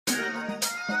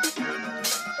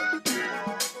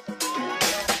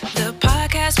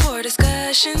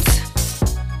sessions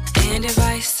and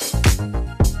advice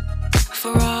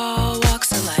for all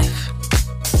walks of life.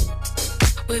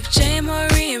 With J,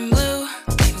 Marie, and Blue,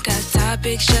 we've got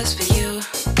topics just for you,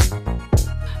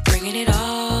 bringing it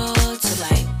all to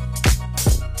light.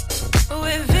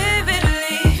 We're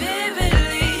vividly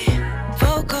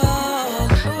vocal.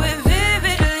 We're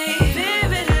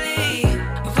vividly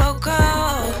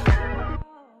vocal.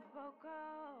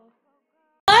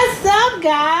 What's up,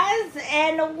 guys,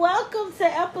 and welcome to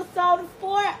episode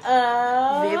 4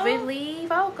 of Vividly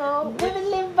vocal.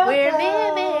 Vividly Vocal. We're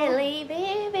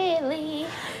vividly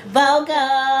Vocal.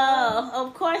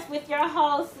 Of course, with your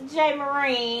host, J.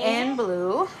 Marine. and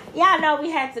blue. Y'all know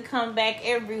we had to come back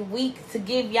every week to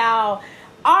give y'all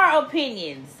our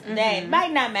opinions that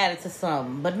might not matter to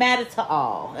some, but matter to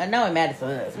all. I know it matters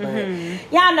to us, but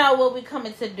y'all know what we're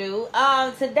coming to do.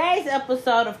 Today's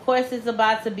episode, of course, is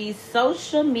about to be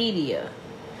social media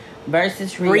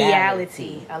versus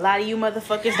reality. A lot of you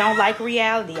motherfuckers don't like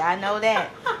reality. I know that.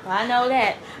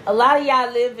 A lot of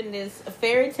y'all live in this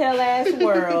fairy tale ass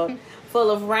world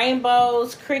full of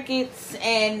rainbows, crickets,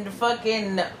 and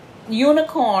fucking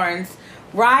unicorns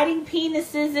riding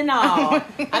penises and all.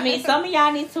 I mean, some of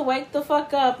y'all need to wake the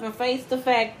fuck up and face the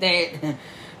fact that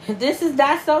this is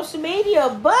not social media.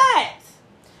 But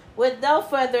with no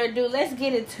further ado, let's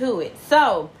get into it.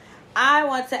 So, I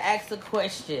want to ask a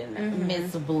question,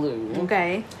 Miss Blue.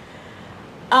 Okay.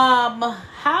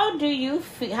 How do you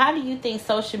think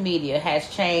social media has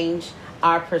changed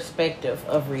our perspective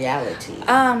of reality?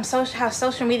 How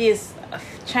social media's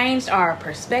changed our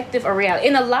perspective of reality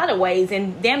in a lot of ways,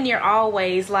 and damn near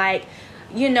always. Like,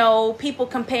 you know, people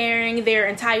comparing their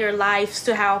entire lives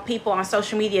to how people on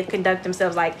social media conduct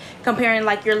themselves, like comparing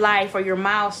like your life or your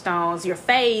milestones, your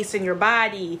face and your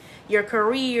body, your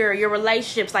career, your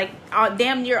relationships, like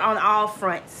damn near on all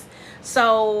fronts.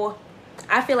 So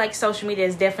I feel like social media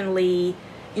is definitely,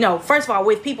 you know, first of all,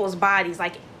 with people's bodies,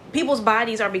 like people's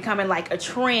bodies are becoming like a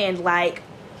trend, like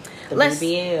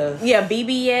BBLs. Yeah,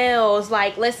 BBLs.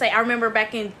 Like, let's say, I remember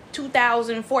back in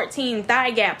 2014,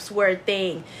 thigh gaps were a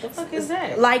thing. The fuck is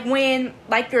that? Like when,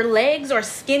 like your legs are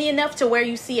skinny enough to where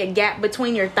you see a gap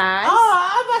between your thighs.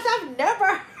 Oh, I've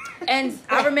never. And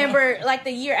I remember, like,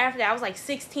 the year after that, I was like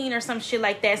 16 or some shit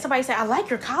like that. Somebody said, I like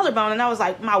your collarbone. And I was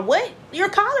like, my what? Your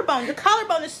collarbone. Your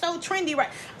collarbone is so trendy, right?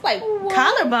 Like, what?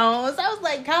 Collarbones? I was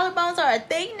like, collarbones are a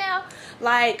thing now?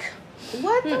 Like,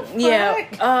 What the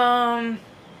fuck?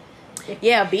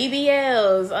 Yeah,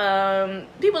 BBLs.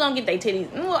 People don't get their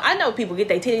titties. Well, I know people get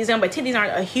their titties done, but titties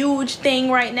aren't a huge thing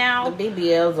right now. The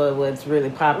BBLs are what's really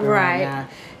popular right now.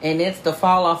 And it's the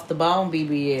fall off the bone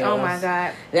BBLs. Oh my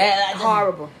God. That's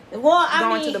horrible. Well,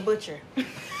 Going to the butcher.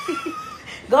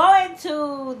 Going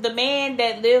to the man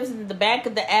that lives in the back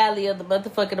of the alley of the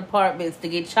motherfucking apartments to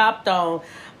get chopped on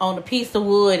a piece of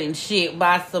wood and shit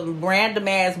by some random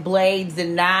ass blades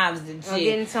and knives and shit. Or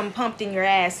getting some pumped in your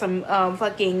ass, some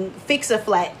fucking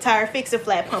tire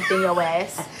fix-a-flat pumped in your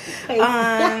ass.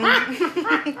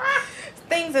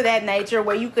 Things of that nature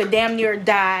where you could damn near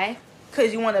die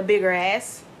because you want a bigger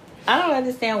ass. I don't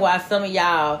understand why some of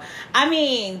y'all, I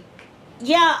mean,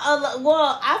 yeah,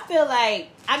 well, I feel like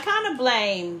I kind of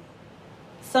blame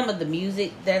some of the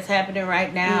music that's happening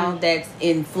right now that's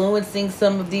influencing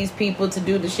some of these people to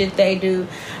do the shit they do,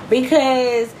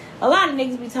 because a lot of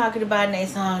niggas be talking about in their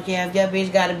song, yeah, if your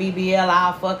bitch got a BBL,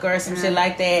 I'll fuck her or some shit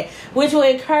like that, which will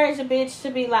encourage a bitch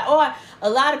to be like, or a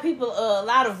lot of people, a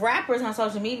lot of rappers on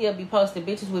social media be posting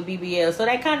bitches with BBL, so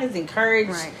that kind of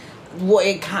encourage,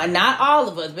 not all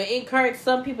of us, but encourage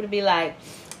some people to be like,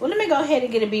 well, let me go ahead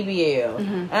and get a BBL.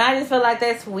 And I just feel like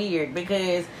that's weird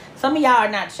because some of y'all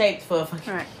are not shaped for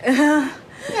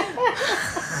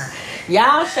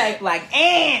y'all shaped like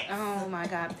ants. Oh my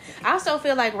God. I also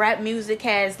feel like rap music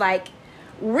has like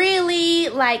really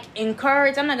like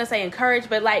encouraged, I'm not gonna say encouraged,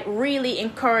 but like really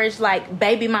encouraged like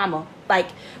baby mama.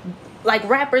 Like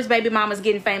rappers, baby mamas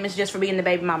getting famous just for being the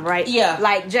baby mama, right? Yeah.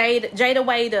 Like Jada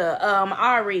Waiter,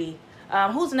 Ari.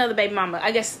 Who's another baby mama?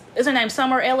 I guess, is her name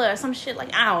Summer Ella or some shit?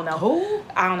 Like, I don't know. Who?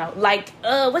 I don't know. Like,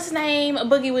 what's his name? A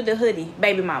Boogie with the Hoodie,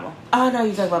 baby mama. Oh, I know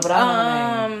you're talking about, but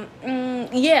I don't know her name.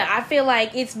 Yeah, I feel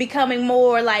like it's becoming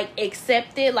more, like,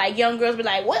 accepted. Like, young girls be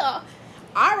like, well,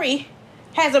 Ari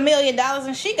has $1 million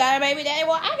and she got a baby daddy.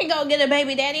 Well, I can go get a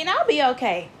baby daddy and I'll be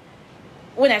okay.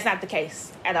 When that's not the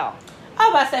case at all. I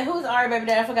was about to say, who's Ari baby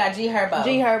daddy? I forgot. G Herbo.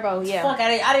 G Herbo, yeah. Fuck,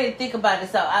 I didn't think about it,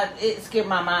 so it skipped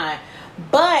my mind.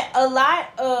 But a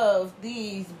lot of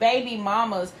these baby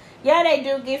mamas, yeah, they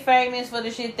do get famous for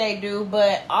the shit they do,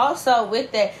 but also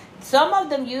with that, some of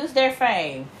them use their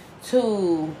fame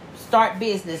to start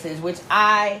businesses, which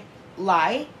I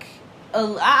like.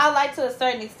 I like to a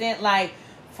certain extent, like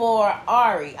for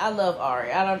Ari. I love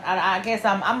Ari. I guess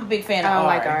I'm a big fan of Ari. I don't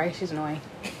like Ari. She's annoying.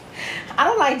 I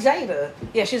don't like Jada.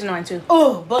 Yeah, she's annoying too.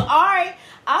 Oh, but Ari,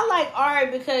 I like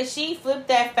Ari because she flipped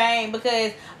that fame,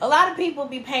 because a lot of people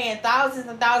be paying thousands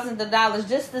and thousands of dollars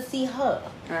just to see her.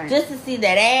 Right. Just to see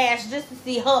that ass, just to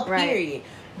see her, period. Right.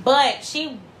 But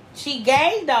she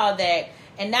gained all that,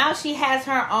 and now she has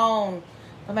her own,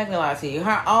 don't make me lie to you,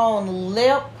 her own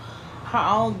lip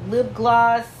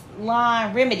gloss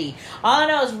line, Remedy. All I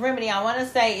know is Remedy. I want to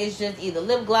say it's just either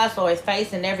lip gloss or his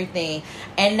face and everything.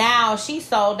 And now she's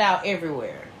sold out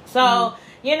everywhere. So,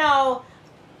 you know,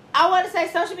 I want to say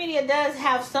social media does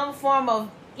have some form of,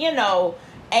 you know,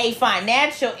 a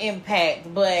financial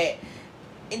impact, but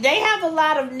they have a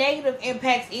lot of negative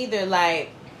impacts either.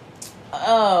 Like,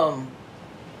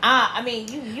 I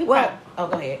mean, you well,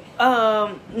 go ahead.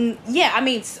 Yeah, I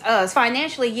mean,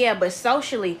 financially, yeah, but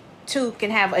socially too can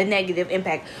have a negative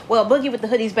impact. Well, Boogie with the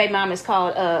Hoodies baby mom is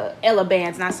called Ella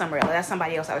Bands, not Summer Ella. That's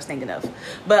somebody else I was thinking of.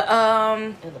 But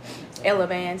Ella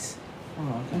Bands.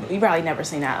 Oh, okay. You probably never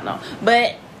seen that, I don't know.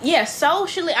 But yeah,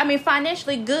 socially, I mean,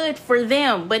 financially good for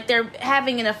them, but they're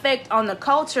having an effect on the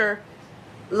culture,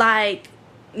 like,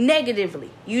 negatively.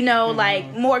 You know,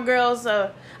 like, more girls,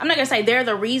 I'm not going to say they're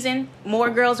the reason more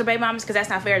girls are baby mamas, because that's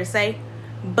not fair to say.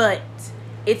 But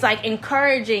it's, like,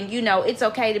 encouraging, you know, it's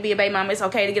okay to be a baby mama. It's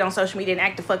okay to get on social media and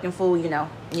act a fucking fool, you know.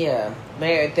 Yeah.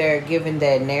 They're giving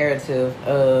that narrative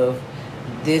of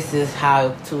this is how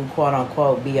to,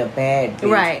 quote-unquote, be a bad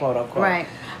bitch, right. quote-unquote. Right.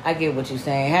 I get what you're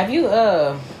saying. Have you,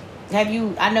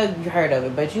 I know you heard of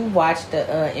it, but you watched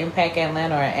the Impact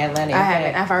Atlanta or Atlanta Impact? I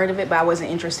haven't. I've heard of it, but I wasn't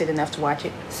interested enough to watch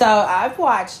it. So I've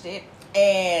watched it,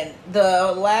 and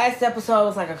the last episode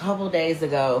was like a couple days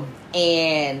ago,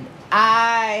 and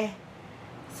I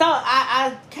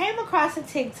came across a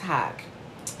TikTok,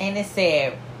 and it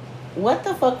said, what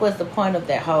the fuck was the point of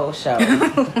that whole show?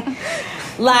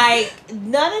 Like,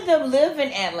 none of them live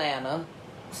in Atlanta.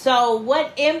 So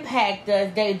what impact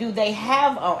do they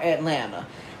have on Atlanta?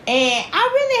 And I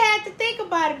really had to think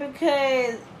about it,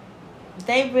 because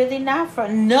they really not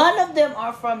from, none of them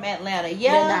are from Atlanta.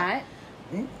 Yeah.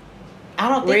 They're not? I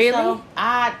don't think really? so.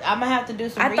 I'm going to have to do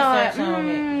some research on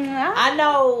it. I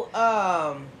know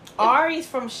Ari's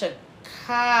from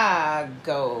Chicago.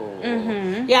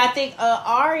 Mm-hmm. Yeah, I think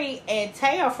Ari and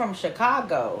Tay are from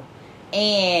Chicago.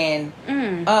 And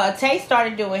Tay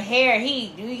started doing hair.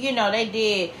 They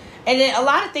did. And then a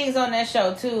lot of things on that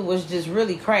show, too, was just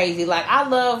really crazy. Like, I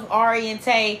love Ari and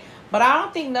Tay, but I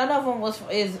don't think none of them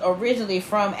is originally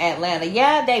from Atlanta.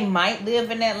 Yeah, they might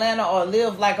live in Atlanta or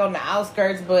live, like, on the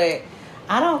outskirts, but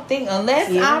I don't think,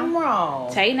 unless I'm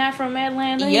wrong. Tay not from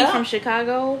Atlanta? Yeah. He from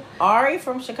Chicago? Ari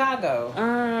from Chicago.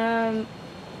 And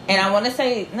I want to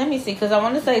say, let me see, because I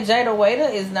want to say Jada Waiter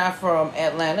is not from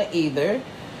Atlanta either.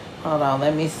 Hold on,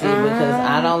 let me see, because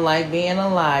I don't like being a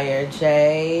liar.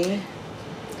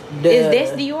 Is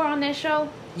Des Dior on that show?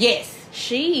 Yes.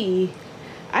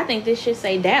 I think this should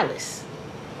say Dallas.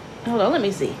 Hold on, let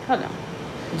me see. Hold on.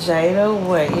 Jada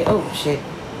Waiter. Oh, shit.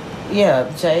 Yeah,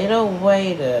 Jada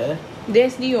Waiter.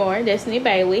 Des Dior, Destiny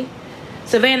Bailey.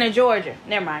 Savannah, Georgia.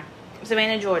 Never mind.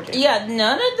 Savannah, Georgia. Yeah,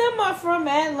 none of them are from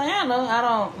Atlanta.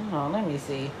 Hold on, let me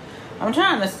see. I'm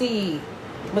trying to see,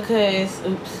 because,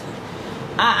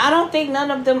 I don't think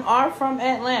none of them are from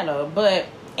Atlanta, but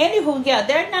anywho, yeah,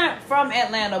 they're not from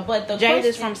Atlanta, but the Jade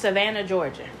is from Savannah,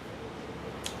 Georgia.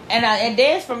 And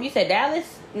Des from, you said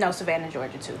Dallas? No, Savannah,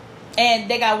 Georgia, too.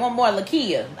 And they got one more,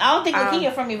 Lakia. I don't think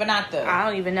Lakia from even out there. I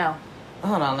don't even know.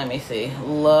 Hold on, let me see.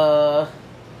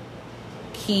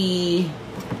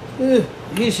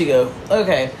 Here she go.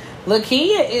 Okay.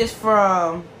 Lakia is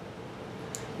from...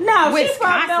 No,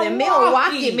 Wisconsin,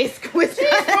 Milwaukee. Wisconsin.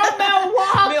 She's from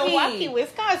Milwaukee. Milwaukee,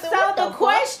 Wisconsin. So the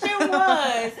question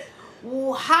was,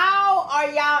 how are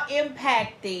y'all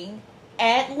impacting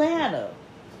Atlanta?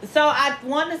 So I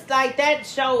want to, like, that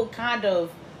show kind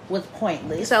of was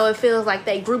pointless. So it feels like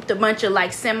they grouped a bunch of,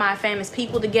 like, semi-famous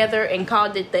people together and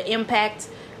called it the impact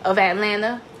of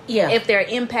Atlanta. Yeah. If they're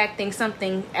impacting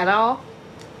something at all.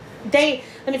 Let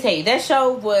me tell you, that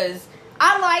show was,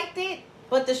 I liked it,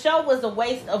 but the show was a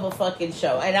waste of a fucking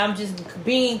show. And I'm just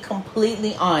being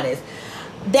completely honest.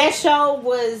 That show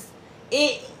was,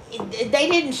 they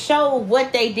didn't show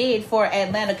what they did for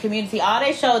Atlanta community. All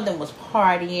they showed them was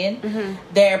partying,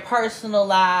 their personal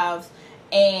lives,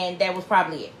 and that was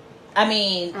probably it. I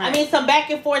mean, some back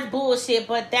and forth bullshit,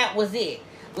 but that was it.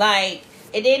 Like,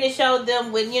 it didn't show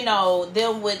them with,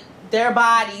 them with their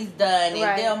bodies done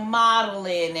and them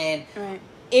modeling. And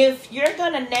if you're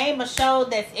going to name a show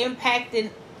that's impacting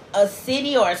a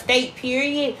city or a state,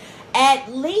 period,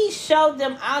 at least show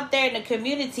them out there in the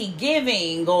community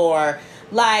giving, or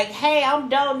like, hey, I'm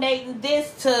donating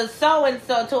this to so and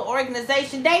so, to an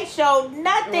organization. They showed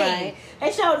nothing. Right.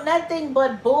 They showed nothing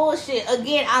but bullshit.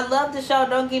 Again, I love the show,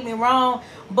 don't get me wrong,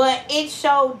 but it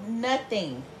showed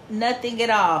nothing. Nothing at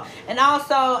all. And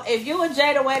also, if you a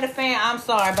Jada Waiter fan, I'm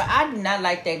sorry, but I do not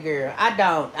like that girl. I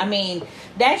don't. I mean,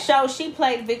 that show, she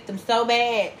played victim so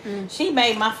bad. She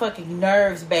made my fucking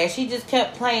nerves bad. She just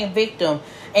kept playing victim.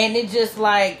 And it just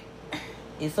like,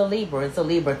 it's a Libra. It's a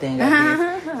Libra thing, I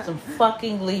guess. Some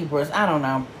fucking Libras. I don't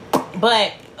know.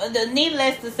 But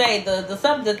needless to say,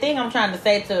 the thing I'm trying to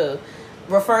say to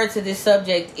refer to this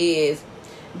subject is,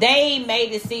 they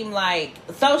made it seem like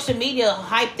social media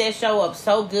hyped that show up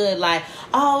so good. Like,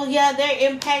 oh yeah, they're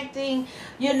impacting,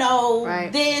 Right.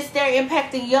 this, they're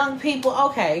impacting young people.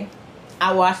 Okay,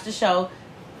 I watched the show.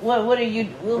 What are you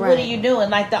doing?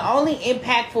 Like, the only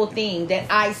impactful thing that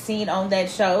I seen on that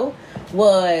show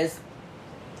was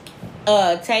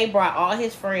Tay brought all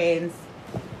his friends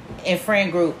and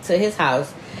friend group to his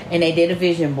house, and they did a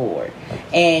vision board.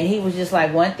 And he was just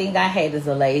like, one thing I hate is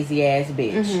a lazy ass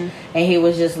bitch. And he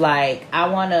was just like, I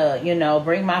want to,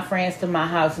 bring my friends to my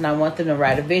house, and I want them to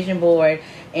write a vision board,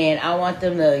 and I want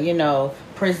them to,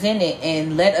 present it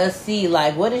and let us see,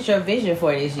 like, what is your vision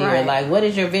for this year? Right. Like, what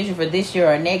is your vision for this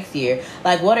year or next year?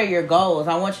 Like, what are your goals?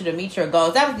 I want you to meet your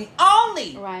goals. That was the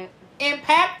only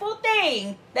impactful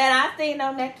thing that I seen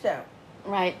on that show.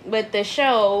 Right, but the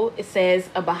show, it says,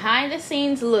 a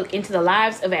behind-the-scenes look into the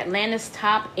lives of Atlanta's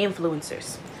top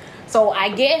influencers. So I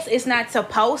guess it's not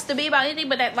supposed to be about anything,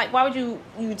 but that, like, why would you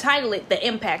title it The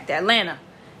Impact Atlanta?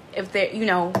 If they're,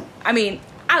 I mean,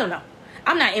 I don't know.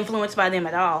 I'm not influenced by them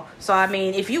at all. So, I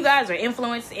mean, if you guys are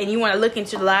influenced and you want to look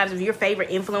into the lives of your favorite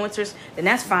influencers, then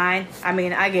that's fine. I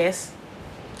mean, I guess.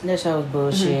 That show was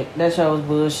bullshit. That show was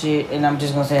bullshit, and I'm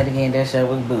just going to say it again. That show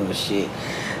was bullshit.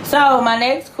 So, my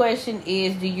next question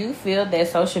is, do you feel that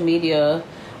social media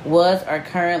was or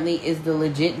currently is the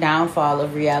legit downfall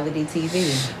of reality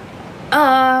TV?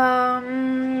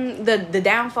 The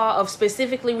downfall of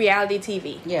specifically reality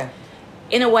TV. Yeah.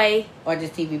 In a way. Or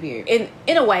just TV period?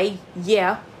 In a way,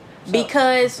 yeah. So,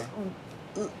 because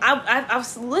okay. I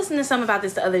was listening to something about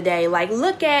this the other day. Like,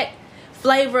 look at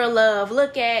Flavor of Love.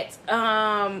 Look at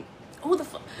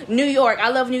New York. I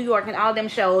love New York and all them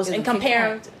shows. And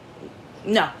compare them.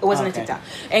 No, it wasn't a TikTok.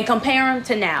 And compare them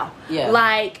to now. Yeah.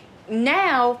 Like,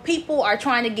 now people are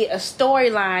trying to get a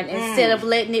storyline instead of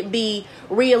letting it be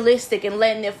realistic and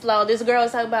letting it flow. This girl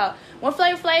is talking about when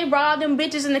Flavor Flav brought all them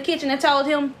bitches in the kitchen and told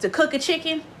him to cook a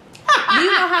chicken. Do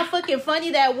you know how fucking funny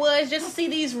that was, just to see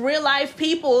these real life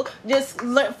people just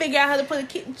figure out how to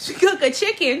cook a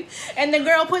chicken, and the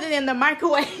girl put it in the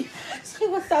microwave? She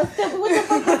was so stupid. What the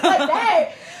fuck was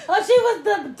that? Oh, she was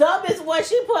the dumbest one.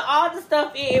 She put all the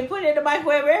stuff in and put it in the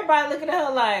microwave. Everybody looking at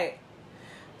her like,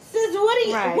 sis,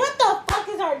 what the fuck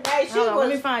is her name? She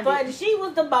was funny. She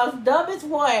was the most dumbest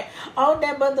one on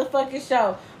that motherfucking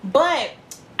show. But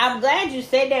I'm glad you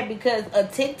said that, because a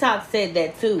TikTok said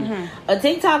that too. A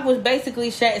TikTok was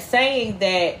basically saying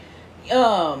that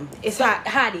it's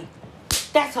Hottie.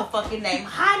 That's her fucking name.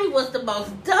 Hottie was the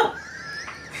most dumb.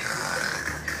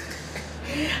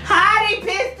 Hottie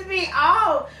pissed me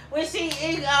off when she,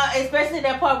 especially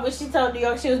that part when she told New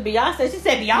York she was Beyonce. She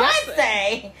said,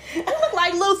 Beyonce? You look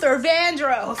like Luther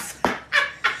Vandross.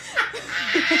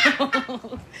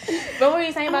 But what were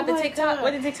you saying about the TikTok? God.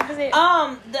 What did TikTok say?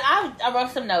 I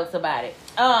wrote some notes about it.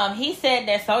 He said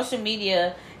that social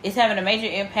media is having a major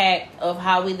impact of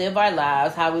how we live our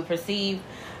lives, how we perceive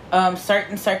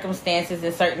certain circumstances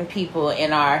and certain people,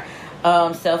 in our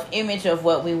self-image of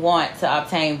what we want to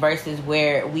obtain versus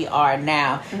where we are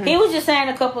now. He was just saying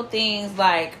a couple things,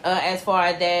 like as far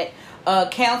as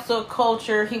that cancel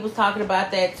culture. He was talking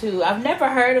about that too. I've never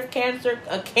heard of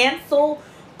cancel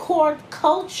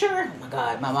culture. Oh my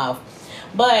God, my mouth.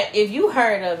 But if you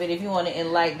heard of it, if you want to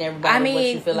enlighten everybody, what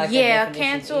you feel like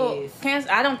cancel.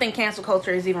 I don't think cancel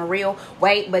culture is even real.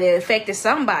 But it affected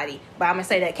somebody. But I'm gonna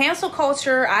say that cancel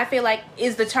culture, I feel like,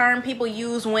 is the term people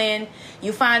use when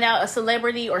you find out a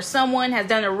celebrity or someone has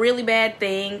done a really bad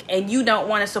thing and you don't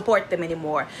want to support them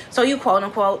anymore. So you quote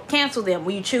unquote cancel them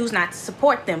when you choose not to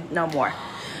support them no more.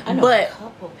 I know a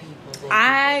couple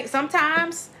people.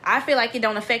 Sometimes I feel like it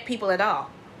don't affect people at all.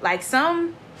 Like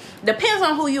depends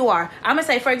on who you are. I'm gonna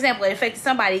say, for example, it affected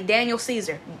somebody. Daniel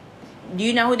Caesar. Do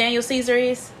you know who Daniel Caesar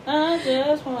is? I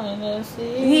just wanted to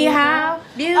see. Oh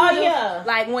yeah.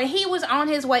 Like when he was on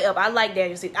his way up, I like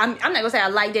Daniel Caesar. I'm not gonna say I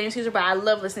like Daniel Caesar, but I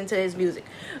love listening to his music.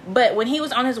 But when he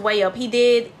was on his way up, he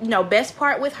did Best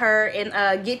Part with Her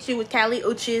and Get You with Kali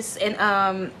Uchis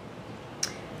and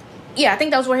Yeah, I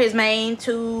think those were his main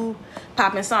two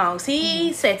popping songs.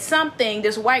 He said something,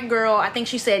 this white girl, I think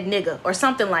she said nigga or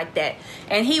something like that.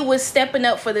 And he was stepping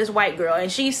up for this white girl.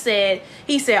 And he said,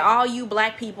 all you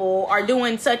black people are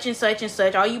doing such and such and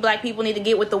such. All you black people need to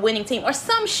get with the winning team or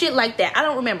some shit like that. I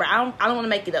don't remember. I don't want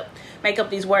to make up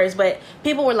these words. But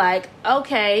people were like,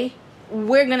 okay,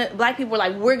 black people were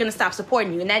like, we're going to stop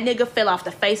supporting you. And that nigga fell off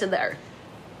the face of the earth.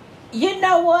 You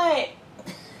know what?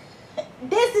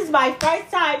 This is my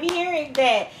first time hearing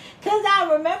that. Because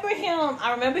I remember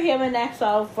him in that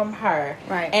song from her.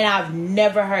 Right. And I've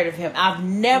never heard of him. I've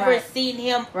never seen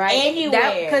him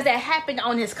anywhere. Because that happened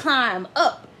on his climb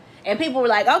up. And people were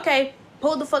like, okay,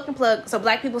 pull the fucking plug. So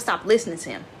black people stopped listening to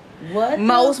him. What?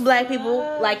 Most black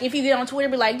people, like if you get on Twitter,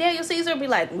 be like, Daniel Caesar, be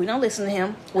like, we don't listen to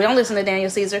him. We don't listen to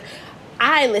Daniel Caesar.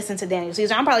 I listen to Daniel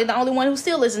Caesar. I'm probably the only one who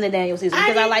still listens to Daniel Caesar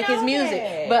because I like his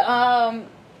music. But,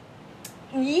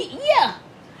 yeah.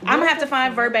 I'm going to have to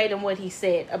find verbatim what he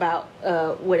said about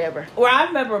whatever. Well, I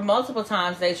remember multiple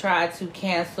times they tried to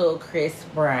cancel Chris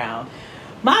Brown.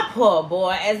 My poor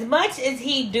boy, as much as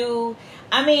he do,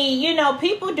 I mean, you know,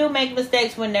 people do make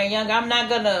mistakes when they're young. I'm not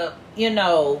going to, you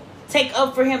know, take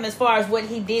up for him as far as what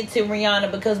he did to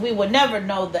Rihanna because we would never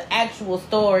know the actual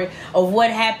story of what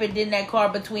happened in that car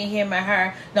between him and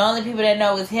her. The only people that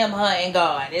know is him, her, and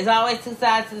God. There's always two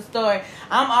sides to the story.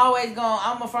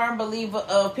 I'm a firm believer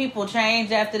of people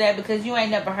change after that because you ain't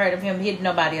never heard of him hitting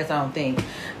nobody else, I don't think.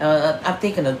 I'm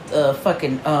thinking of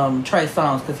fucking Trey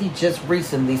Songz because he just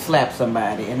recently slapped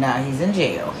somebody and now he's in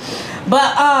jail.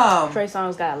 But Trey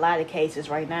Songz got a lot of cases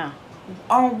right now.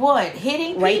 On what?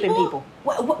 Hitting people? Raping people.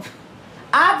 What?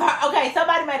 I've heard, okay,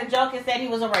 somebody made a joke and said he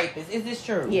was a rapist. Is this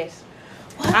true? Yes.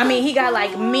 I mean, he got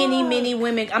like many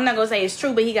women. I'm not going to say it's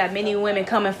true, but he got many women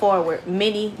coming forward.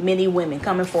 Many women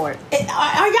coming forward.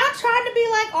 Are y'all trying to be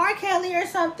like R. Kelly or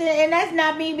something? And that's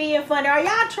not me being funny. Are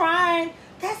y'all trying?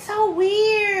 That's so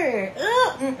weird.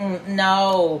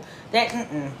 No.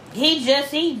 He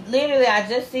literally, I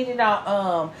just seen it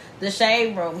on the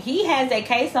Shade Room. He has a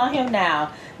case on him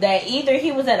now that either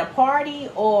he was at a party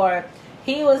or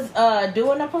he was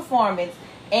doing a performance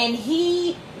and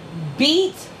he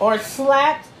beat or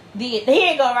slapped here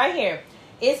you go right here.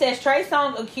 It says Trey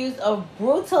Songz accused of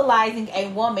brutalizing a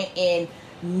woman in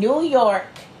New York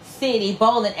City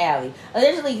bowling alley.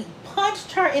 Allegedly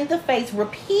punched her in the face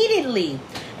repeatedly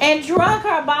and drug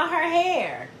her by her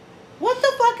hair. What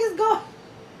the fuck is going?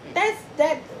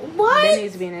 What? There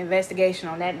needs to be an investigation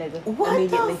on that nigga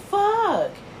immediately. The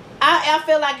fuck? I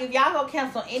feel like if y'all gonna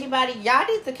cancel anybody, y'all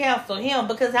need to cancel him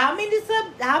because how many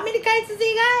cases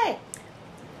he got?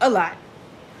 A lot.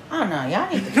 I don't know. Y'all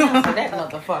need to cancel that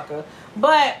motherfucker.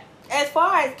 But as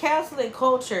far as canceling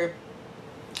culture,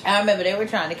 I remember they were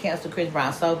trying to cancel Chris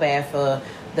Brown so bad for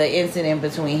the incident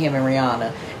between him and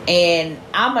Rihanna. And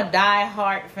I'm a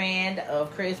die-hard fan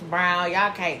of Chris Brown.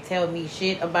 Y'all can't tell me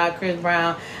shit about Chris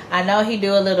Brown. I know he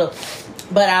do a little,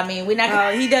 but I mean, we're not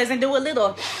gonna... he doesn't do a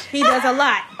little. He does a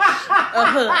lot.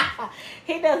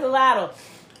 He does a lot of...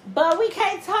 But we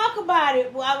can't talk about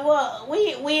it. Well,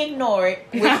 we ignore it.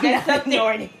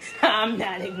 I'm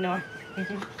not ignoring it.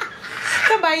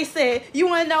 Somebody said, you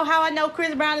want to know how I know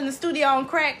Chris Brown in the studio on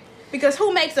crack? Because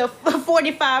who makes a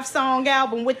 45-song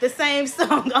album with the same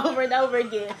song over and over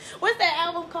again? What's that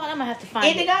album called? I'm going to have to find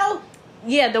Indigo?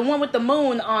 Yeah, the one with the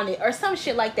moon on it. Or some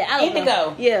shit like that. I don't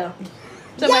know. Yeah.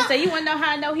 Somebody said, you want to know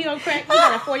how I know he on crack? He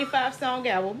got a 45-song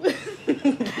album.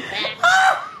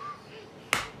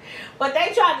 But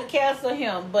they tried to cancel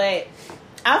him. But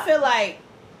I feel like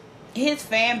his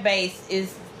fan base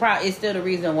is still the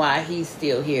reason why he's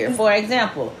still here. For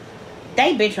example,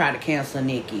 they been trying to cancel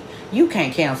Nicki. You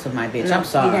can't cancel my bitch. No, I'm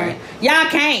sorry. Y'all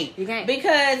can't. You can't.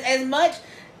 Because as much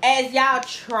as y'all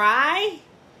try,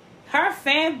 her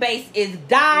fan base is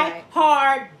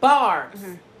die-hard barbs.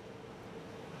 Mm-hmm.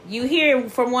 You hear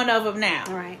from one of them now.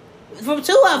 Right. From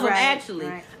two of them, actually.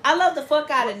 Right. I love the fuck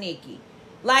out of Nicki.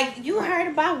 Like, you heard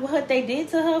about what they did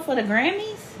to her for the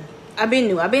Grammys? I've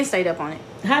been stayed up on it.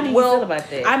 How do you feel about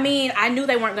that? I mean, I knew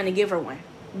they weren't going to give her one.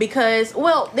 Because,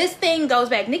 well, this thing goes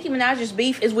back. Nicki Minaj's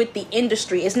beef is with the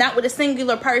industry. It's not with a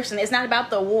singular person. It's not about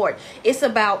the award. It's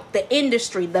about the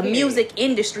industry, the music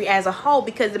industry as a whole.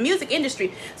 Because the music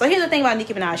industry... So here's the thing about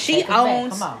Nicki Minaj.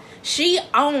 She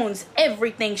owns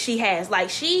everything she has. Like,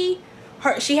 she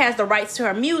has the rights to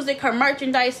her music, her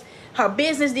merchandise, her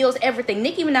business deals, everything.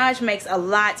 Nicki Minaj makes a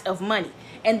lot of money.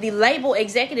 And the label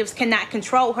executives cannot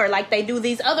control her like they do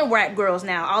these other rap girls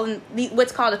now. All in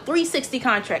what's called a 360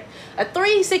 contract. A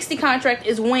 360 contract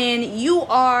is when you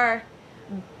are,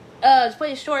 to put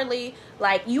it shortly,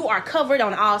 Like, you are covered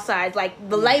on all sides. Like,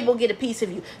 the label get a piece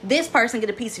of you. This person get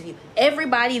a piece of you.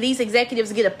 Everybody, these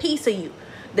executives get a piece of you.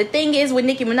 The thing is, with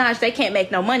Nicki Minaj, they can't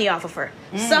make no money off of her.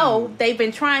 So, they've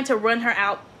been trying to run her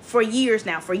out for years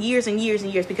now. For years and years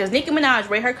and years. Because Nicki Minaj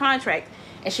read her contract,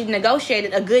 and she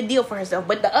negotiated a good deal for herself.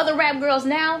 But the other rap girls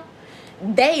now,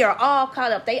 they are all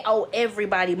caught up. They owe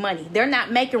everybody money. They're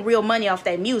not making real money off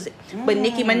that music. But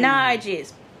Nicki Minaj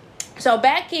is. So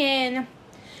back in,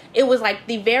 it was like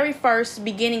the very first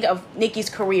beginning of Nicki's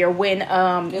career when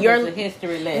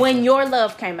when Your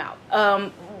Love came out.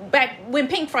 Back when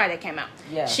Pink Friday came out.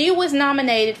 Yeah. She was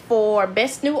nominated for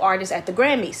Best New Artist at the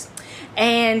Grammys.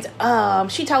 And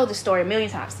she told this story a million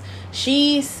times.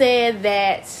 She said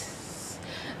that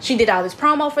she did all this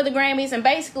promo for the Grammys, and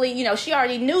basically, you know, she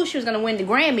already knew she was going to win the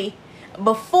Grammy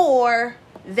before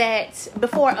the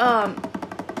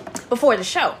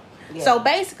show. Yeah. So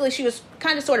basically, she was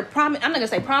kind of sort of I'm not going to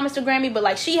say promised a Grammy, but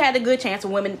like she had a good chance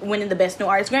of winning the Best New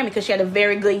Artist Grammy because she had a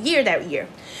very good year that year.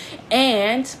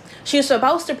 And she was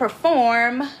supposed to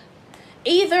perform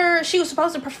Starships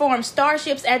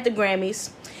at the Grammys,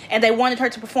 and they wanted her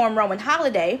to perform Roman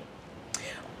Holiday,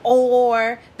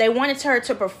 or they wanted her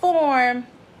to perform,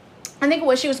 I think it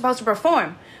was she was supposed to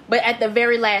perform, but at the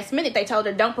very last minute, they told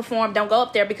her, don't perform, don't go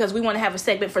up there because we want to have a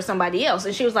segment for somebody else.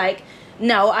 And she was like,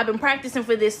 no, I've been practicing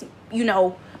for this, you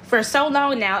know, for so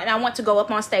long now, and I want to go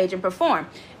up on stage and perform.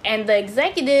 And the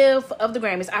executive of the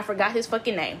Grammys, I forgot his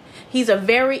fucking name. He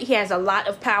has a lot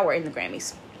of power in the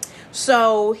Grammys.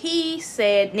 So he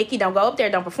said, Nicki, don't go up there,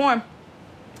 don't perform.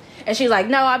 And she's like,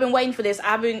 no, I've been waiting for this.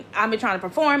 I've been trying to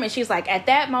perform. And she's like, at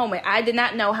that moment, I did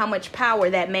not know how much power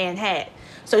that man had.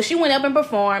 So she went up and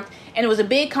performed, and it was a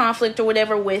big conflict or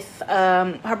whatever with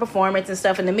her performance and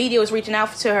stuff. And the media was reaching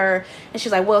out to her, and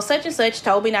she's like, well, such and such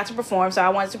told me not to perform, so I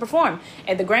wanted to perform.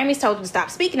 And the Grammys told her to stop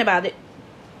speaking about it,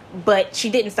 but she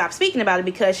didn't stop speaking about it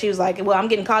because she was like, well, I'm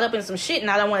getting caught up in some shit, and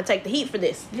I don't want to take the heat for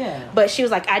this. Yeah. But she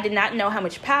was like, I did not know how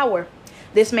much power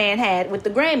this man had with the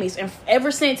Grammys. And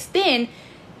ever since then,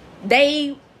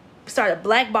 they started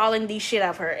blackballing the shit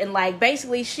out of her. And like,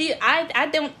 basically, I'm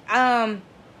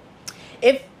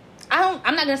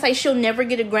not going to say she'll never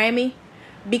get a Grammy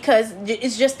because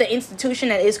it's just the institution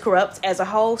that is corrupt as a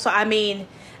whole. So, I mean,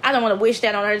 I don't want to wish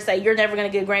that on her to say you're never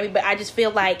going to get a Grammy, but I just feel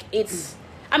like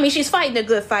she's fighting a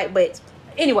good fight. But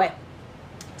anyway,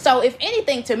 so if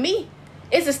anything, to me,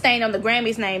 it's a stain on the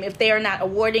Grammys' name if they are not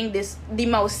awarding the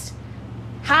most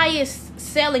highest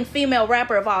selling female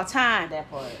rapper of all time. That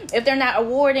part. If they're not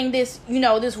awarding this, you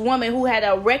know, this woman who had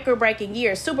a record-breaking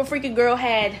year. Super Freaky Girl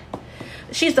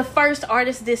she's the first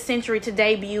artist this century to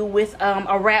debut with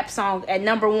a rap song at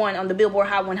 #1 on the Billboard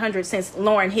Hot 100 since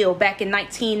Lauryn Hill back in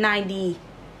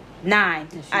 1999.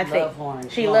 I think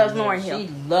she loves Lauryn Hill. She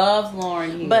loves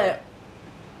Lauryn Hill. But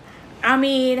I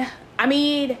mean,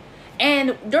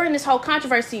 and during this whole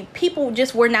controversy, people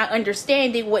just were not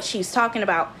understanding what she's talking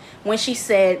about when she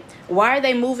said, "Why are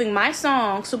they moving my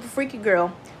song, Super Freaky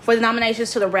Girl, for the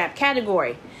nominations to the rap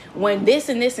category? When this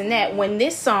and this and that, when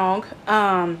this song."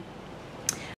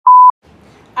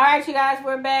 All right, you guys,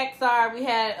 we're back. Sorry, we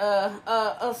had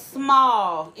a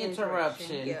small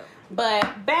interruption. Yeah.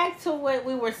 But back to what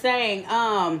we were saying.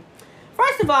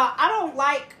 First of all, I don't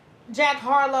like Jack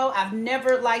Harlow. I've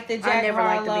never liked the Jack Harlow.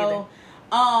 Liked him either.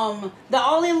 The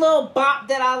only little bop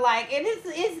that I like, and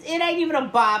it ain't even a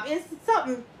bop. It's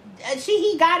something.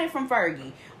 He got it from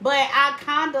Fergie. But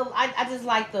I just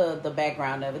like the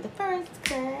background of it. The first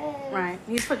class. Right.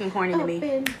 He's fucking corny to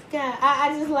me.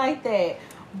 I just like that.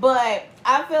 But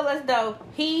I feel as though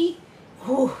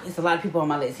it's a lot of people on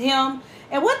my list. Him.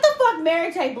 And what the fuck Mary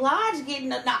J. Blige getting?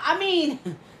 The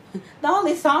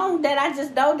only song that I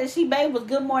just know that she made was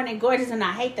Good Morning Gorgeous, and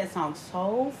I hate that song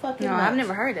so fucking much. No, I've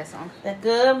never heard that song. The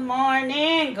Good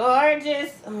Morning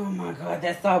Gorgeous. Oh my God,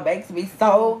 that song makes me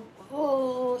so...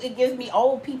 Ooh, it gives me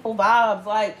old people vibes.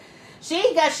 Like, she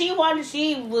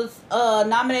was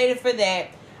nominated for that.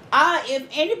 If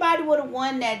anybody would have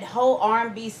won that whole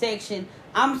R&B section,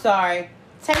 I'm sorry,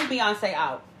 take Beyonce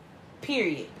out.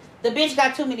 Period. The bitch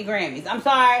got too many Grammys. I'm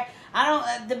sorry.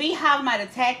 The Beehive might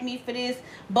attack me for this,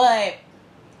 but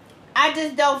I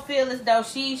just don't feel as though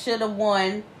she should have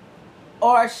won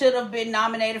or should have been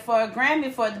nominated for a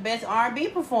Grammy for the best R&B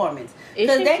performance.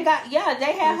 Because they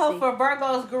had her for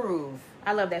Virgo's Groove.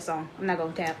 I love that song. I'm not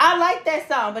going to tap. I like that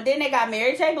song, but then they got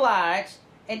Mary J. Blige,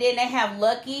 and then they have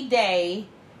Lucky Day,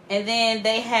 and then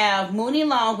they have Mooney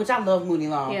Long, which I love Mooney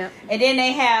Long. Yeah. And then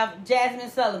they have Jasmine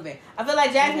Sullivan. I feel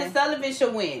like Jasmine Sullivan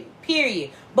should win,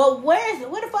 period. But where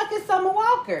the fuck is Summer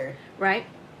Walker? Right.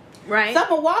 Right.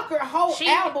 Summer Walker whole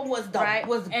album was dope. Right.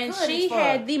 Was and good she as fuck.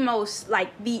 had the most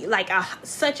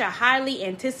such a highly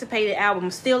anticipated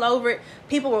album. Still Over It.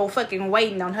 People were fucking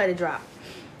waiting on her to drop.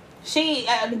 She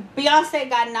Beyonce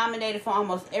got nominated for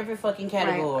almost every fucking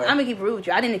category. Right. I'm gonna keep it real with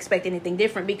you. I didn't expect anything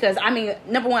different because I mean,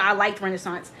 number one, I liked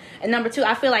Renaissance, and number two,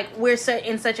 I feel like we're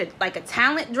in such a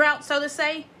talent drought, so to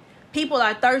say. People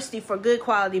are thirsty for good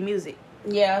quality music.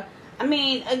 Yeah. I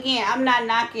mean, again, I'm not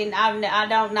knocking. I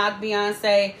don't knock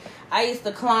Beyonce. I used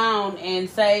to clown and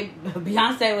say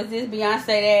Beyonce was this, Beyonce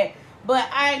that. But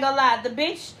I ain't gonna lie, the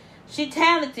bitch, she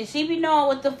talented. She be knowing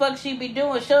what the fuck she be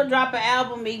doing. She'll drop an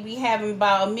album, be having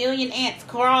about 1 million ants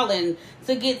crawling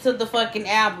to get to the fucking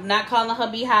album. Not calling her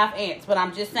beehive ants, but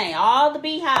I'm just saying, all the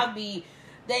beehive they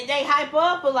hype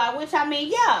up a lot. Which I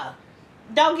mean, yeah.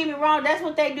 Don't get me wrong, that's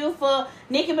what they do for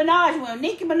Nicki Minaj. When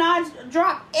Nicki Minaj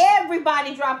drop,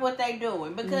 everybody drop what they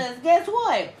doing. Because guess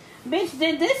what? Bitch,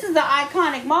 this is an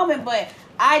iconic moment, but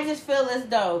I just feel as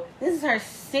though this is her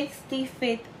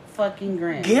 65th fucking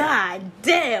Grammy. God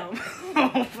damn.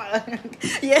 Oh, fuck.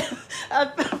 Yeah.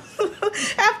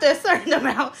 After a certain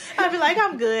amount, I'd be like,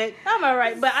 I'm good. I'm all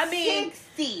right. But I mean...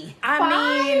 60. I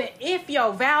mean, if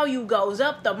your value goes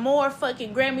up, the more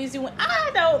fucking Grammys you win. I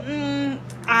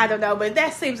don't know, but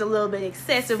that seems a little bit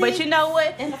excessive. But you know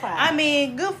what? I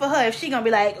mean, good for her if she gonna be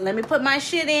like, let me put my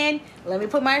shit in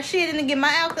and get my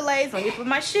accolades. Let me put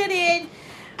my shit in.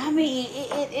 I mean,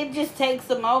 it just takes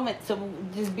a moment to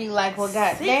just be like, well,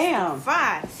 goddamn.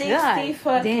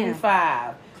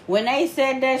 65. When they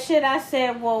said that shit, I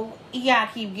said, well, y'all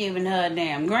keep giving her a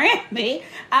damn Grammy.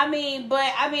 I mean,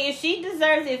 if she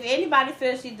deserves it, if anybody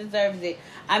feels she deserves it,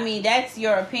 I mean, that's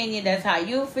your opinion. That's how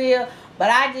you feel. But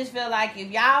I just feel like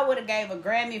if y'all would have gave a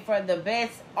Grammy for the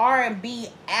best R&B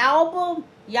album,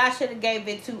 y'all should have gave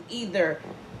it to either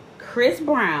Chris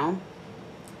Brown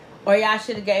or y'all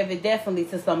should have gave it definitely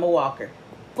to Summer Walker.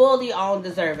 Fully on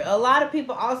deserve it. A lot of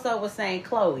people also were saying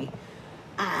Chloe.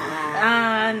 No,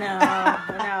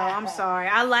 I'm sorry.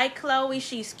 I like Chloe.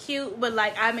 She's cute, but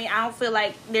like, I mean, I don't feel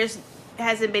like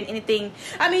hasn't been anything.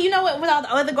 I mean, you know what? With all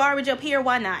the other garbage up here,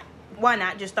 why not? Why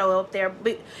not just throw it up there?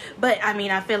 But I mean,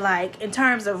 I feel like in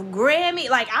terms of Grammy,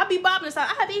 like I'll be bopping and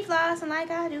stuff. I be flossing like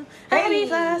I do. I be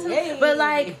flossing, but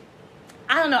like,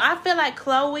 I don't know. I feel like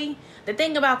Chloe. The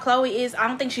thing about Chloe is I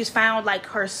don't think she's found like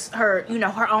her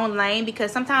her own lane,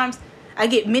 because sometimes I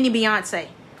get mini Beyonce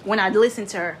when I listen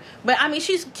to her. But I mean,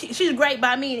 she's great.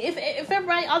 But I mean, if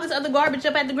everybody, all this other garbage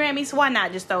up at the Grammys, why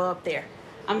not just throw it up there?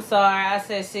 I'm sorry, I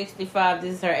said 65.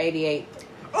 This is her 88.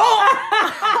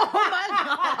 Oh my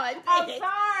God! I'm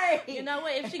sorry. You know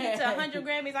what? If she gets to 100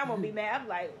 Grammys, I'm gonna be mad.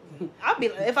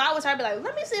 If I was her, I'd be like,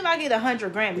 let me see if I get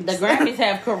 100 Grammys. The Grammys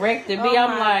have corrected me.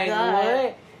 I'm like, God.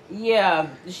 What? Yeah,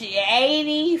 she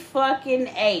 80 fucking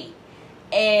 8.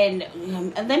 And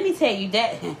let me tell you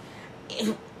that.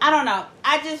 I don't know.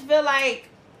 I just feel like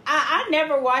I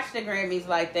never watched the Grammys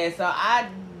like that, so I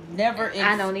never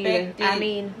expected. I don't either. I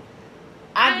mean,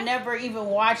 I've never even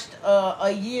watched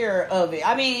a year of it.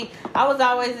 I mean, I was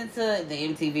always into the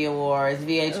MTV Awards,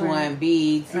 VH1,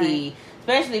 BET,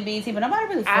 especially BET, but nobody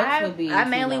really fucks with BET. I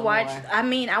mainly watched. I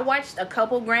mean, I watched a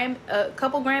couple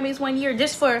Grammys one year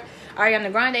just for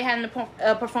Ariana Grande having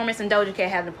a performance and Doja Cat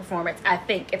having a performance. I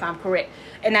think, if I'm correct,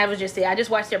 and that was just it. I just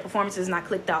watched their performances and I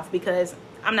clicked off because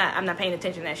I'm not paying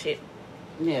attention to that shit.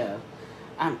 Yeah.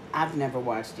 I've never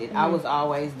watched it. Mm-hmm. I was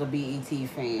always the BET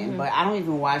fan, but I don't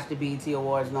even watch the BET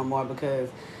Awards no more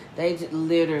because they just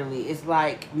literally, it's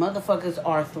like motherfuckers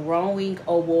are throwing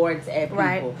awards at people.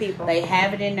 Right, people. They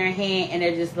have it in their hand and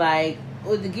they're just like,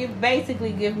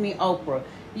 basically give me Oprah.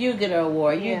 You get an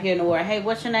award. You get an award. Hey,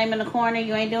 what's your name in the corner?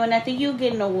 You ain't doing nothing. You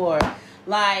get an award.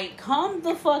 Like, come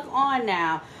the fuck on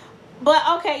now. But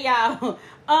okay, y'all.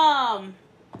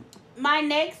 My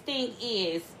next thing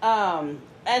is,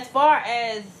 as far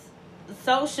as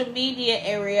social media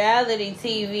and reality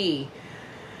TV,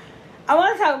 I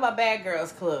want to talk about Bad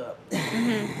Girls Club.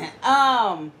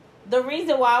 The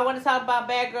reason why I want to talk about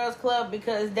Bad Girls Club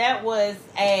because that was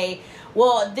them,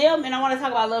 and I want to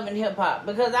talk about Love and Hip Hop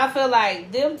because I feel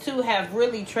like them two have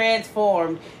really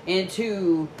transformed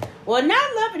into, well,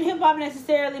 not Love and Hip Hop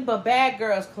necessarily, but Bad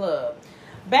Girls Club.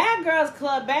 Bad Girls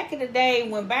Club, back in the day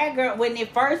when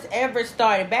it first ever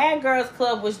started, Bad Girls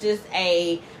Club was just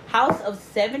a house of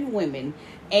 7 women,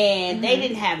 and they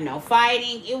didn't have no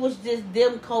fighting. It was just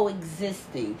them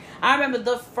coexisting. I remember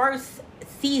the first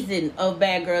season of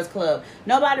Bad Girls Club.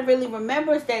 Nobody really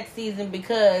remembers that season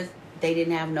because they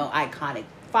didn't have no iconic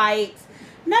fights.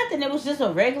 Nothing. It was just a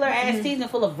regular ass Mm-hmm. season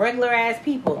full of regular ass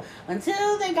people.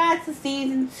 Until they got to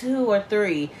season 2 or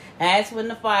 3. That's when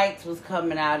the fights was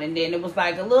coming out. And then it was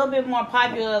like a little bit more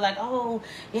popular. Like, oh,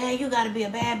 yeah, you got to be a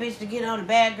bad bitch to get on the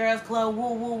Bad Girls Club.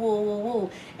 Woo, woo, woo, woo, woo.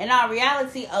 In all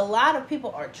reality, a lot of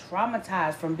people are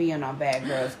traumatized from being on Bad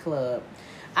Girls Club.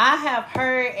 I have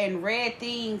heard and read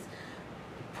things.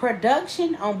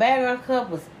 Production on Bad Girls Club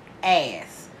was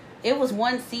ass. It was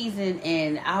one season,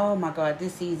 and oh my god,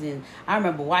 this season I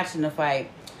remember watching the fight.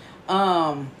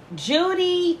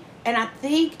 Judy and I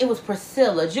think it was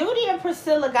Priscilla. Judy and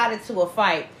Priscilla got into a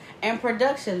fight, and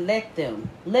production let them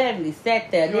literally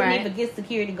sat there. Didn't even get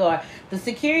security guard. The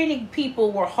security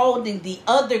people were holding the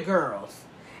other girls,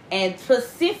 and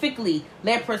specifically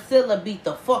let Priscilla beat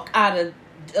the fuck out of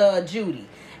Judy.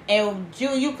 And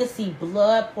you could see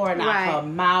blood pouring out her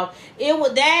mouth. It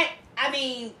was that. I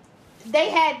mean.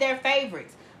 They had their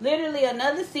favorites. Literally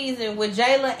another season with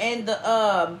Jayla and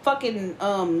the fucking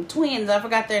twins. I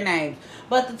forgot their names.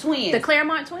 But the twins. The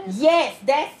Claremont twins? Yes,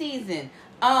 that season.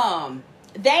 I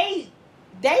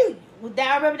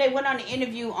remember they went on an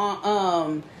interview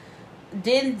on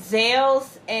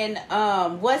Denzel's and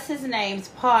what's his name's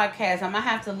podcast. I'm gonna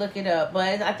have to look it up.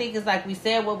 But I think it's like We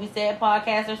Said What We Said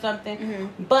podcast or something.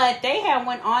 Mm-hmm. But they had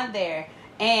went on there.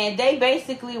 And they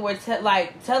basically were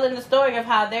telling the story of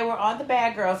how they were on the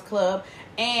Bad Girls Club,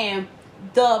 and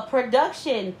the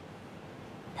production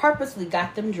purposely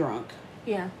got them drunk.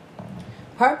 Yeah.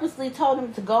 Purposely told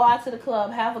them to go out to the club,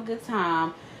 have a good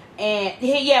time, and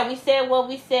yeah, We Said What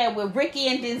We Said with Ricky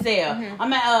and Denzel.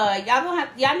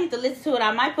 Mm-hmm. Y'all need to listen to it.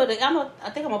 I think I'm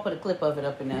gonna put a clip of it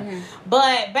up in there. Mm-hmm.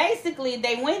 But basically,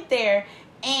 they went there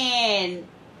and.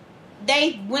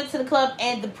 They went to the club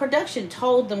and the production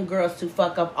told them girls to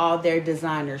fuck up all their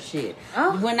designer shit.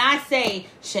 Oh. When I say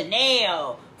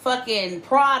Chanel, fucking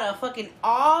Prada, fucking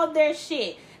all their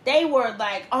shit, they were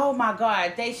like, oh my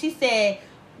god. She said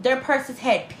their purses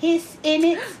had piss in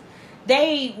it.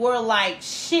 They were like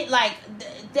shit, like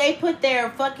they put their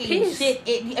fucking shit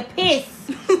in piss.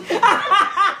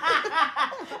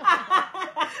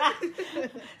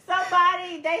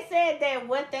 Somebody, they said that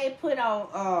what they put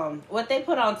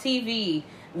on TV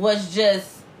was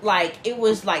just like, it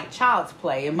was like child's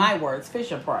play, in my words,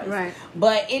 Fisher Price. Right.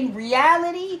 But in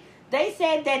reality, they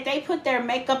said that they put their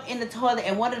makeup in the toilet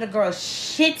and one of the girls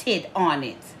shitted on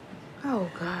it. Oh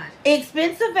God!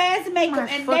 Expensive ass makeup,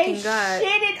 and they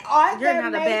shitted on their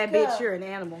makeup. You're not a bad bitch. You're an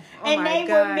animal. Oh and they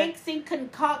were mixing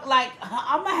like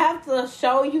I'm gonna have to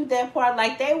show you that part.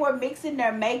 Like they were mixing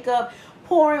their makeup,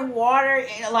 pouring water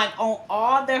like on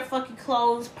all their fucking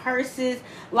clothes, purses,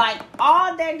 like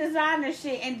all their designer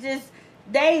shit, and just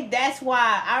that's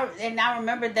why I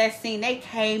remember that scene. They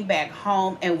came back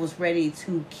home and was ready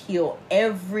to kill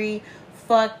every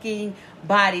fucking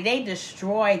body. They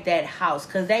destroyed that house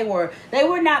because they were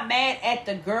not mad at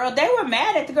the girl. They were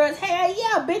mad at the girls. Hell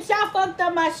yeah, bitch, y'all fucked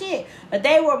up my shit. But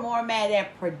they were more mad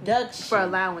at production for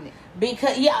allowing it.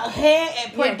 Because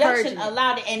production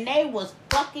allowed it, and they was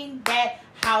fucking that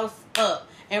house up.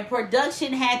 And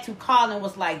production had to call and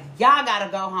was like, y'all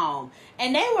gotta go home.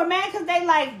 And they were mad because they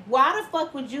like, why the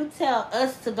fuck would you tell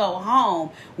us to go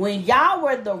home when y'all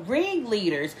were the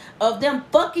ringleaders of them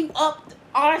fucking up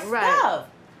our stuff?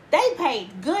 They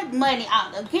paid good money.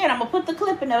 Again, I'm going to put the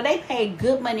clip in there. They paid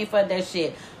good money for their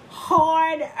shit.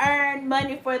 Hard-earned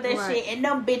money for their shit. And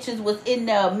them bitches was in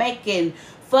there making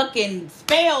fucking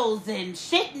spells and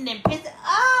shitting and pissing.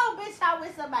 Oh, bitch, I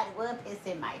wish somebody would piss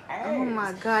in my purse. Oh,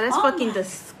 my God. That's fucking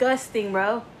disgusting,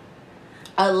 bro.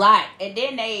 A lot. And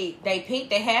then they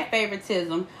peaked. They had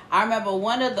favoritism. I remember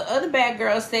one of the other bad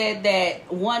girls said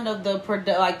that one of the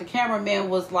the cameraman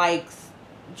was like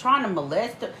trying to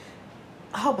molest her.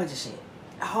 A whole bunch of shit.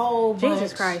 A whole bunch.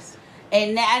 Jesus Christ.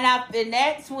 And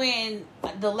that's when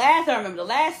the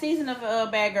last season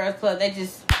of Bad Girls Club,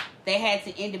 they had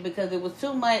to end it because it was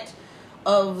too much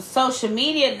of social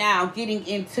media now getting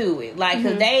into it. Like,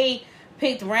 cause they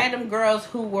picked random girls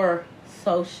who were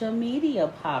social media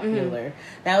popular.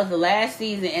 Mm-hmm. That was the last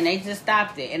season, and they just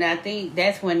stopped it. And I think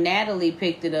that's when Natalie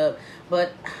picked it up.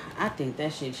 But I think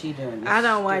that shit she doing. I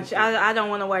don't want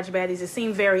to watch baddies. It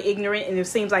seemed very ignorant, and it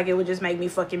seems like it would just make me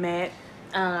fucking mad.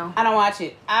 I don't know. I don't watch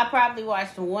it. I probably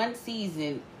watched one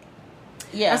season.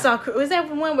 Yeah, I saw. Was that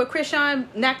one where Krishan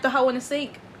knocked the hoe in the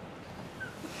sink?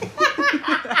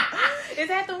 Is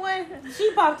that the one?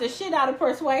 She popped the shit out of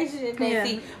Persuasion.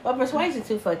 But Persuasion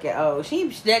too fucking old. She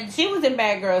was in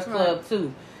Bad Girls Club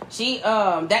too. She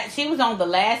was on the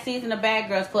last season of Bad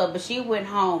Girls Club, but she went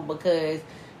home because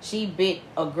she bit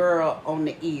a girl on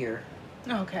the ear.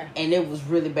 Okay. And it was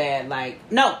really bad.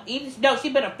 Like, no, she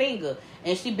bit her finger.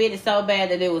 And she bit it so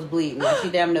bad that it was bleeding. Like, she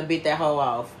damn near bit that hoe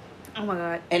off. Oh, my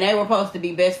God. And they were supposed to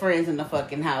be best friends in the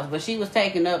fucking house. But she was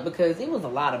taken up because it was a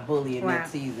lot of bullying that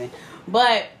season.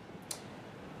 But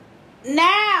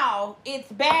now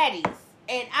it's baddies.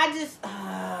 And I just,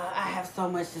 I have so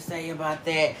much to say about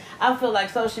that. I feel like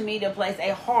social media plays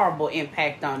a horrible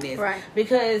impact on this. Right.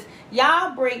 Because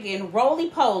y'all bring in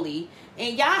Roly Poly.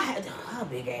 And y'all had her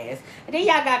big ass. And then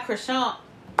y'all got Krishan.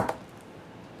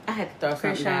 I had to throw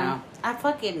something down.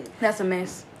 That's a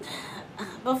mess.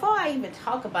 Before I even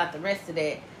talk about the rest of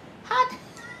that, how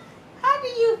do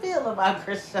you feel about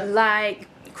Krishan? Like,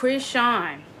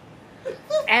 Krishan.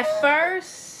 At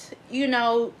first, you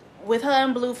know, with her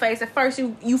and Blueface, at first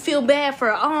you feel bad for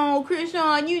her. Oh,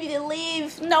 Krishan, you need to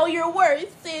leave. Know your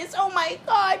worth, sis. Oh my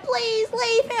God, please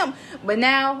leave him. But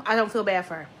now, I don't feel bad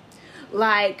for her.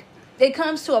 Like, it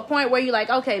comes to a point where you're like,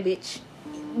 okay, bitch,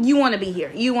 you want to be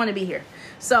here. You want to be here.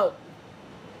 So,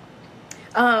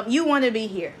 you want to be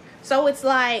here. So it's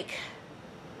like,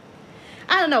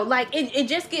 I don't know, like, it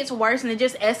just gets worse and it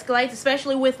just escalates,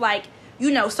 especially with, like,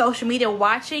 you know, social media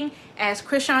watching as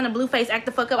Krishan and Blueface act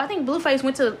the fuck up. I think Blueface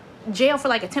went to jail for,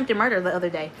 like, attempted murder the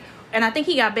other day. And I think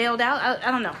he got bailed out.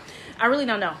 I don't know. I really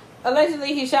don't know.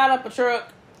 Allegedly, he shot up a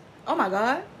truck. Oh, my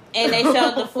God. And they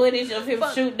showed the footage of him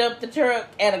shooting up the truck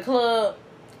at a club.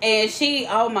 And she,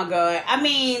 oh my God. I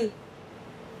mean,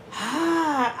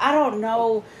 I don't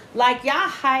know. Like, y'all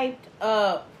hyped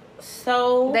up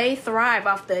so. They thrive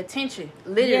off the attention.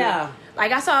 Literally. Yeah.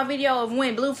 Like, I saw a video of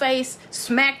when Blueface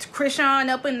smacked Krishan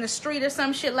up in the street or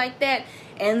some shit like that.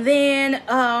 And then,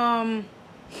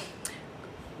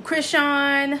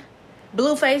 Krishan,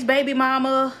 Blueface baby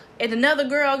mama, and another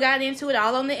girl got into it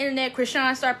all on the internet.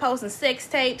 Krishan started posting sex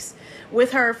tapes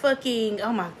with her fucking,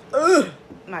 oh my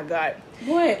God.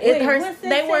 What?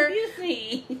 They were. You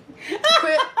see?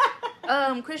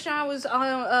 Krishan was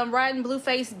riding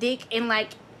Blueface dick and, like,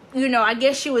 you know, I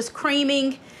guess she was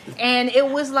creaming, and it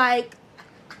was like,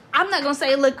 I'm not gonna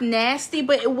say it looked nasty,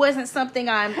 but it wasn't something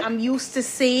I'm used to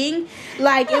seeing.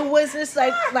 Like, it was just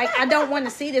like I don't want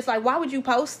to see this. Like, why would you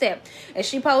post that? And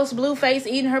she posts Blueface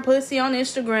eating her pussy on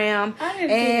Instagram. I didn't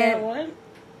see that one.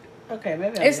 Okay,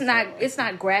 maybe it's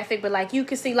not graphic, but, like, you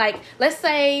can see, like, let's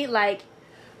say, like,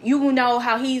 you know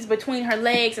how he's between her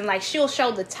legs, and, like, she'll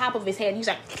show the top of his head, and he's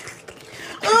like,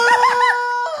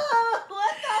 oh,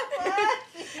 what the fuck?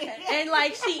 And,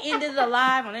 like, she ended the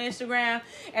live on Instagram,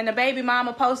 and the baby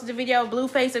mama posted the video of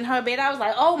Blueface in her bed. I was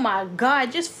like, oh my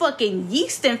God, just fucking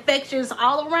yeast infections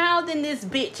all around in this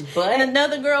bitch. But, and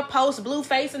another girl posts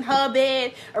Blueface in her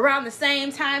bed around the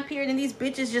same time period, and these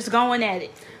bitches just going at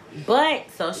it. But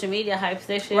social media hypes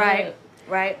that shit up.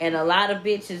 Right. And a lot of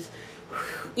bitches,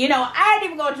 you know, I ain't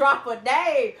even gonna drop a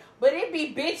name, but it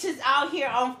be bitches out here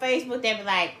on Facebook that be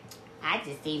like, I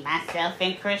just see myself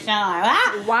in Krishan.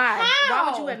 Why? How?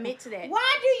 Why would you admit to that?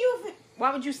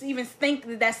 Why would you even think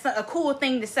that that's a cool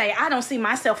thing to say? I don't see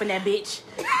myself in that bitch.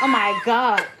 Oh my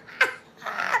God.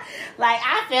 Like,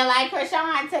 I feel like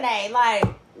Krishan today. Like,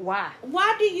 why?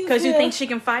 Why do you? Because you think she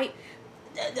can fight?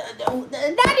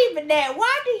 Not even that.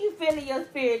 Why do you feel in your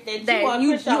spirit that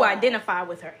you identify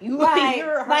with her? You're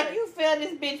her. Like, you feel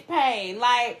this bitch pain.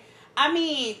 Like, I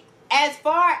mean, as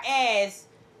far as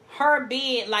her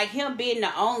being, like, him being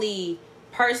the only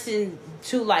person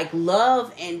to, like,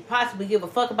 love and possibly give a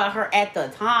fuck about her at the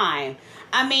time,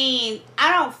 I mean,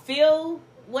 I don't feel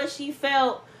what she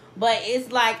felt, but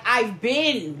it's like, I've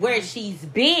been where she's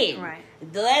been. Right.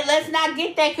 Let's not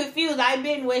get that confused. I've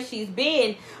been where she's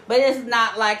been, but it's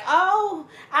not like, oh,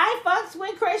 I fucks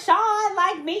with Krishan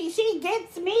like me. She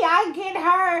gets me, I get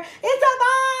her. It's a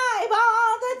vibe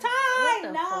all the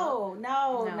time.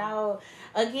 No.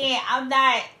 Again, I'm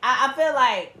not. I feel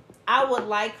like I would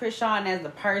like Krishan as a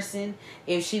person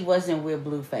if she wasn't with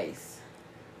Blueface.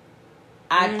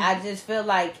 I just feel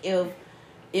like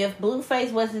if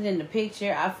Blueface wasn't in the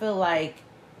picture, I feel like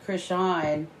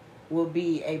Krishan will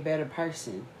be a better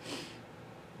person.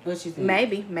 What you think?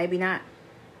 Maybe not.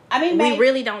 I mean, we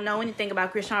really don't know anything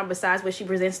about Krishan besides what she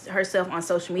presents herself on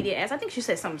social media as. I think she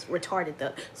said something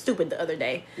stupid the other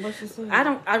day. What she said?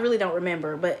 I really don't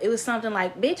remember, but it was something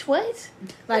like, "Bitch, what?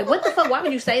 Like, what the fuck? Why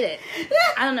would you say that?"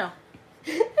 I don't know.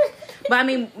 But I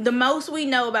mean, the most we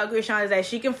know about Krishan is that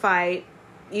she can fight,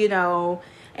 you know,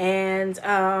 and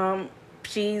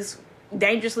she's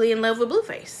dangerously in love with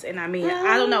Blueface. And I mean,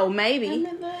 I don't know, maybe.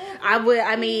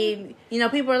 I mean, you know,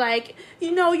 people are like,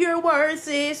 you know, your word,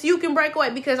 sis. You can break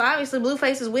away. Because obviously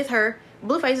Blueface is with her.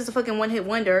 Blueface is a fucking one-hit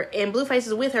wonder. And Blueface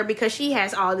is with her because she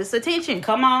has all this attention.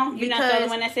 Come on. You're not the only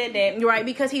one that said that. Right,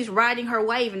 because he's riding her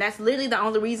wave. And that's literally the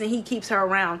only reason he keeps her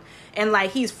around. And,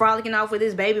 like, he's frolicking off with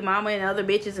his baby mama and other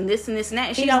bitches and this and this and that.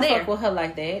 And he she's don't there. fuck with her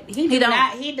like that.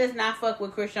 He does not fuck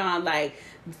with Krishan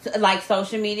like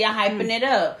social media hyping it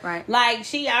up. Right.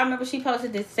 Like I remember she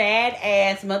posted this sad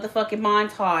ass motherfucking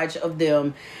montage of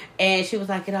them, and she was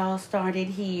like, it all started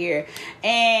here.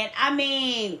 And I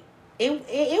mean,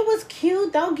 it was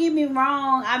cute. Don't get me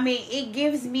wrong. I mean, it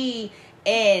gives me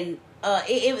it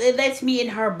lets me in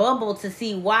her bubble to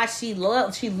see why she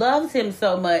loves him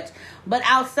so much. But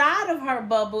outside of her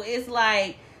bubble, it's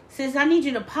like, sis, I need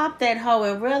you to pop that hoe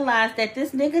and realize that this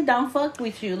nigga don't fuck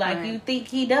with you like you think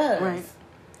he does. Right.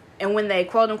 And when they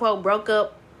quote unquote broke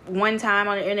up one time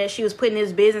on the internet, she was putting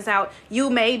his business out. You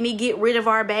made me get rid of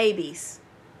our babies.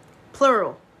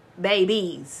 Plural.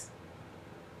 Babies.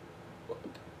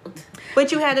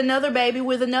 But you had another baby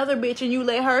with another bitch and you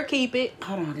let her keep it.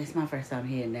 Hold on, this is my first time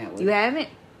hearing that one. You haven't?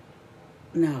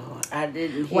 No, I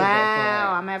didn't hear wow, that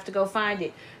part. I'm gonna have to go find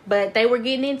it. But they were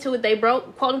getting into it. They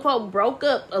quote unquote broke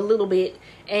up a little bit.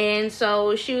 And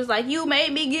so she was like, you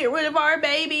made me get rid of our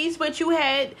babies, but you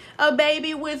had a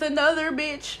baby with another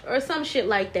bitch or some shit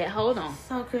like that. Hold on.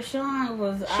 So Krishan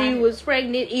was... She was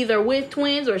pregnant either with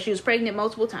twins or she was pregnant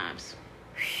multiple times.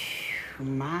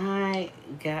 My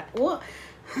God. What?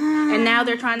 And now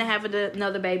they're trying to have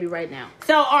another baby right now.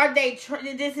 So are they...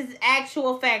 this is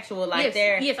actual factual. Like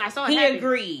yes, I saw it He happen.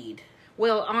 agreed.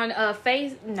 Well, on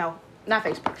not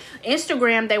Facebook,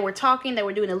 Instagram, they were talking, they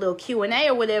were doing a little Q&A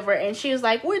or whatever, and she was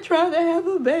like, we're trying to have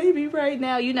a baby right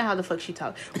now. You know how the fuck she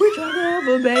talks. We're trying to have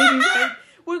a baby.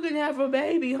 We're going to have a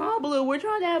baby, huh, Blue? We're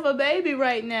trying to have a baby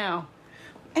right now.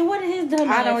 And what did his dumb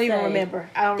I ass don't even say? remember.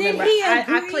 Did he agree?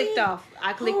 I clicked off.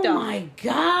 Oh, my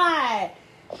God.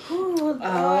 Oh,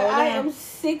 I am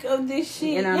sick of this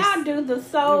shit. Y'all do the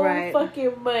so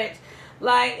fucking much.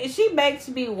 Like, she makes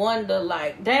me wonder,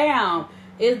 like, damn,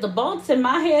 is the bolts in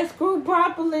my head screwed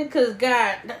properly? Because,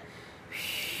 God...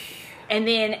 And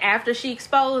then after she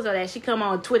exposed all that, she come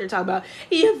on Twitter talk about,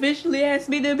 he officially asked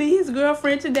me to be his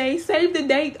girlfriend today. Save the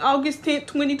date, August 10th,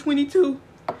 2022.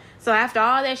 So after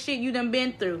all that shit you done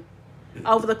been through,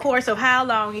 over the course of how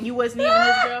long, and you wasn't even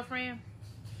his girlfriend?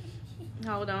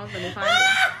 Hold on, let me find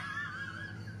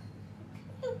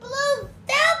it. Blue,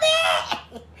 stop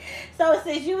it! So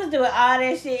since you was doing all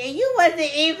that shit, and you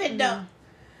wasn't even the...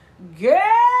 Girl!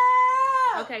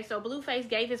 Okay, so Blueface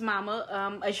gave his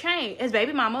mama a chain, his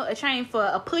baby mama a chain for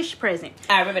a push present.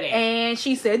 I remember that. And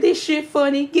she said, this shit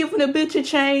funny, giving a bitch a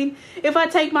chain. If I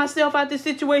take myself out this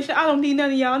situation, I don't need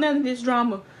none of y'all, none of this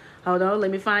drama. Hold on, let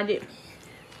me find it.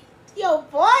 Your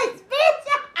voice, bitch!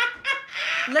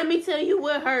 Let me tell you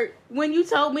what hurt. When you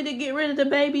told me to get rid of the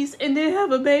babies and then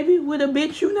have a baby with a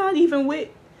bitch you not even with.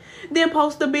 Then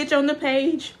post the bitch on the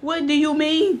page. What do you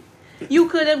mean? You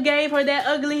could have gave her that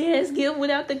ugly ass gift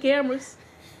without the cameras.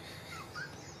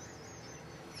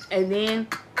 And then...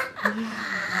 Your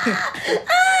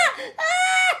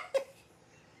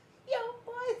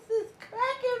voice is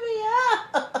cracking me up.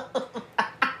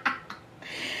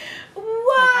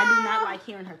 Wow. Like, I do not like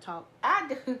hearing her talk. I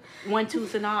do. One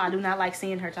tooth and all, I do not like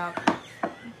seeing her talk.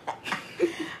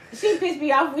 She pissed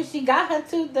me off when she got her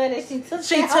tooth done and she took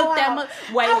that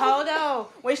Wait, hold on.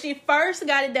 When she first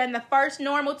got it done, the first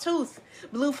normal tooth,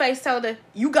 Blueface told her,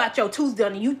 you got your tooth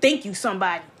done and you think you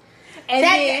somebody. And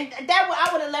I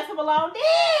would have left him alone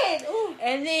then. Ooh.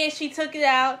 And then she took it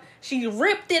out. She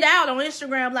ripped it out on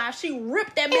Instagram Live. She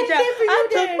ripped that bitch out. I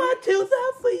took my tooth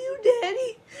out for you,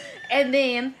 Daddy. And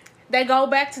then they go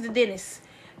back to the dentist.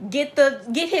 Get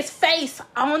his face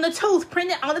on the tooth,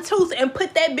 print it on the tooth, and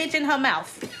put that bitch in her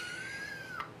mouth.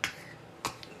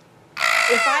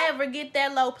 If I ever get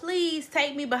that low, please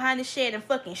take me behind the shed and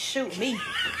fucking shoot me. Bitch,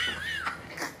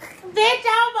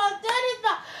 I almost done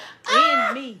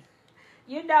it. In me.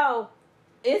 You know,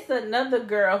 it's another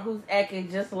girl who's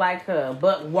acting just like her,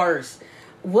 but worse.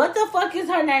 What the fuck is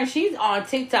her name? She's on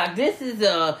TikTok. This is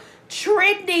a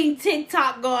trending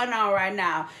TikTok going on right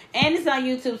now. And it's on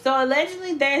YouTube. So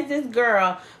allegedly there's this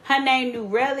girl. Her name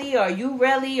Nureli or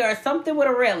Ureli or something with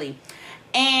a Relly.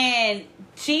 And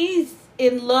she's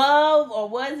in love or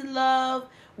was in love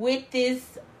with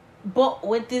this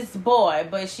boy,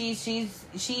 but she's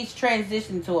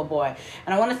transitioned to a boy.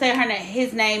 And I want to say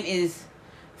his name is...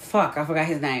 Fuck, I forgot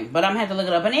his name. But I'm going to have to look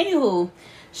it up. And anywho,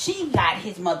 she got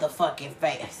his motherfucking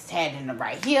face standing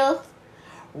right here.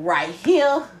 Right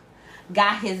here.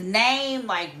 Got his name,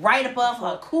 like, right above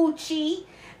her coochie.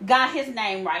 got his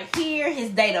name right here, his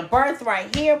date of birth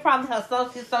right here, probably her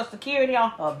social security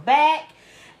on her back,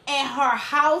 and her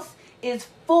house is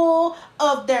full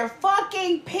of their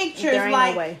fucking pictures. There ain't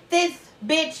like no way. this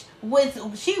bitch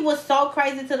she was so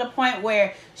crazy to the point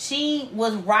where she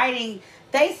was writing.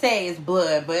 They say it's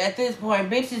blood, but at this point,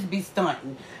 bitches be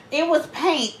stunting. It was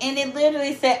paint, and it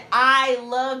literally said, "I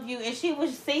love you," and she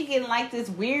was singing like this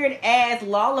weird ass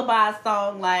lullaby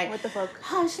song, like What the fuck?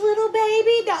 "Hush, little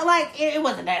baby." Like it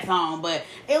wasn't that song, but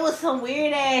it was some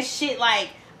weird ass shit. Like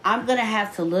I'm gonna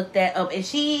have to look that up, and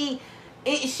she's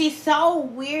so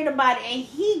weird about it. And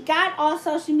he got on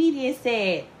social media and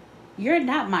said, "You're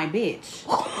not my bitch."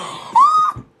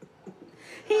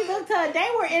 He looked her. They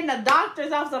were in the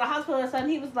doctor's office or the hospital or something.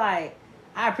 He was like,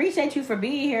 "I appreciate you for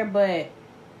being here, but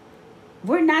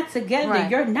we're not together. Right.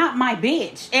 You're not my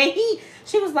bitch." And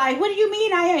she was like, "What do you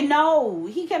mean I ain't?" No.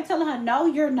 He kept telling her, "No,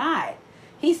 you're not."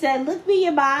 He said, "Look me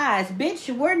in my eyes, bitch.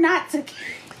 We're not together."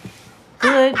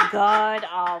 Good God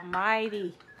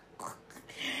Almighty.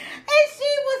 And she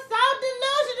was so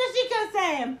delusional. She kept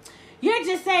saying, "You're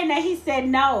just saying that." He said,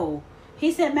 "No."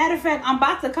 He said, "Matter of fact, I'm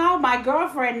about to call my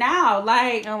girlfriend now."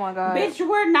 Like, Oh my God. bitch,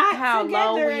 we're not How together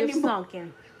low you've anymore.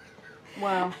 sunken.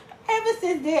 Wow. Ever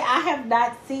since then, I have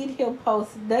not seen him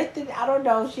post nothing. I don't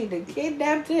know if she done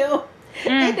kidnapped him.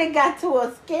 It done got to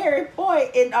a scary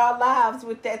point in our lives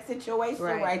with that situation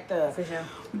right there. For sure.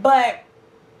 But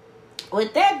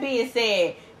with that being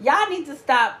said, y'all need to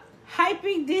stop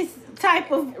hyping this type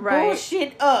of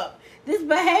bullshit up. This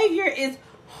behavior is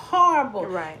horrible.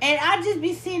 Right. And I just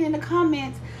be seeing in the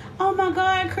comments, "Oh my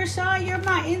God, Kershaw, you're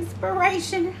my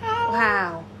inspiration."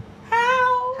 How?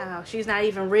 How? She's not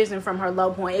even risen from her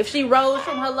low point. If she rose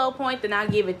from her low point, then I'll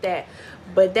give it that.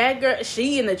 But that girl,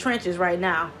 she in the trenches right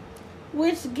now.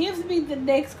 Which gives me the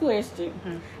next question.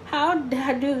 Mm-hmm. How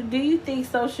do you think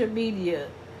social media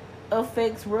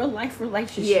affects real life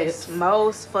relationships? Yes,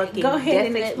 most fucking Go ahead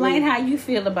and definitely. explain how you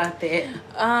feel about that.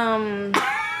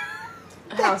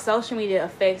 How social media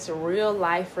affects real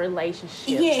life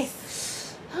relationships.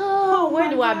 Yes. Oh, where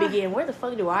my do I God. begin? Where the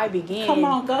fuck do I begin? Come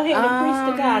on, go ahead and preach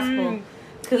the gospel.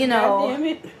 'Cause You know, goddamn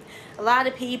it. a lot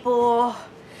of people,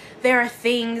 there are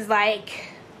things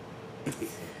like,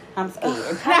 I'm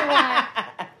scared.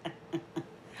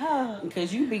 how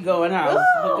Because you be going off.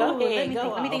 But go ahead,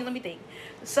 let me think.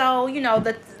 So,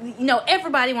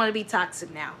 everybody want to be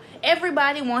toxic now.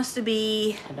 Everybody wants to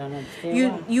be, I don't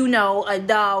understand. a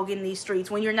dog in these streets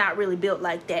when you're not really built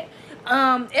like that.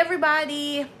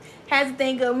 Everybody has to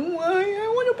think of, "Well,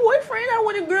 I want a boyfriend, I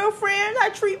want a girlfriend, I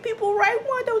treat people right,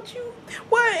 why don't you?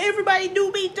 Why everybody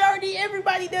do me dirty,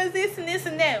 everybody does this and this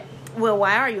and that." Well,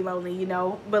 why are you lonely,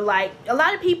 But like, a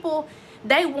lot of people,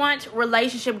 they want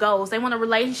relationship goals. They want a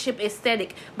relationship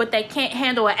aesthetic, but they can't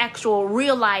handle an actual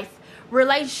real life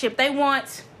relationship. They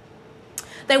want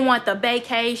the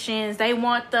vacations. They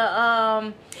want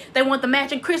the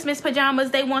matching Christmas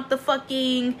pajamas. They want the what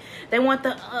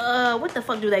the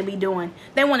fuck do they be doing?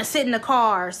 They want to sit in the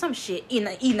car or some shit,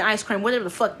 eating ice cream, whatever the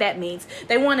fuck that means.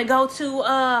 They want to go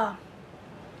to,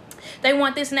 they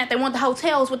want this and that. They want the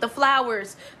hotels with the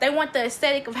flowers. They want the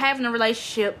aesthetic of having a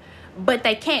relationship, but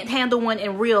they can't handle one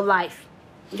in real life.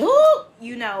 Ooh.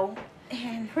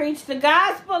 And preach the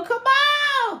gospel. Come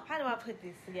on. How do I put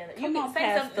this together? Come on,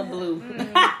 Pastor Blue.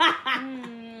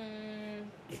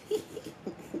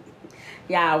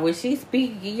 Y'all, when she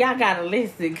speaking, y'all gotta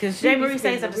listen. Cause J. Marie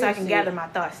say something so I can gather my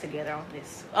thoughts together on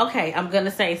this. Okay, I'm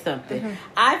gonna say something.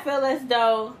 I feel as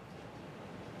though,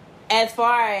 as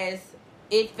far as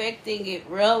it affecting it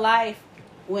real life,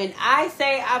 when I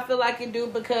say I feel like it do,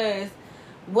 because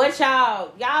what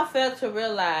y'all fail to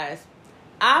realize,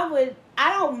 I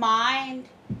don't mind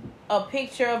a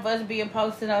picture of us being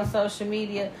posted on social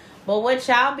media, but what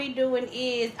y'all be doing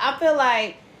is, I feel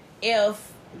like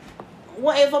if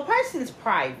a person's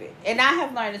private, and I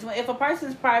have learned this, if a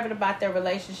person's private about their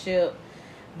relationship,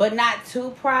 but not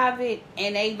too private,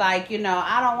 and they like,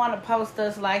 I don't want to post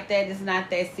us like that, it's not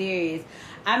that serious.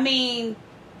 I mean,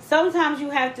 sometimes you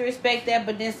have to respect that,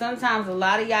 but then sometimes a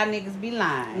lot of y'all niggas be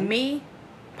lying. Me,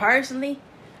 personally,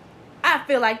 I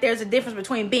feel like there's a difference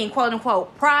between being quote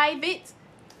unquote private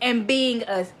and being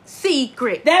a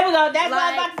secret. There we go. That's what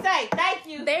I was about to say. Thank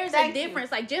you. There's a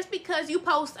difference. Like, just because you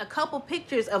post a couple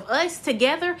pictures of us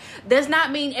together does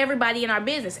not mean everybody in our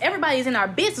business. Everybody's in our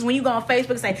business when you go on Facebook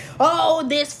and say, "Oh,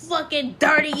 this fucking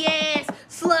dirty ass,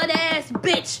 slut ass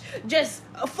bitch just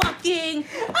fucking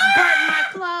burnt my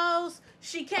clothes.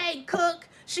 She can't cook.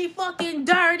 She fucking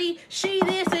dirty. She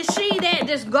this and she that."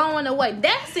 Just going away.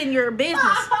 That's in your business.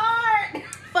 My heart.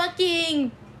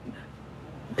 Fucking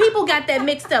people got that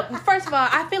mixed up. First of all,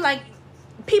 I feel like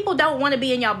people don't want to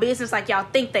be in y'all business like y'all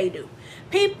think they do.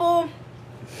 People,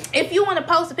 if you want to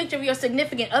post a picture of your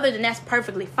significant other, then that's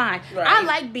perfectly fine. Right. I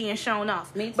like being shown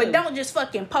off. Me too. But don't just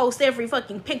fucking post every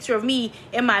fucking picture of me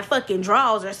in my fucking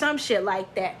drawers or some shit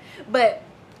like that. But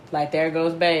like there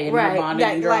goes Bae in her right, bonnet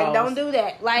and like drawers. don't do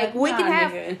that. Like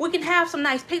Like, we can have some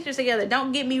nice pictures together.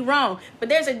 Don't get me wrong, but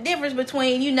there's a difference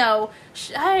between, you know,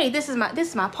 hey, this is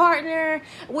my partner.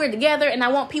 We're together, and I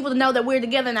want people to know that we're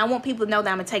together, and I want people to know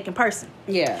that I'm a taken person.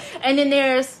 Yeah. And then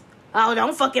there's, oh,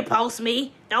 don't fucking post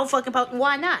me. Don't fucking post.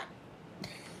 Why not?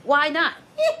 Why not?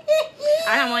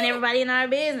 I don't want everybody in our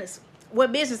business.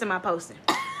 What business am I posting?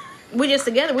 We just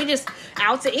together. We just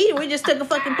out to eat. We just took a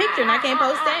fucking picture, and I can't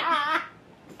post that.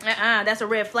 That's a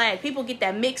red flag. People get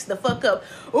that mixed the fuck up.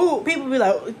 Ooh,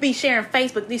 people be sharing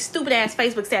Facebook, these stupid ass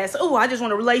Facebook status. Ooh, I just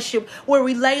want a relationship where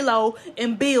we lay low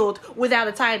and build without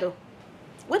a title.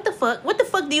 What the fuck? What the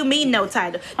fuck do you mean no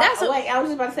title? Wait, I was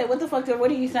just about to say, what the fuck?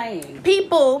 What are you saying?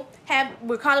 People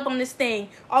we're caught up on this thing.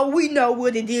 Oh, we know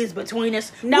what it is between us.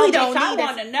 No, we don't I need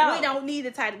want to know. We don't need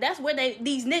a title. That's where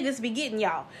these niggas be getting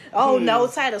y'all. Oh, no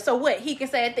title. So what? He can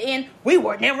say at the end, we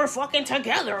were never fucking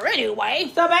together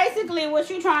anyway. So basically, what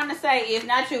you trying to say is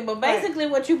not true. But basically,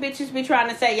 what you bitches be trying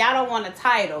to say, y'all don't want a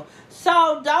title.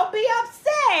 So don't be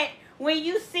upset when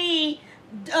you see.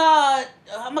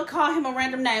 I'm gonna call him a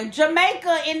random name.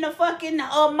 Jamaica in the fucking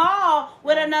mall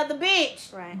with another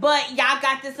bitch. Right. But y'all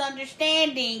got this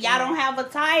understanding. Y'all don't have a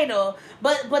title.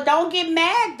 But don't get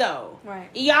mad though. Right.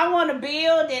 Y'all want to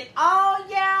build and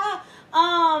I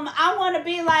want to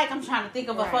be like, I'm trying to think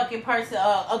of a fucking person,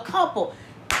 a couple.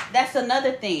 That's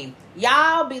another thing.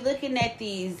 Y'all be looking at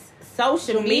these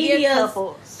social media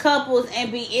couples and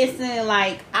be instantly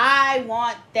like, I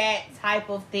want that type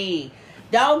of thing.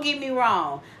 Don't get me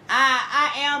wrong.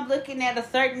 I am looking at a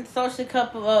certain social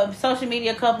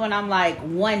media couple, and I'm like,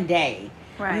 one day.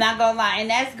 Right. I'm not gonna lie, and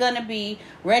that's gonna be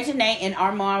Reginae and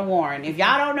Armand Warren. If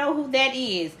y'all don't know who that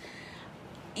is,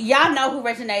 y'all know who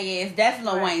Reginae is. That's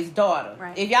Lil Wayne's daughter.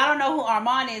 Right. If y'all don't know who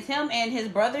Armand is, him and his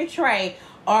brother Trey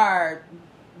are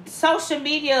social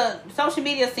media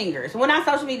singers. Well, not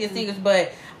social media singers,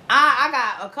 but I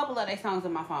got a couple of their songs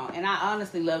on my phone, and I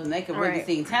honestly love them. They can really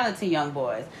sing. Talented young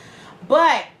boys.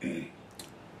 But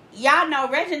y'all know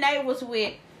Reginae was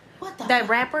with that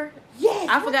rapper. Yes,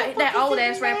 I forgot that old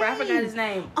ass rapper. I forgot his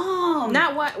name.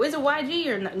 Not what? Was it YG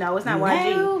or no? It's not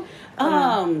YG.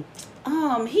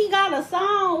 He got a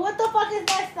song. What the fuck is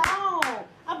that song?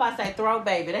 I'm about to say Throw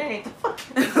Baby. That ain't the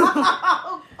fucking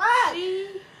song.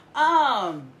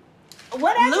 Fuck.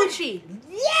 Whatever. Lucci.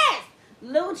 Yes,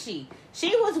 Lucci.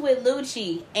 She was with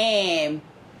Lucci, and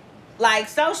like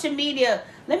social media.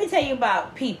 Let me tell you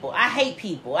about people. I hate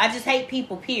people. I just hate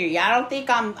people. Period. I don't think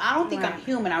I'm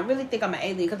human. I really think I'm an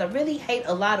alien because I really hate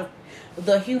a lot of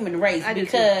the human race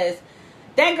because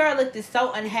that girl looked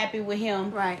so unhappy with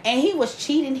him, right? And he was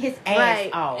cheating his ass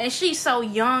off. And she's so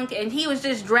young, and he was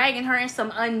just dragging her in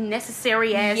some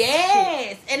unnecessary ass. Yes,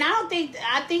 shit. And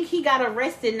I think he got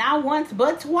arrested not once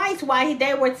but twice while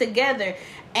they were together,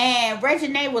 and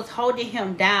Reginae was holding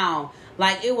him down.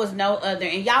 Like it was no other,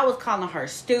 and y'all was calling her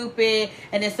stupid,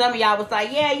 and then some of y'all was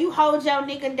like, "Yeah, you hold your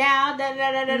nigga down." Da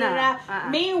da da da da.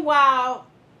 Meanwhile,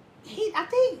 I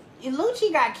think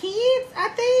Lucci got kids. I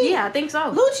think. Yeah, I think so.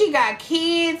 Lucci got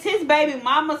kids. His baby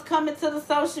mama's coming to the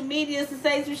social media to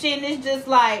say some shit, and it's just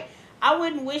like I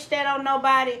wouldn't wish that on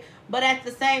nobody. But at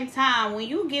the same time, when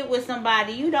you get with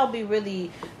somebody, you don't be really...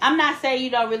 I'm not saying you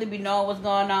don't really be knowing what's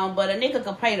going on, but a nigga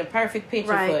can paint a perfect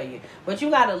picture for you. But you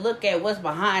got to look at what's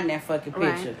behind that fucking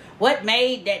picture. Right. What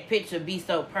made that picture be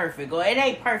so perfect? Or it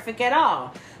ain't perfect at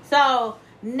all. So,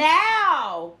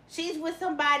 now, she's with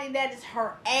somebody that is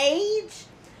her age.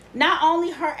 Not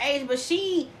only her age, but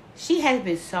she has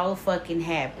been so fucking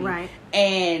happy. Right.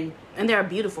 And they're a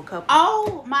beautiful couple.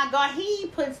 Oh my God, he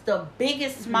puts the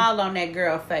biggest smile on that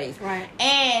girl's face. Right.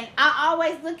 And I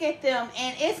always look at them,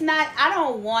 and it's not, I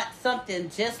don't want something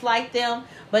just like them,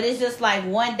 but it's just like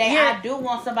one day I do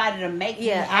want somebody to make me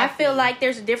happy. I feel like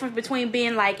there's a difference between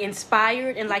being like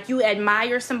inspired and like you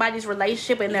admire somebody's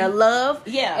relationship and their love.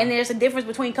 Yeah. And there's a difference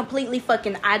between completely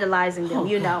fucking idolizing them,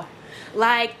 you know.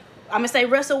 Like, I'm going to say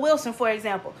Russell Wilson, for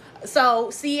example. So,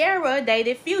 Sierra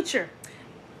dated Future.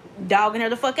 Dogging her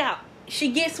the fuck out.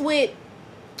 She gets with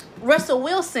Russell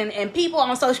Wilson, and people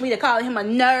on social media calling him a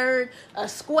nerd, a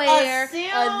square, a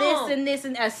this and this,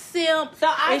 and a simp. So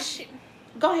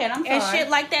go ahead, I'm sorry. And shit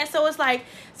like that. So it's like,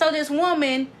 so this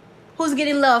woman who's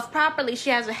getting loved properly,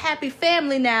 she has a happy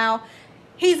family now.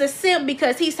 He's a simp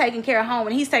because he's taking care of home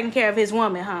and he's taking care of his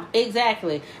woman, huh?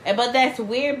 Exactly. But that's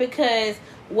weird because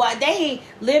What they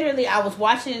literally, I was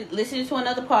listening to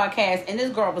another podcast, and this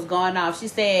girl was going off. She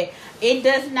said,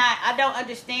 I don't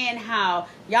understand how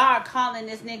y'all are calling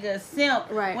this nigga a simp,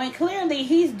 right, when clearly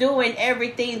he's doing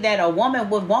everything that a woman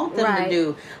would want them right, to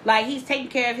do. Like, he's taking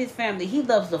care of his family. He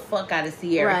loves the fuck out of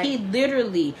Sierra. Right. He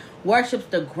literally worships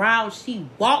the ground she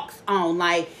walks on.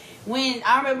 Like, when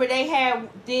I remember they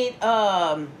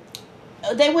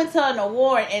went to an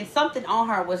award, and something on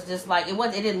her was just like, it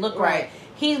didn't look right.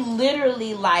 He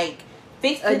literally, like,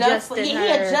 fixed it up. He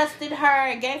adjusted her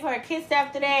and gave her a kiss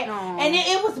after that. Aww. And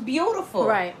it was beautiful.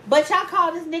 Right. But y'all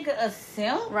call this nigga a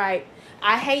simp? Right.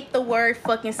 I hate the word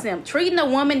fucking simp. Treating a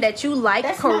woman that you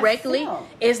like correctly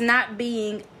is not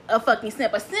being a fucking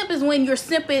simp. A simp is when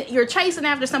you're chasing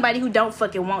after somebody who don't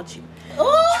fucking want you.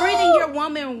 Ooh. Treating your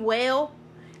woman well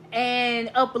and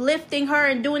uplifting her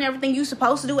and doing everything you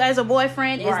supposed to do as a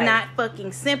boyfriend is not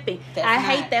fucking simping. I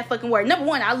hate that fucking word. Number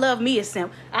one, I love me a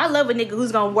simp. I love a nigga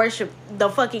who's gonna worship the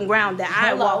fucking ground that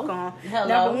I walk on.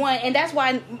 Number one, and that's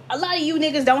why a lot of you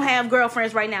niggas don't have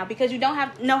girlfriends right now, because you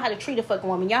don't know how to treat a fucking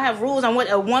woman. Y'all have rules on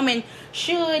what a woman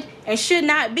should and should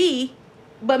not be,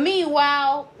 but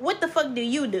meanwhile, what the fuck do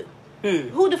you do?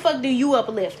 Who the fuck do you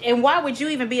uplift? And why would you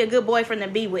even be a good boyfriend to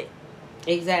be with?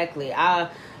 Exactly.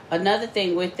 Another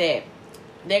thing with that,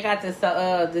 they got this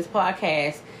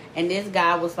podcast, and this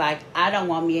guy was like, I don't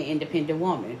want me an independent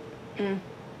woman.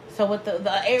 So what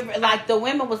the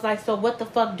women was like, so what the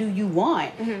fuck do you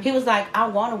want? He was like, I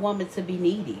want a woman to be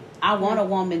needy. I want a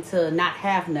woman to not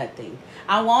have nothing.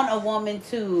 I want a woman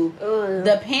to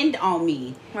depend on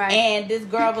me. Right. And this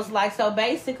girl was like, so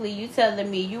basically you telling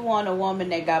me you want a woman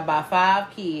that got about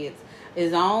 5 kids,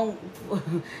 is on,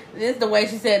 this is the way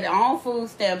she said, on food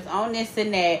stamps, on this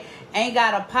and that, ain't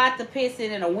got a pot to piss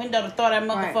in and a window to throw that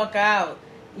motherfucker out.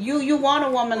 You want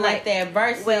a woman like that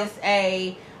versus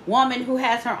a woman who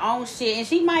has her own shit, and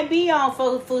she might be on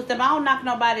food stamps. I don't knock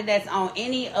nobody that's on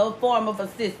any form of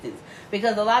assistance,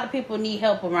 because a lot of people need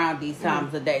help around these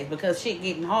times of days because shit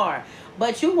getting hard.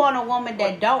 But you want a woman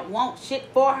that don't want shit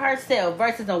for herself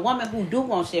versus a woman who do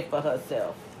want shit for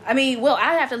herself. I mean, well,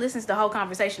 I have to listen to the whole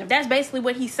conversation. If that's basically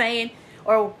what he's saying,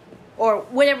 or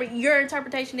whatever your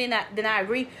interpretation, then I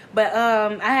agree. But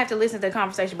I have to listen to the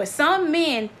conversation. But some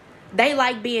men, they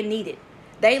like being needed.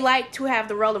 They like to have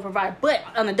the role of provider. But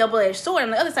on the double-edged sword,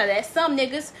 on the other side of that, some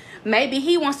niggas, maybe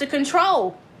he wants to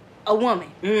control a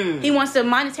woman. He wants to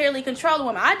monetarily control a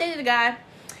woman. I dated a guy,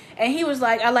 and he was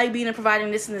like, I like being a provider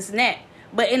and this and this and that.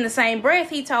 But in the same breath,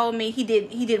 he told me he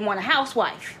didn't want a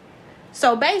housewife.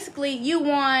 So basically, you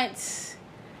want,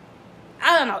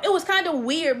 I don't know. It was kind of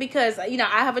weird because, I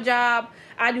have a job,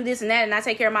 I do this and that, and I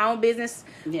take care of my own business.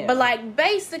 Yeah. But, like,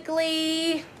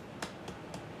 basically,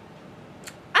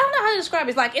 I don't know how to describe it.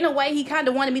 It's like, in a way, he kind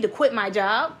of wanted me to quit my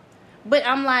job. But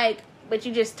I'm like, but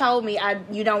you just told me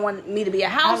you don't want me to be a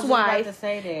housewife. I was about to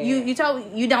say that. You told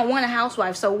me you don't want a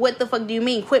housewife. So what the fuck do you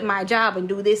mean quit my job and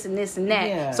do this and this and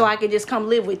that? So I could just come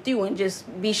live with you and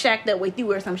just be shacked up with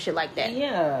you or some shit like that.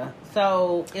 Yeah.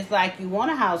 So it's like you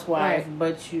want a housewife,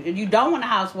 but you don't want a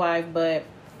housewife, but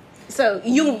so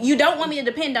you don't want me to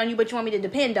depend on you, but you want me to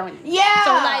depend on you. Yeah.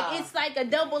 So like it's like a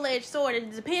double-edged sword.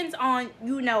 It depends on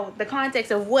the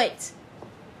context of what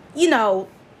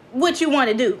what you want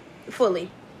to do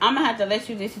fully. I'm gonna have to let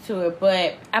you listen to it,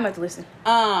 but I'm going to listen.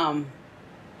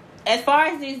 As far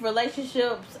as these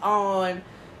relationships on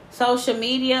social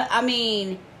media, I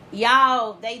mean,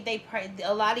 y'all, they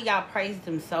a lot of y'all praise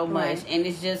them so much, and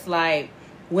it's just like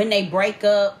when they break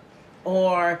up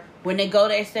or when they go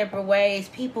their separate ways,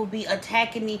 people be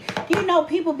attacking me.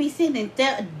 People be sending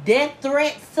death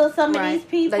threats to some of these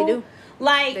people. They do.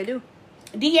 Like they do.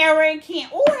 De'Ara and Ken.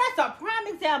 Oh, that's a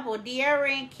prime example of De'Ara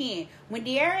and Ken. When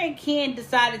De'Ara and Ken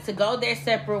decided to go their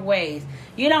separate ways,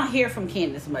 you don't hear from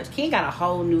Ken as much. Ken got a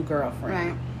whole new girlfriend.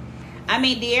 Right. I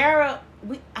mean, De'Ara,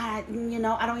 I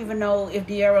don't even know if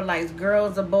De'Ara likes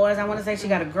girls or boys. I want to say she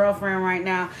got a girlfriend right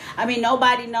now. I mean,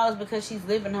 nobody knows because she's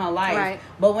living her life. Right.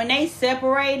 But when they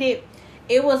separated,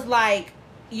 it was like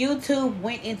YouTube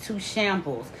went into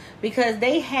shambles because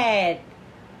they had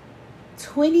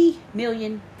 20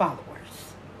 million followers.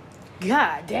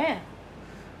 God damn.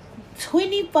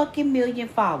 20 fucking million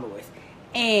followers.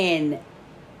 And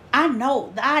I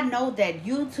know that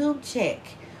YouTube check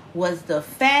was the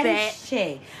fattest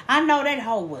check. I know that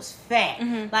hoe was fat.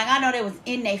 Mm-hmm. Like, I know they was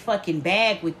in their fucking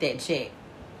bag with that check.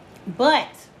 But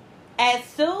as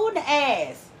soon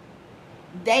as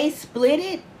they split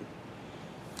it,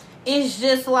 it's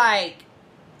just like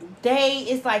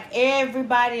it's like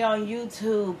everybody on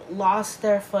YouTube lost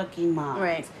their fucking mind.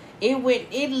 Right.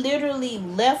 It literally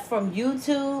left from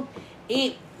YouTube.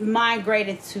 It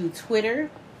migrated to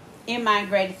Twitter, it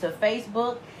migrated to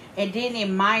Facebook, and then it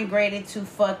migrated to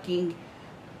fucking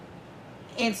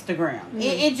Instagram.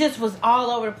 It just was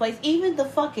all over the place. Even the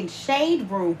fucking Shade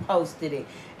Room posted it.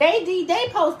 They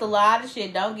post a lot of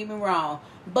shit, don't get me wrong.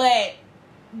 But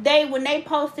when they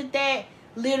posted that,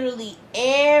 literally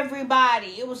everybody,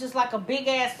 it was just like a big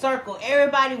ass circle.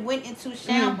 Everybody went into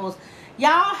shambles. We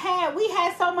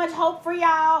had so much hope for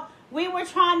y'all. We were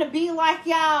trying to be like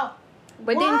y'all.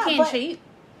 But didn't Ken cheat?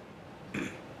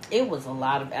 It was a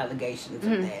lot of allegations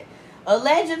of that.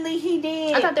 Allegedly, he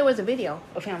did. I thought there was a video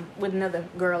of him with another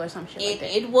girl or some shit like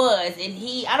that. It was, and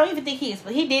I don't even think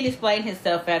he did explain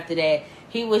himself after that.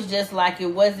 He was just like, it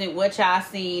wasn't what y'all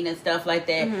seen and stuff like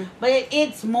that. But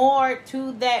it's more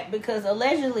to that, because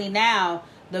allegedly now,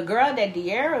 the girl that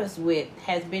De'Ara's with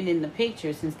has been in the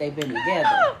picture since they've been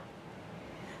together.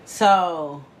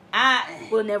 So,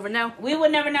 we'll never know. We will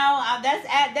never know.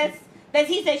 That's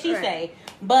he say, she say.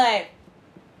 But,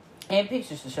 and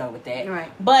pictures to show with that. Right.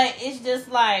 But it's just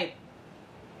like,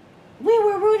 we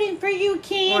were rooting for you,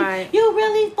 Ken. Right. You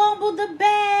really fumbled the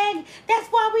bag. That's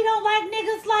why we don't like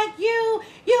niggas like you.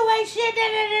 You ain't shit. Da,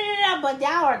 da, da, da, da. But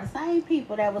y'all are the same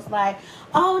people that was like,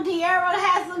 oh, De'Ara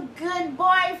has a good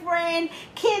boyfriend.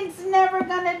 Ken's never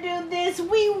gonna do this.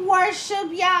 We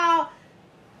worship y'all.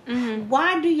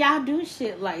 Why do y'all do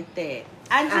shit like that?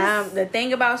 The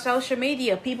thing about social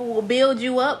media, people will build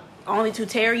you up only to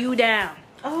tear you down.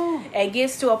 Oh, it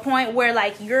gets to a point where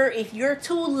like if you're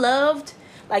too loved,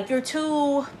 like you're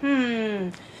too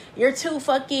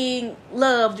fucking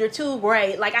loved, you're too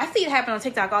great. Like I see it happen on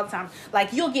TikTok all the time.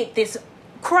 Like you'll get this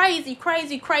crazy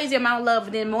amount of love,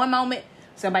 and then one moment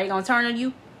somebody gonna turn on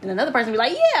you, and another person be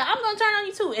like, yeah, I'm gonna turn on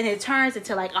you too, and it turns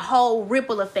into like a whole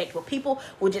ripple effect where people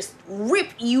will just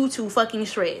rip you to fucking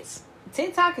shreds.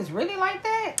 TikTok is really like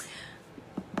that?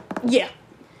 Yeah.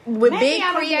 With Maybe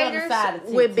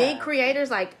big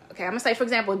creators, like, okay, I'm gonna say, for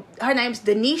example, her name's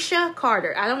Denisha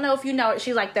Carter. I don't know if you know her.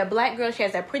 She's like that black girl. She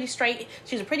has that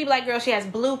she's a pretty black girl. She has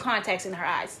blue contacts in her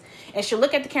eyes. And she'll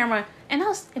look at the camera and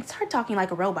start talking like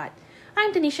a robot.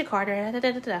 I'm Denisha Carter. Da,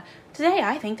 da, da, da. Today,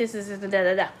 I think this is da,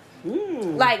 da, da.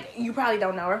 Like, you probably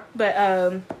don't know her, but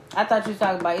I thought you were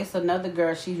talking about, it's another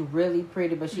girl. She's really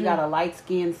pretty, but she got a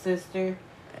light-skinned sister.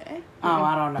 Oh,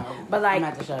 I don't know. But like, I'm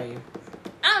going to have to show you.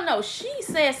 I don't know. She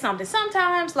says something.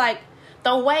 Sometimes, like,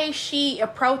 the way she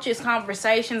approaches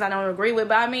conversations, I don't agree with.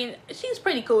 But, I mean, she's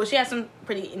pretty cool. She has some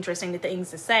pretty interesting things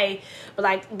to say. But,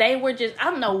 like, they were just, I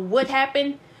don't know what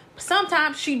happened.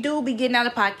 Sometimes she do be getting out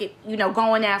of pocket, you know,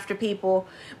 going after people.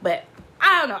 But,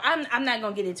 I don't know. I'm not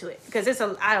going to get into it. Because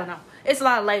I don't know. It's a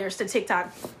lot of layers to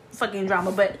TikTok fucking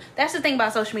drama. But that's the thing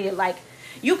about social media. Like,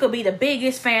 you could be the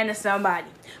biggest fan of somebody.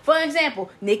 For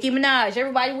example, Nicki Minaj.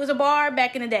 Everybody was a barb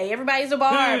back in the day. Everybody's a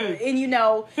barb. And, you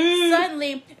know,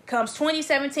 suddenly comes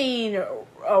 2017,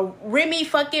 Remy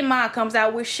fucking Ma comes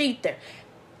out with Sheether.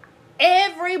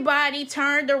 Everybody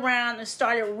turned around and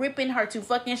started ripping her to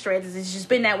fucking shreds. It's just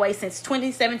been that way since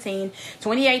 2017,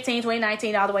 2018,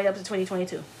 2019, all the way up to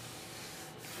 2022.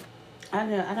 I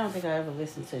don't think I ever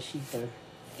listened to Sheether.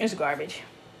 It's garbage.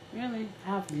 Really?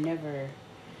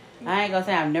 I ain't gonna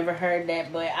say I've never heard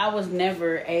that, but I was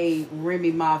never a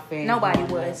Remy Ma fan. Nobody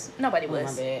was.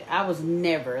 I was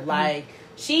never. Like,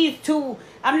 she's too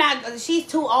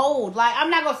old. Like, I'm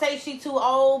not gonna say she's too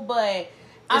old, but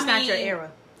it's not your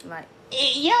era. Like,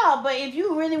 yeah, but if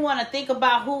you really want to think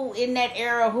about who in that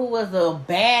era who was a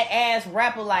badass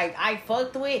rapper like I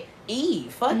fucked with,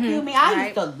 Eve. Fuck you, me. I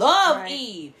used to love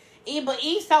Eve. But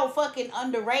Eve's so fucking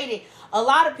underrated. A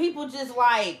lot of people just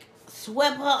like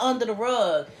swept her under the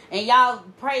rug, and y'all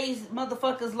praise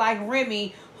motherfuckers like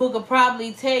Remy, who could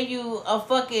probably tell you a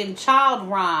fucking child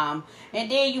rhyme,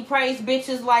 and then you praise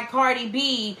bitches like Cardi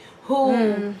B, who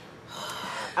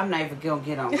I'm not even gonna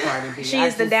get on Cardi B. She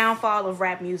is the downfall of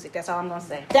rap music. That's all I'm gonna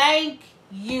say. Thank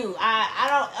you. I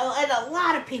don't, and a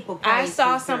lot of people praise I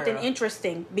saw this something girl.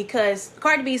 Interesting, because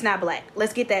Cardi B is not black.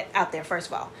 Let's get that out there first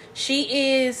of all. She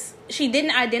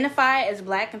didn't identify as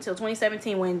black until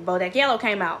 2017 when Bodak Yellow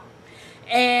came out.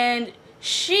 And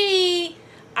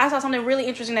I saw something really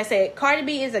interesting that said Cardi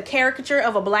B is a caricature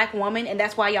of a black woman, and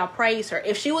that's why y'all praise her.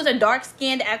 If she was a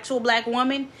dark-skinned actual black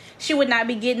woman, she would not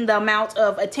be getting the amount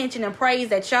of attention and praise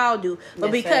that y'all do.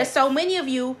 But because so many of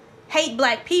you hate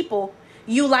black people,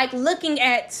 you like looking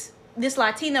at this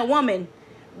Latina woman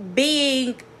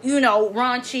being, you know,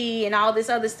 raunchy and all this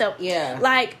other stuff. Yeah.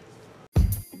 Like,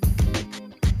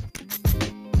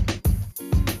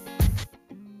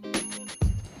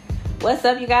 what's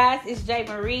up, you guys? It's J.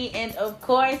 Marie, and of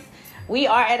course, we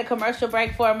are at a commercial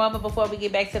break for a moment before we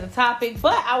get back to the topic.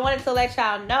 But I wanted to let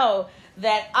y'all know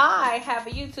that I have a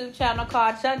YouTube channel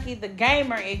called Chunky the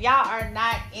Gamer. If y'all are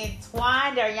not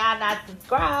entwined or y'all not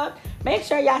subscribed, make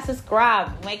sure y'all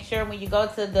subscribe. Make sure when you go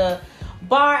to the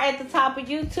bar at the top of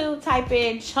YouTube, type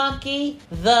in Chunky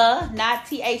the, not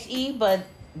THE, but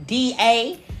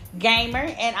DA Gamer,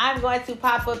 and I'm going to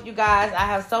pop up, you guys. I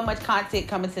have so much content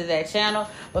coming to that channel,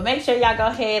 but make sure y'all go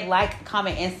ahead, like,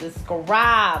 comment, and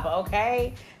subscribe,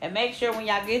 okay? And make sure when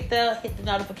y'all get there, hit the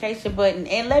notification button,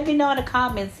 and let me know in the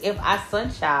comments if I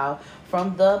sunshine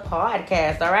from the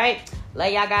podcast, all right?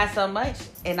 Love y'all guys so much,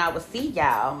 and I will see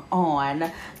y'all on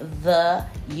the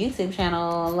YouTube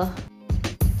channel.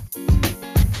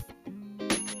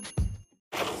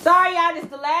 Sorry, y'all. This is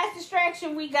the last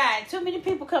distraction we got. Too many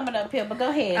people coming up here, but go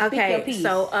ahead. Speak your piece.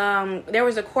 So there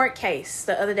was a court case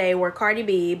the other day where Cardi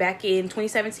B, back in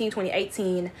 2017,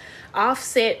 2018,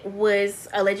 Offset was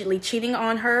allegedly cheating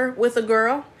on her with a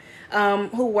girl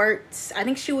who worked, I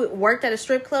think she worked at a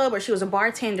strip club or she was a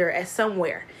bartender at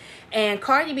somewhere. And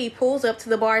Cardi B pulls up to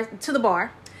the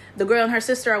bar. The girl and her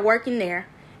sister are working there,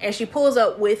 and she pulls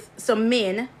up with some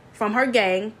men from her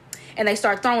gang, and they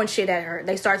start throwing shit at her.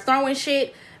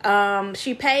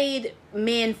 She paid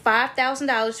men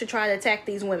 $5,000 to try to attack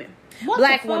these women.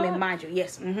 Black women, mind you.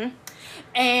 Yes. Mm-hmm.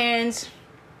 And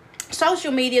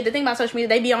social media, the thing about social media,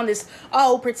 they be on this,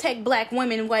 protect black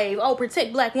women wave.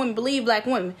 Protect black women, believe black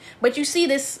women. But you see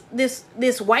this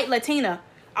white Latina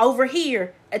over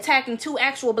here attacking two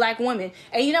actual black women.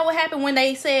 And you know what happened when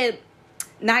they said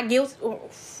not guilty?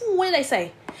 What did they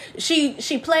say?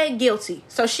 She pled guilty.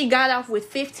 So she got off with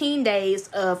 15 days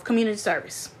of community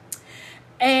service.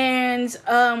 And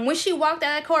when she walked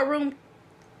out of the courtroom,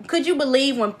 could you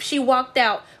believe when she walked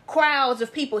out, crowds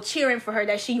of people cheering for her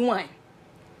that she won?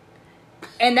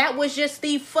 And that was just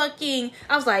the fucking...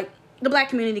 I was like, the black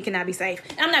community cannot be safe.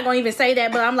 I'm not going to even say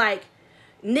that, but I'm like,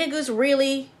 niggas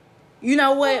really... You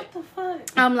know what? What the fuck?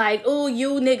 I'm like, ooh,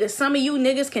 you niggas. Some of you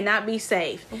niggas cannot be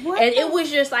safe. And it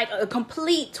was just like a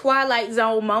complete Twilight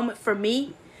Zone moment for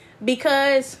me.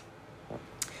 Because...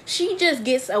 she just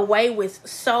gets away with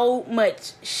so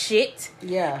much shit.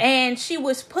 Yeah. And she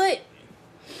was put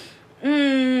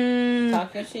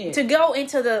talking shit to go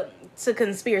into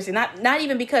conspiracy. Not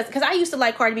even because I used to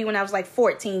like Cardi B when I was like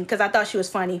 14 because I thought she was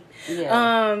funny.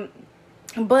 Yeah.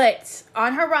 But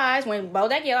on her rise, when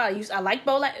Bodak Yellow, I liked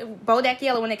Bodak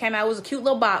Yellow when it came out. It was a cute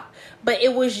little bop. But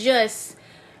it was just,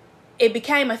 it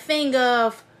became a thing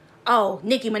of,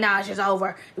 Nicki Minaj is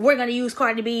over. We're going to use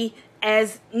Cardi B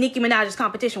as Nicki Minaj's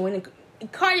competition. When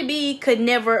Cardi B could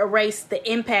never erase the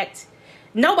impact.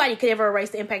 Nobody could ever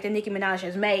erase the impact that Nicki Minaj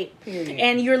has made. Period.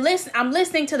 And I'm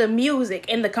listening to the music,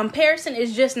 and the comparison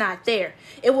is just not there.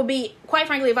 It would be, quite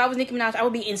frankly, if I was Nicki Minaj, I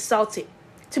would be insulted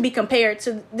to be compared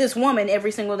to this woman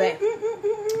every single day.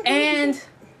 And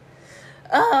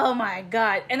oh my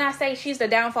God. And I say she's the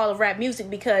downfall of rap music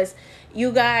because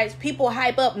you guys, people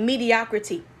hype up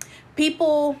mediocrity.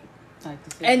 People, like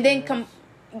and then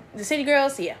the City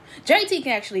Girls, yeah. JT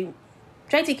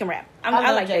can rap.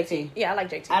 I like JT. Yeah, I like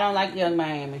JT. I don't like Young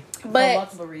Miami. But, for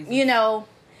multiple reasons. You know,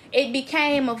 it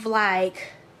became of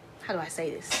like, how do I say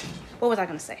this? What was I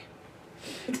going to say?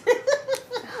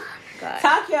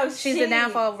 Talk your shit. She's the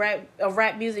downfall of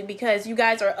rap music because you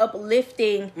guys are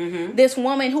uplifting this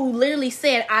woman who literally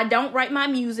said, I don't write my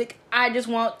music. I just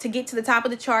want to get to the top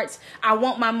of the charts. I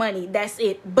want my money. That's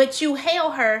it. But you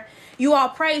hail her. You all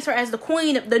praise her as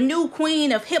the new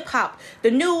queen of hip hop,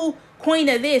 the new queen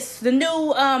of this, the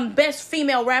new best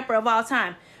female rapper of all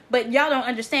time. But y'all don't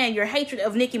understand your hatred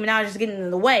of Nicki Minaj is getting in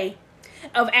the way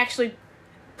of actually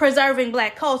preserving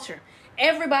black culture.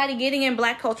 Everybody getting in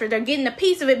black culture, they're getting a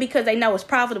piece of it because they know it's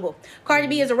profitable. Cardi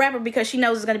B is a rapper because she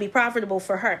knows it's going to be profitable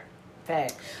for her.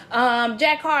 Fact.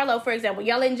 Jack Harlow, for example,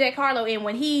 y'all letting Jack Harlow in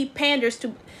when he panders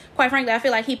to, quite frankly, I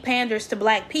feel like he panders to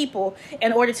black people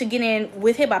in order to get in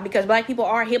with hip hop because black people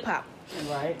are hip hop.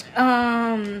 Right.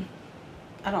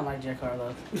 I don't like Jack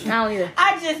Harlow. I don't either.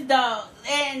 I just don't.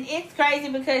 And it's crazy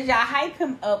because y'all hype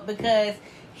him up because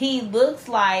he looks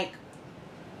like,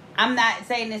 I'm not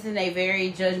saying this in a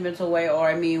very judgmental way or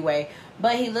a mean way,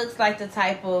 but he looks like the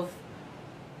type of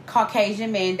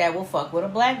Caucasian man that will fuck with a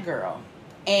black girl.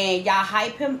 And y'all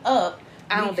hype him up.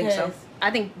 I don't think so.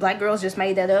 I think black girls just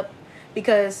made that up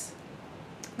because...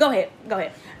 Go ahead.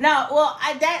 No, well,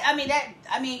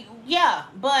 yeah,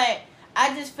 but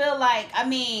I just feel like,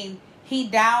 he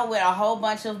down with a whole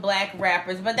bunch of black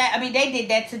rappers, but they did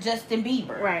that to Justin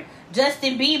Bieber. Right.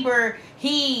 Justin Bieber,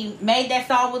 he made that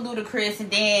song with Ludacris, and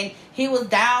then he was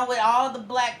down with all the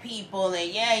black people,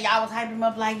 and yeah, y'all was hyping him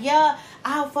up like, yeah,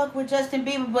 I'll fuck with Justin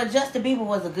Bieber, but Justin Bieber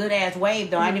was a good ass wave,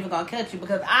 though. I ain't even gonna cut you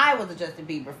because I was a Justin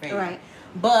Bieber fan. Right.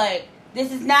 But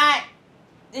this is not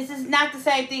this is not the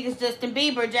same thing as Justin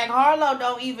Bieber. Jack Harlow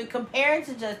don't even compare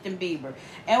to Justin Bieber.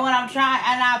 And when I'm trying,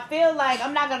 and I feel like,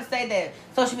 I'm not going to say that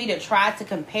social media tried to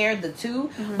compare the two,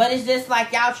 but it's just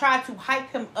like y'all try to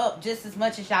hype him up just as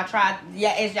much as y'all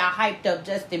hyped up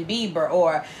Justin Bieber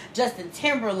or Justin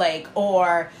Timberlake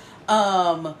or,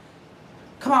 come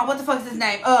on, what the fuck is his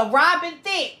name? Robin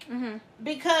Thicke.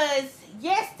 Because,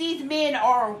 yes, these men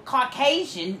are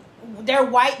Caucasian. They're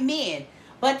white men.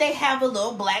 But they have a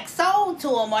little black soul to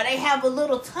them, or they have a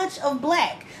little touch of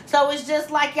black. So it's just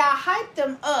like y'all hyped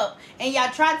them up, and y'all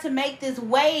tried to make this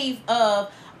wave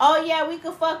of, oh yeah, we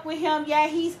could fuck with him. Yeah,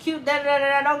 he's cute. Da da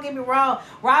da. Don't get me wrong.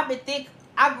 Robin Thicke.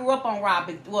 I grew up on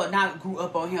Robin. Well, not grew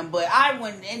up on him, but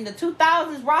when in the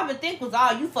 2000s, Robin Thicke was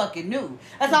all you fucking knew.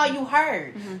 That's all you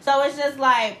heard. So it's just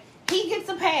like he gets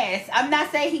a pass. I'm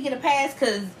not saying he get a pass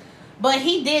but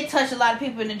he did touch a lot of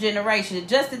people in the generation.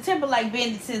 Justin Timberlake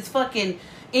been since fucking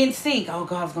NSYNC. Oh,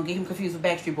 God, I was going to get him confused with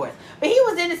Backstreet Boys. But he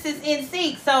was in it since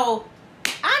NSYNC, so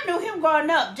I knew him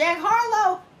growing up. Jack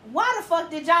Harlow, why the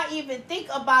fuck did y'all even think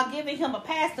about giving him a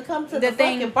pass to come to the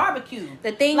fucking barbecue?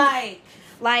 The thing, like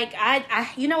I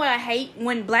you know what I hate?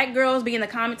 When black girls be in the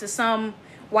comments of some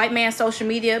white man social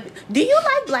media. Do you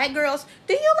like black girls?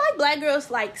 Do you like black girls?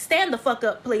 Like, stand the fuck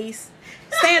up, please.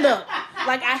 Stand up.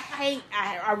 Like, I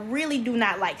really do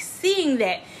not like seeing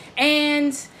that.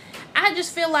 And I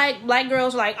just feel like black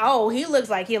girls are like, oh, he looks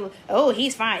like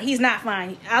he's fine. He's not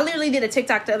fine. I literally did a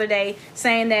TikTok the other day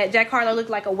saying that Jack Harlow looked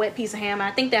like a wet piece of ham.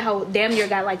 I think that whole damn near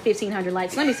got like 1,500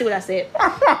 likes. Let me see what I said.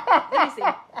 Let me see.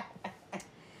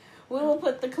 We will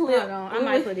put the clip. Hold on, I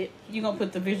might put it. You gonna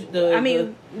put the visual?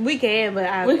 We can,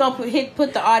 but we're gonna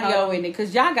put the audio in it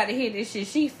because y'all gotta hear this shit.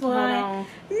 She fun.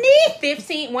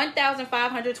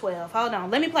 1,512. Hold on,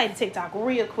 let me play the TikTok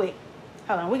real quick.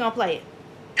 Hold on, we're gonna play it.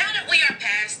 Now that we are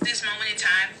past this moment in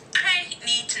time, I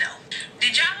need to know: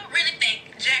 did y'all really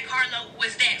think Jack Harlow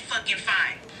was that fucking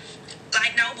fine?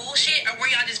 Like, no bullshit, or were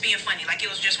y'all just being funny? Like it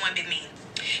was just one big meme?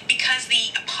 Because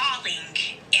the appalling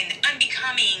and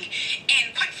unbecoming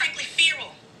and quite frankly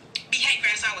feral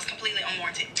behavior I saw was completely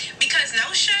unwarranted. Because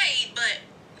no shade, but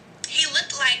he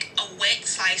looked like a wet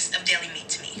slice of deli meat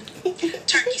to me.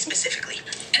 Turkey specifically.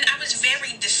 And I was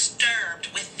very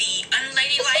disturbed with the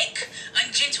unladylike,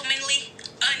 ungentlemanly,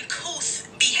 uncouth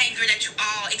behavior that you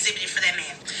all exhibited for that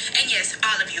man. And yes,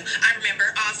 all of you. I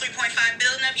remember all 3.5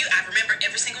 billion of you. I remember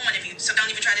every single one of you. So don't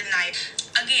even try to deny it.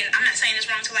 Again, I'm not saying it's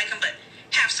wrong to like him, but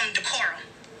have some decorum,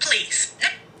 please.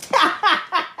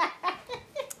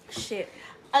 Shit.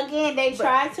 Again, they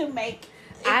tried to make.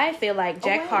 I feel like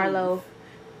Jack Harlow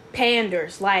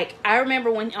panders. Like, I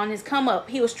remember when on his come up,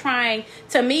 he was trying.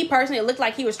 To me personally, it looked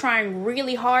like he was trying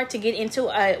really hard to get into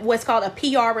what's called a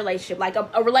PR relationship, like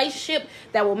a relationship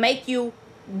that will make you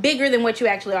bigger than what you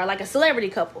actually are, like a celebrity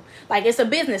couple. Like, it's a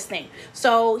business thing.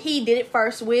 So he did it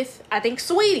first with, I think,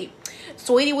 Sweetie.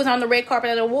 Sweetie was on the red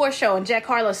carpet at the award show, and Jack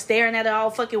Harlow staring at her all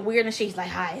fucking weird, and she's like,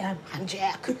 hi, I'm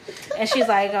Jack. And she's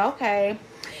like, okay.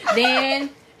 Then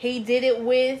he did it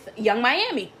with Young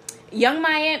Miami. Young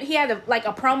Miami, he had a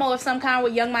promo of some kind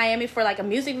with Young Miami for like a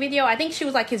music video. I think she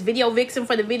was like his video vixen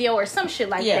for the video or some shit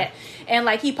like that. And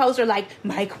like he posed her like,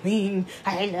 my queen,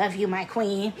 I love you, my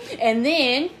queen. And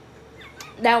then,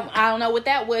 now I don't know what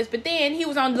that was, but then he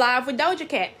was on live with Doja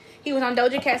Cat. He was on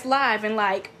Doja Cat's live, and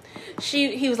like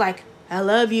he was like, I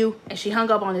love you, and she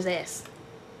hung up on his ass.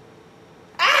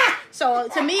 So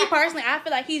to me personally, I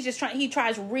feel like he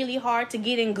tries really hard to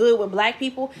get in good with black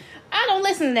people. I don't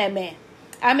listen to that man.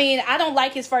 I mean, I don't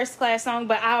like his First Class song,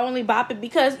 but I only bop it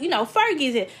because, you know,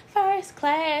 Fergie's it. First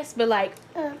Class. But like,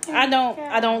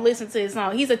 I don't listen to his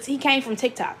song. He came from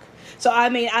TikTok. So I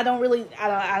mean, I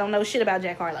don't know shit about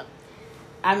Jack Harlow.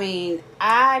 I mean,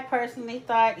 I personally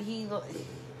thought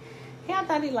I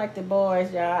thought he liked the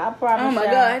boys, y'all. I promise. Oh my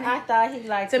God. I thought he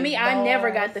liked. To me, I never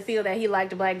got the feel that he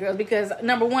liked black girls because,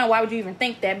 number one, why would you even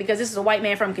think that? Because this is a white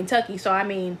man from Kentucky. So I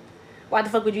mean, why the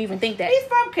fuck would you even think that? He's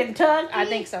from Kentucky. I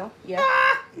think so. Yeah.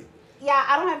 Yeah,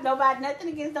 I don't have nothing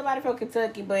against nobody from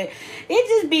Kentucky, but it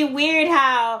just be weird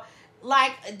how,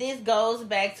 like, this goes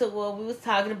back to what we was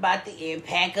talking about, the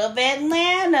impact of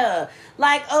Atlanta.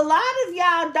 Like, a lot of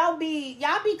y'all be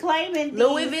claiming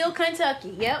Louisville,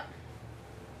 Kentucky. Yep.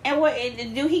 And what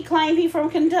do he claim? He from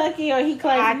Kentucky, or he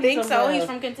claims? I think so. He's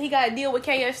from Kentucky. He got a deal with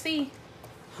KFC.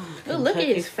 Oh, look at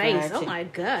his face. Oh my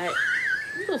God.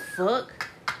 What the fuck?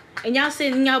 And y'all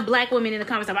sitting, y'all black women in the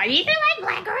comments about, you like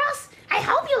black girls? I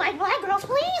hope you like black girls.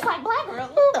 Please like black girls.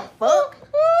 What the fuck?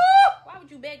 Why would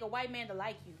you beg a white man to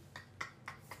like you?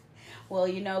 Well,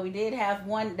 you know, we did have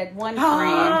one friend.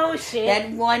 Oh shit. That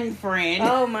one friend.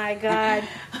 Oh my God.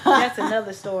 That's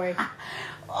another story.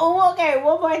 Oh, okay.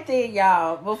 One more thing,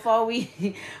 y'all. Before we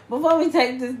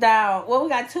take this down, well, we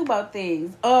got two more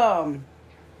things.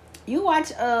 You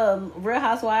watch Real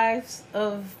Housewives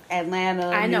of Atlanta,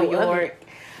 I New know York.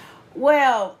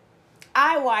 Well,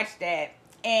 I watched that,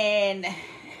 and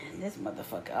this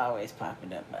motherfucker always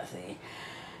popping up. I see.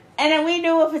 And then we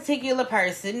knew a particular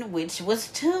person, which was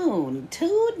Toon.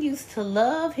 Toon used to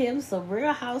love him some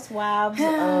Real Housewives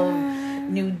of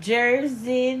New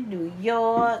Jersey, New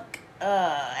York,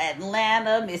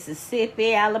 Atlanta,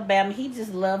 Mississippi, Alabama. He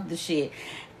just loved the shit.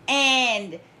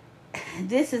 And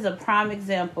this is a prime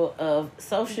example of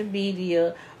social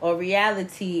media or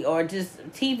reality or just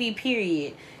TV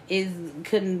period is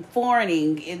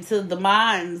conforming into the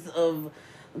minds of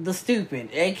the stupid,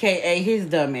 aka his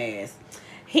dumb ass.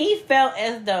 He felt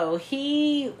as though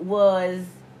he was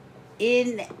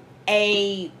in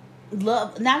a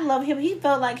he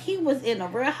felt like he was in a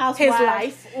Real Housewife. His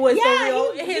life was he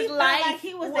his felt life like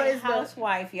he was a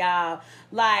housewife, y'all.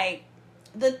 Like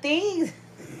the things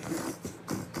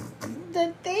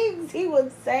he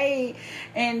would say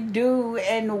and do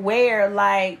and wear,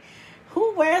 like,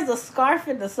 who wears a scarf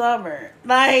in the summer?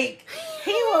 Like,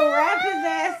 he would wrap his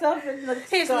ass up in the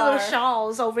his scarf. little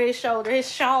shawls over his shoulder, his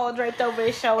shawl draped over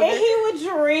his shoulder. And he would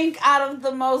drink out of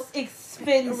the most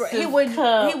expensive cups. He would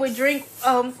drink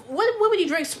what would he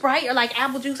drink? Sprite or like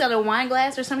apple juice out of a wine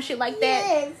glass or some shit like that?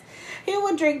 Yes. He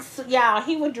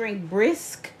would drink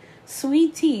brisk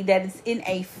sweet tea that is in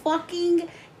a fucking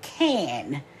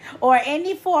can or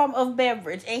any form of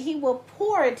beverage, and he will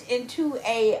pour it into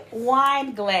a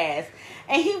wine glass,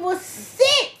 and he will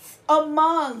sit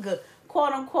among,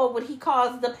 quote unquote, what he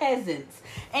calls the peasants,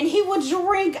 and he would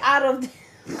drink out of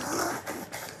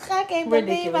I can't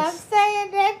believe I'm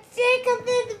saying that shit because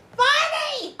it's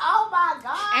funny. Oh my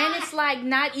God. And it's like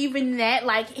not even that.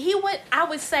 Like I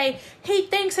would say he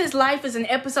thinks his life is an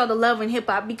episode of Love and Hip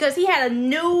Hop because he had a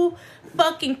new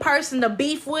fucking person to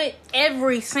beef with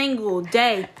every single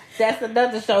day. That's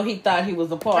another show he thought he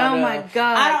was a part of. Oh my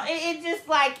God. It's just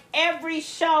like every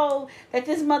show that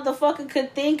this motherfucker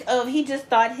could think of, he just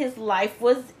thought his life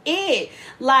was it.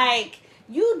 Like,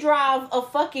 you drive a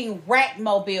fucking rat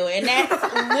mobile, and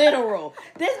that's literal.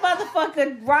 This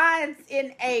motherfucker rides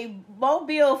in a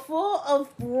mobile full of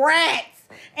rats,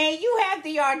 and you have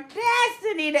the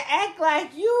audacity to act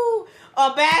like you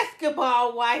a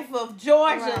basketball wife of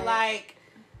Georgia. Right.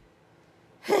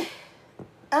 Like,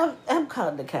 I'm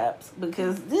calling the cops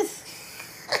because this.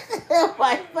 Oh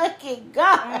my fucking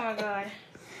God! Oh my God!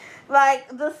 Like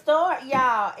the story,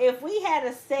 y'all. If we had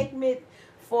a segment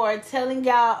for telling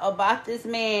y'all about this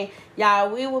man, y'all,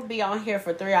 we would be on here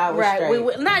for 3 hours straight. We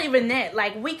would, not even that.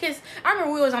 Like, I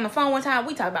remember we was on the phone one time,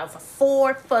 we talked about it for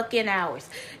 4 fucking hours.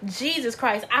 Jesus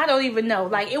Christ, I don't even know.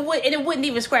 Like, it wouldn't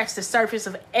even scratch the surface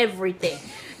of everything.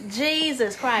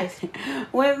 Jesus Christ.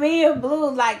 When me and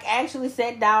Blue, like, actually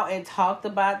sat down and talked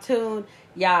about Toon,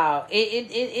 y'all,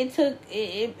 it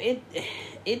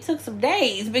took some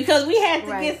days because we had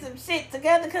to get some shit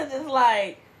together because it's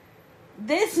like,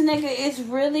 this nigga is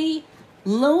really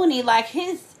loony. Like,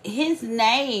 his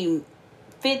name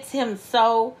fits him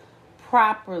so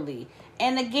properly.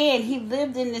 And again, he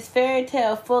lived in this fairy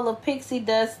tale full of pixie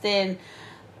dust and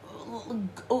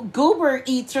goober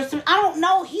eats or something. I don't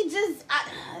know.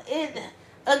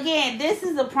 Again, this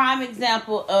is a prime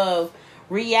example of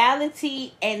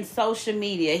reality and social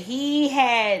media.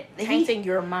 Painting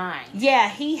your mind. Yeah,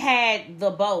 he had the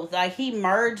both. Like, he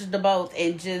merged the both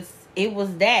and just, it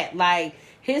was that. Like,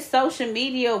 his social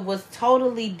media was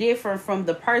totally different from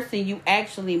the person you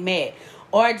actually met.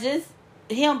 Or just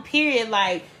him, period.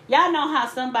 Like, y'all know how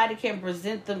somebody can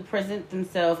present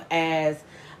themselves as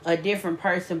a different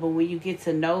person, but when you get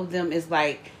to know them, it's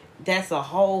like, that's a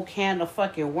whole can of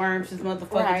fucking worms this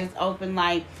motherfucker just opened.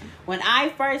 Like, I ain't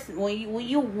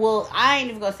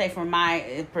even gonna say from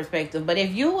my perspective, but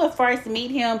if you would first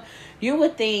meet him, you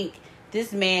would think,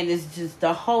 this man is just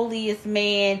the holiest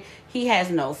man. He has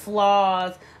no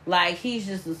flaws. Like, he's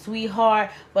just a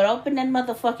sweetheart. But open that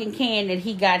motherfucking can that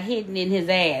he got hidden in his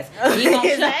ass.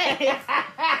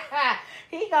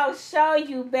 He gonna show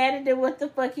you better than what the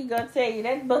fuck he gonna tell you.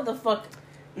 That motherfucker.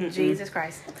 Jesus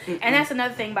Christ. And that's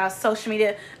another thing about social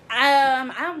media.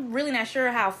 I'm really not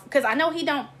sure how, because I know he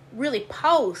don't really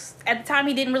post. At the time,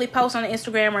 he didn't really post on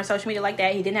Instagram or social media like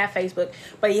that. He didn't have Facebook,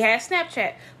 but he had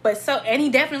Snapchat. And he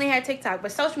definitely had TikTok.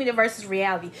 But social media versus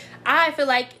reality, I feel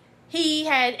like he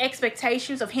had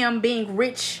expectations of him being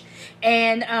rich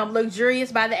and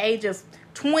luxurious by the age of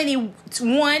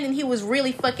 21, and he was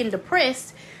really fucking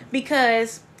depressed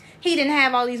because he didn't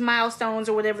have all these milestones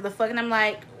or whatever the fuck. And I'm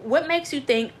like, what makes you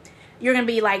think you're gonna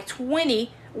be like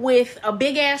 20 with a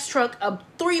big ass truck, a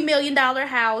 $3 million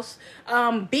house,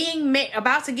 about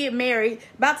to get married,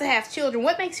 about to have children.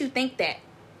 What makes you think that?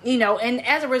 You know, and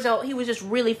as a result, he was just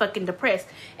really fucking depressed.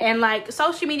 And like,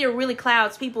 social media really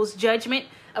clouds people's judgment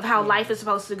of how life is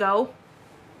supposed to go.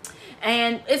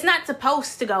 And it's not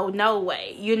supposed to go no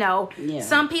way, you know. Yeah.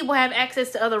 Some people have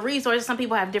access to other resources. Some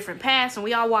people have different paths, and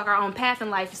we all walk our own path in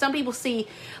life. Some people see,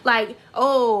 like,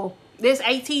 oh, this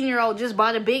 18-year-old just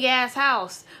bought a big-ass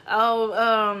house.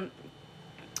 Oh,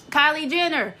 Kylie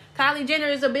Jenner. Kylie Jenner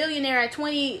is a billionaire at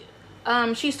 20...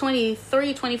 she's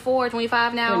 23, 24,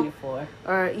 25 now. 24.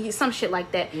 Or some shit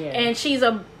like that. Yeah. And she's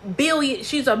a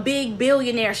big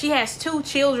billionaire. She has 2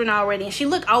 children already, and she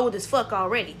look old as fuck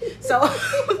already. So,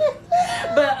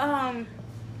 but,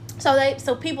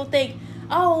 so people think,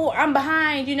 oh, I'm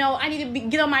behind, you know, I need to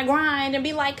get on my grind and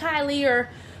be like Kylie or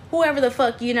whoever the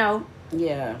fuck, you know.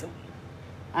 Yeah.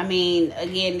 I mean,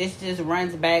 again, this just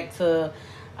runs back to,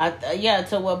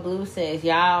 to what Blue says.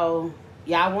 Y'all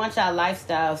want y'all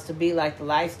lifestyles to be like the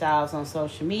lifestyles on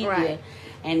social media. Right.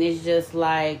 And it's just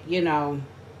like, you know,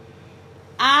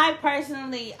 I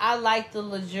like the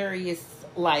luxurious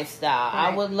lifestyle.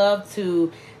 Right. I would love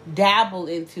to dabble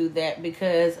into that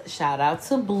because shout out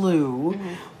to Blue.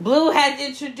 Mm-hmm. Blue has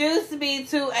introduced me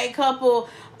to a couple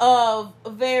of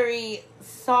very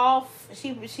soft, she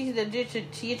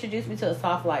introduced me to a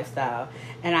soft lifestyle,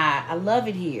 and I love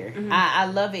it here. Mm-hmm. I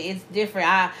love it. It's different.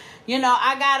 I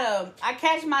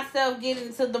catch myself getting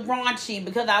into the raunchy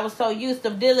because I was so used to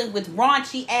dealing with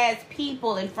raunchy ass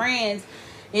people and friends.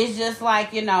 It's just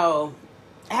like, you know,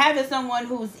 having someone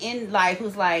who's in life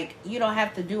who's like, you don't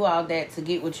have to do all that to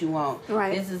get what you want.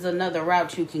 Right. This is another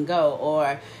route you can go,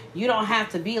 or you don't have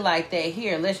to be like that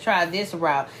here. Let's try this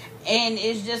route. And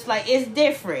it's just like, it's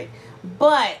different.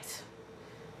 But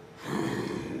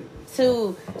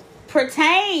to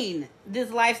pertain this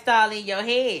lifestyle in your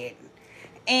head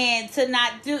and to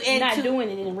not do it, doing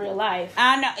it in real life.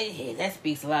 I know that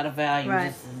speaks a lot of value.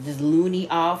 Right. Just loony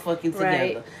all fucking together.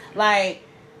 Right. Like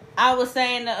I was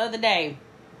saying the other day,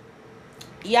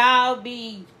 y'all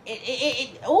be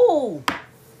ooh.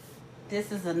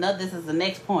 This is the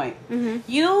next point.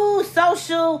 Mm-hmm. You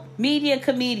social media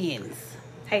comedians.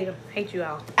 Hate them. Hate you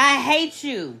all. I hate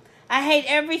you. I hate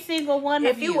every single one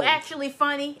of you. If you actually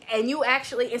funny and you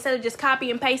actually, instead of just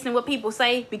copy and pasting what people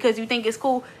say because you think it's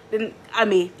cool, then, I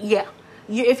mean, yeah.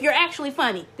 If you're actually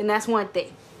funny, then that's one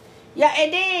thing. Yeah,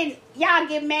 and then y'all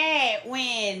get mad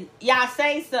when y'all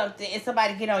say something and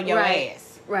somebody get on your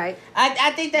ass. Right.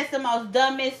 I think that's the most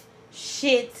dumbest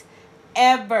shit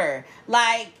ever.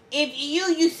 Like, if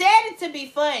you said it to be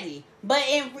funny, but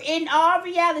in all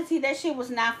reality, that shit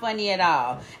was not funny at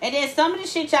all. And then some of the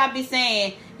shit y'all be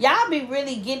saying, y'all be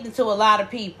really getting to a lot of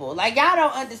people. Like, y'all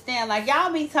don't understand. Like,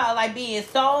 y'all be being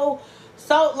so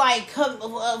like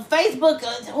Facebook,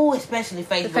 especially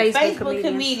Facebook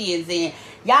comedians, and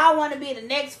y'all want to be the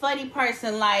next funny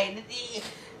person. Like,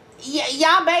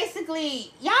 y'all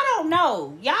basically, y'all don't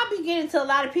know. Y'all be getting to a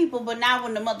lot of people, but now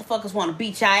when the motherfuckers want to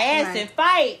beat y'all ass and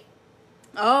fight,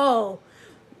 oh.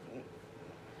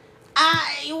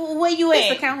 Where you at?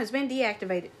 This account has been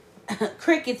deactivated.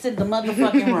 Crickets in the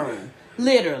motherfucking room.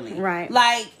 Literally. Right.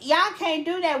 Like, y'all can't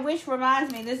do that, which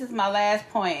reminds me, this is my last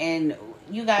point, and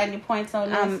you got any points on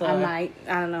this? I might.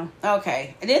 I don't know.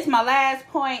 Okay. This is my last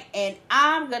point, and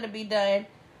I'm going to be done.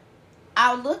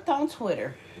 I looked on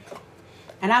Twitter,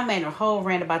 and I made a whole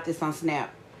rant about this on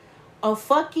Snap. A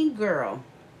fucking girl,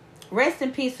 rest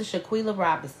in peace to Shaquilla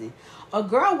Robinson. A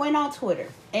girl went on Twitter,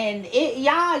 and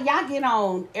y'all get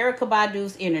on Erykah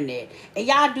Badu's internet, and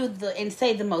y'all and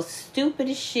say the most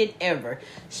stupidest shit ever.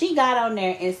 She got on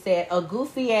there and said, a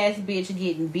goofy ass bitch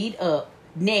getting beat up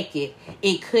naked,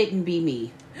 it couldn't be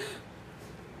me.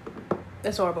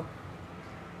 That's horrible.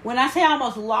 When I say I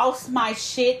almost lost my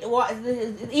shit,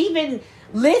 even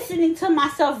listening to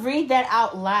myself read that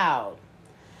out loud.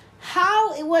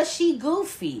 How was she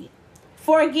goofy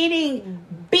for getting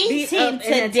beaten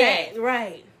to death?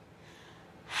 Right.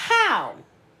 How?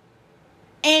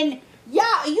 And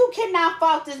y'all, you cannot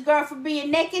fault this girl for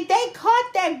being naked. They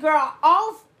caught that girl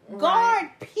off guard,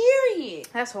 period.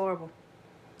 That's horrible.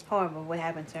 Horrible what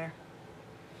happened to her.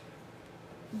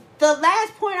 The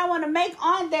last point I want to make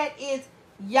on that is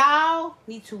y'all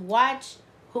need to watch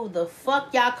who the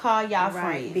fuck y'all call y'all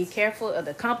friends. Be careful of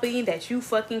the company that you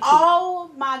fucking keep.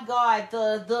 Oh my God.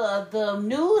 The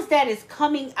news that is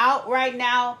coming out right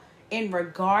now in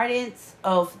regards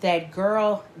of that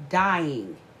girl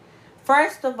dying.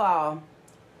 First of all,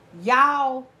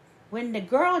 y'all, when the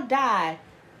girl died,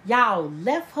 y'all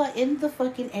left her in the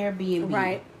fucking Airbnb.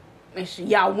 Right. And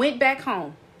y'all went back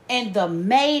home. And the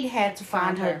maid had to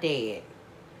find her dead.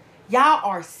 Y'all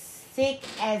are sick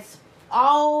as,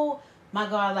 oh my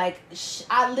God. Like,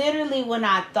 I literally, when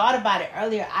I thought about it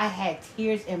earlier, I had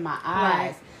tears in my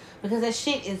eyes. Right. Because that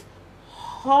shit is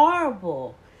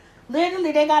horrible.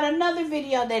 Literally, they got another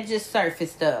video that just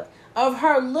surfaced up of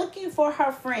her looking for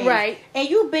her friends. Right. And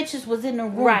you bitches was in the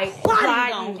room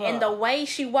plotting on her. And the way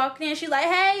she walked in, she's like,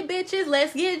 hey, bitches,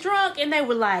 let's get drunk. And they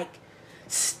were like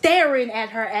staring at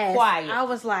her ass. Quiet. I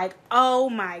was like, oh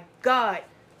my God.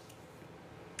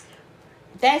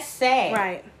 That's sad.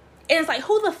 Right. And it's like,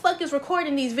 who the fuck is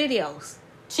recording these videos?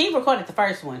 She recorded the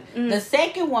first one. The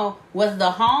second one was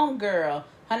the home girl.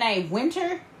 Her name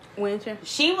Winter.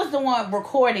 She was the one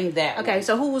recording that one. Okay,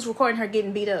 so who was recording her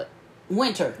getting beat up?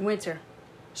 Winter.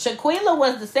 Shaquilla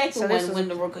was the second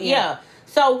one. Yeah.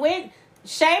 So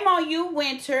shame on you,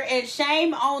 Winter, and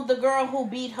shame on the girl who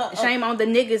beat her. Shame on the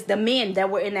niggas, the men that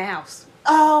were in the house.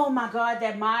 Oh my God,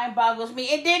 that mind boggles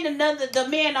me. And then the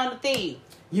men on the thing.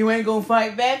 You ain't gonna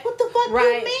fight back? What the fuck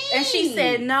you mean? And she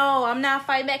said, no, I'm not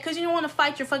fighting back because you don't want to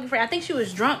fight your fucking friend. I think she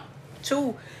was drunk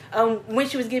too when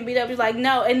she was getting beat up. She was like,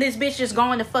 no, and this bitch just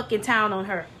going to fucking town on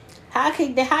her. How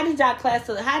did y'all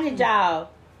how did y'all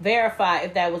verify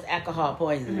if that was alcohol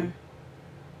poisoning?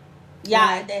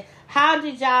 Yeah, how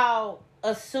did y'all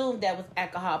assume that was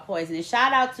alcohol poisoning?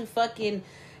 Shout out to fucking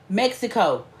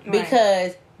Mexico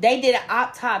because they did an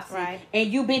autopsy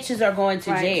and you bitches are going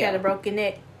to jail. She had a broken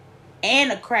neck.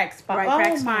 And a cracked spine. Right,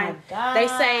 cracked spine. God. They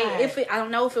say, I don't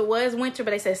know if it was Winter,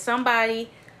 but they said somebody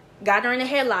got her in a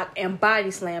headlock and body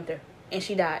slammed her. And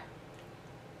she died.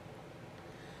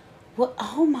 What?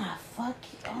 Oh my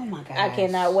God. I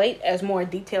cannot wait as more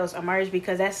details emerge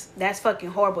because that's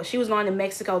fucking horrible. She was going to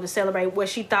Mexico to celebrate what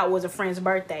she thought was a friend's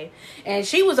birthday. And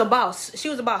she was a boss.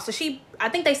 So I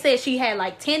think they said she had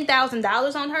like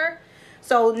 $10,000 on her.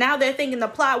 So now they're thinking the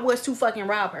plot was to fucking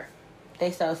rob her. They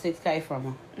stole $6,000 from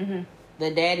her. The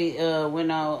daddy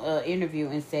went on an interview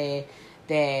and said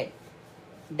that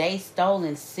they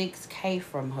stolen $6,000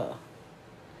 from her.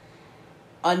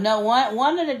 No,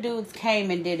 one of the dudes came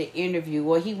and did an interview.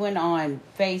 Well, he went on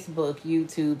Facebook,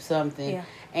 YouTube, something,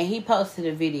 and he posted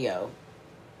a video.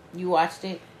 You watched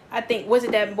it? I think, was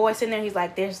it that boy sitting there? He's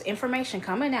like, "There's information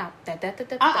coming out." It's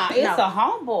a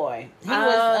homeboy.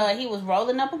 He was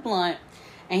rolling up a blunt,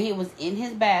 and he was in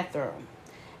his bathroom.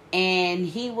 And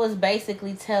he was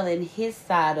basically telling his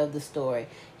side of the story.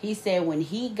 He said when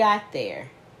he got there,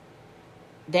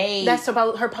 that's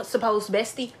about her supposed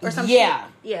bestie or something.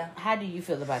 Yeah. How do you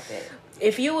feel about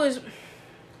that? He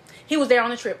was there on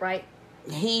the trip, right?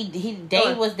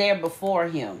 They was there before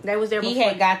him. They was there before. He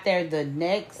had got there the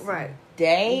next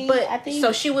day, but I think.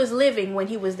 So she was living when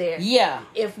he was there. Yeah.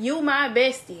 If you my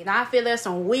bestie and I feel there's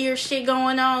some weird shit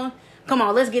going on, come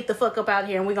on, let's get the fuck up out of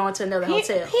here and we're going to another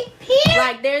hotel.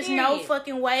 Like, there's no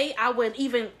fucking way I would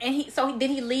even... So did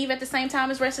he leave at the same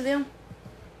time as the rest of them?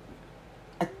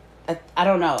 I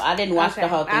don't know. I didn't watch the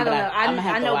whole thing. I don't know. I'm gonna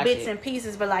have I to know watch bits it. and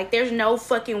pieces, but like, there's no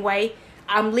fucking way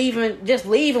I'm leaving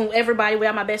everybody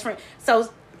without my best friend. So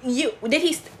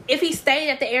if he stayed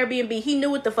at the Airbnb, he knew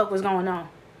what the fuck was going on.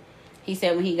 He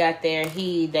said when he got there,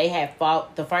 they had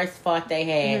fought. The first fight they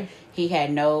had, he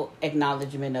had no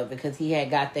acknowledgement of it because he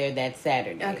had got there that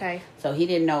Saturday. Okay. So he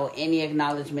didn't know any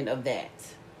acknowledgement of that.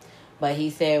 But he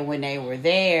said when they were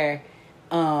there,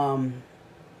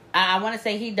 I want to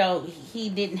say he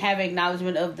didn't have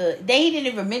acknowledgement of he didn't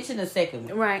even mention the second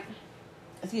one. Right.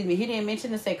 Excuse me, he didn't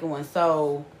mention the second one.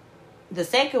 So the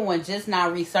second one just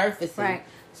now resurfacing. Right.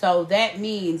 So that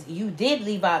means you did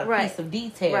leave out a piece of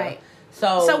detail. Right.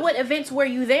 So what events were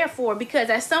you there for? Because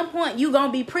at some point you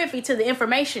gonna be privy to the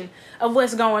information of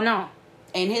what's going on.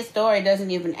 And his story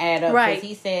doesn't even add up. Right. Because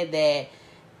he said that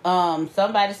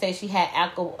somebody said she had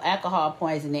alcohol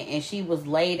poisoning and she was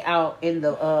laid out in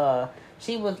the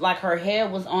she was like her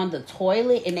head was on the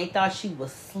toilet and they thought she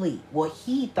was asleep. Well,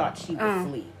 he thought she was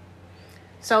asleep.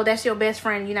 So that's your best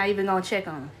friend. You're not even gonna check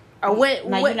on her, or what?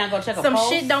 Like, you're not gonna check some pulse?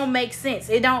 Shit don't make sense.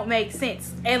 It don't make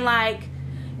sense. And like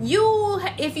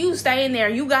if you stay in there,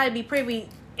 you gotta be privy.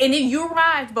 And then you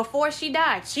arrived before she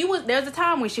died. There's a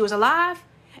time when she was alive,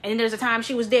 and then there's a time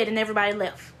she was dead, and everybody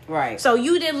left. Right. So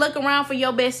you didn't look around for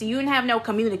your bestie. You didn't have no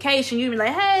communication. You didn't be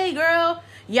like, hey, girl,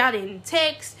 y'all didn't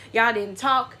text. Y'all didn't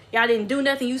talk. Y'all didn't do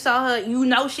nothing. You saw her. You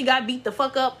know she got beat the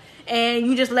fuck up. And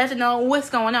you just let her know what's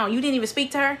going on. You didn't even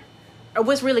speak to her? Or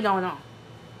what's really going on?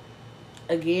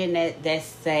 Again, that's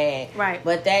sad. Right.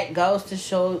 But that goes to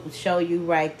show you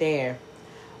right there.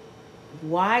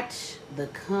 Watch the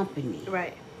company.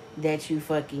 Right. That you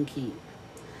fucking keep.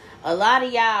 A lot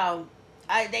of y'all...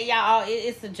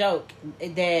 it's a joke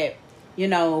that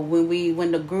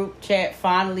when the group chat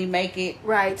finally make it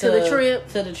to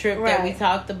the trip that we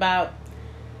talked about,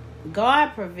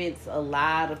 God prevents a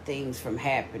lot of things from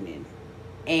happening.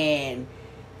 And,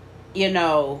 you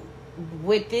know,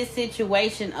 with this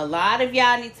situation, a lot of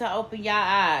y'all need to open your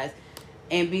eyes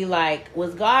and be like,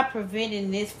 was God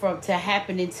preventing this to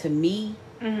happening to me?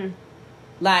 Mm-hmm.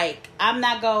 Like, I'm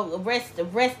not gonna rest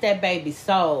that baby's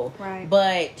soul. Right.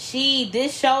 But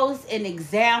this shows an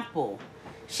example.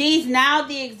 She's now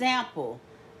the example.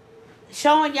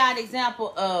 Showing y'all an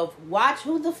example of watch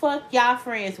who the fuck y'all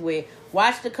friends with.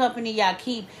 Watch the company y'all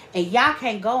keep. And y'all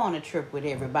can't go on a trip with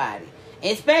everybody.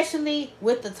 Especially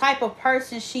with the type of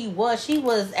person she was. She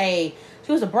was a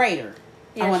braider.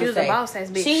 Yeah, she was a boss ass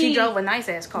bitch. She drove a nice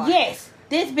ass car. Yes.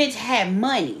 This bitch had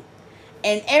money.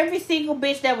 And every single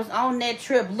bitch that was on that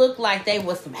trip looked like they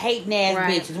was some hating ass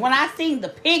bitches. When I seen the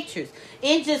pictures,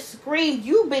 it just screamed,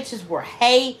 you bitches were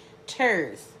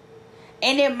haters.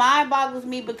 And it mind boggles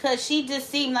me because she just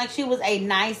seemed like she was a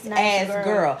nice ass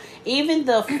girl. Even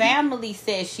the family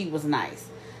said she was nice.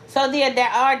 So the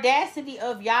audacity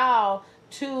of y'all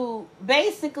to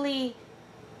basically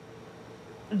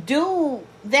do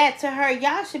that to her,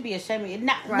 y'all should be ashamed of it.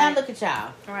 Now look at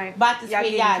y'all. Right. About to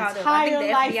spend y'all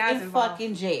entire life in involved.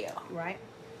 fucking jail. Right.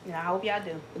 And I hope y'all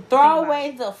do. Throw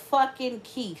away the fucking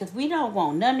key, because we don't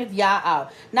want none of y'all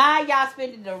out. Now y'all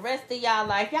spending the rest of y'all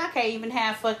life, y'all can't even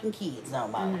have fucking kids no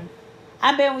more. Mm-hmm.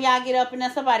 I bet when y'all get up in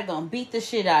there, somebody gonna beat the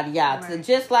shit out of y'all. Right.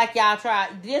 Just like y'all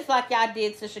did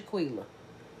to Shaquilla.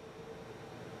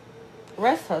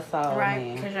 Rest her soul,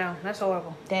 right? Because that's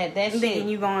horrible. That shit. Thinking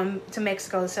you going to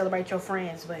Mexico to celebrate your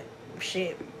friends, but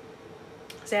shit,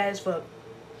 sad as fuck.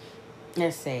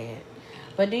 That's sad.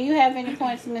 But do you have any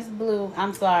points, Miss Blue?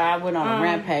 I'm sorry, I went on a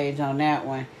rampage on that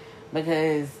one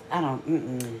because I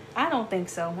don't think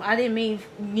so. I didn't mean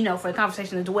for the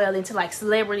conversation to dwell into like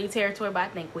celebrity territory, but I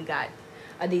think we got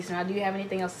a decent. Do you have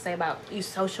anything else to say about your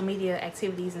social media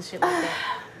activities and shit like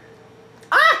that?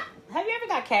 Have you ever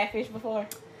got catfish before?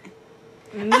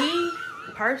 Me,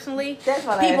 personally, that's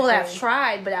what people have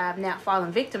tried, but I have not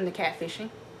fallen victim to catfishing.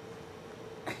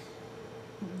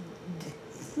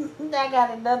 I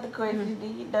got another question. Do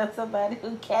you know somebody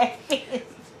who catfished?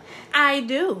 I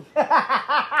do.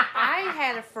 I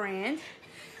had a friend,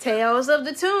 Tales of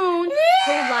the Tune,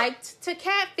 who liked to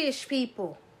catfish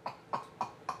people.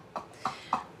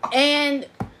 And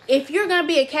if you're going to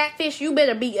be a catfish, you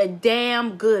better be a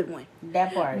damn good one.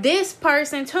 That part. This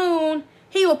person, Tune,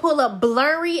 he will pull up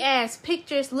blurry ass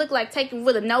pictures, look like taken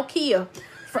with a Nokia,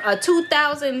 for a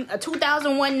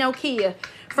 2001 Nokia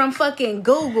from fucking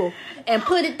Google, and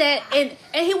put it and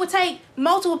he would take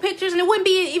multiple pictures and it wouldn't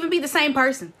even be the same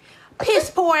person. Piss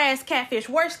poor ass catfish,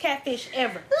 worst catfish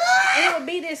ever. And it would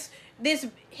be this.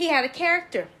 He had a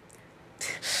character.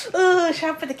 Should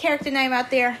I put the character name out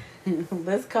there?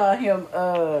 Let's call him.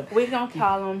 We're gonna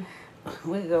call him.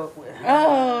 We're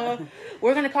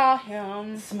gonna call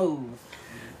him Smooth.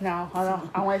 No, hold on.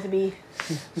 I want it to be.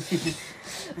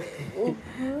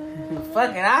 Fucking.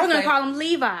 We're gonna call him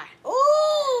Levi.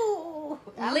 Ooh.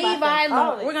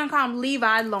 We're gonna call him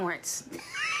Levi Lawrence.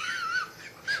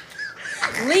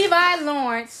 Levi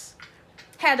Lawrence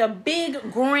had a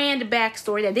big grand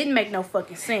backstory that didn't make no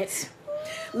fucking sense.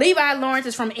 Levi Lawrence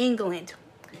is from England.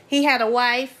 He had a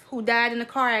wife who died in a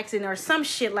car accident or some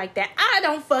shit like that. I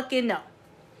don't fucking know.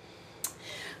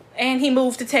 And he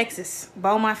moved to Texas.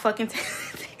 Beaumont fucking Texas.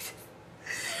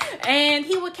 And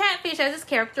he would catfish as his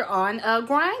character on a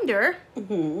Grindr.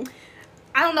 Mm-hmm.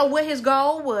 I don't know what his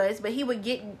goal was, but he would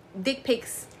get dick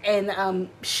pics and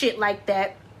shit like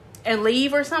that and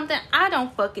leave or something. I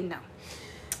don't fucking know.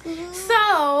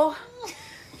 So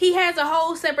he has a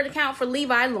whole separate account for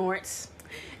Levi Lawrence,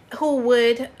 who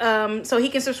would so he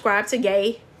can subscribe to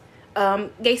gay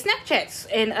Snapchats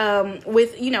and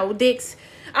with dicks.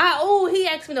 He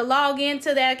asked me to log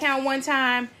into that account one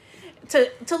time to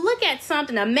look at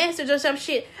something, a message or some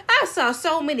shit. I saw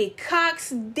so many cocks,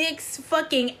 dicks,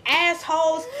 fucking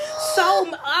assholes.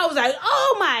 I was like,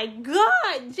 oh my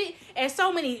god, and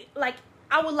so many like.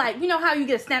 I would like, how you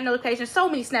get a snap notification, so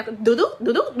many snap, do-do.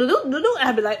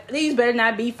 I'd be like, these better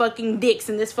not be fucking dicks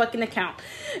in this fucking account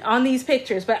on these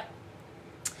pictures.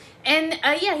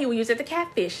 He would use it to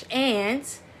catfish. And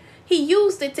he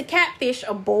used it to catfish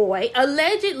a boy,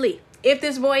 allegedly, if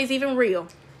this boy is even real,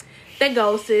 that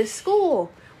goes to his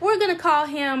school. We're going to call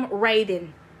him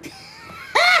Raiden.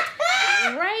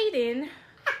 Raiden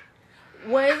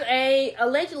was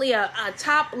allegedly a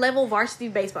top level varsity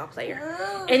baseball player,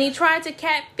 and he tried to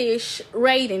catfish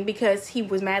Raiden because he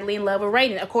was madly in love with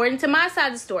Raiden. According to my side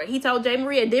of the story, he told J.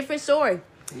 Marie a different story.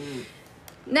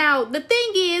 Now the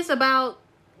thing is about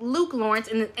Luke Lawrence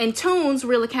and Tune's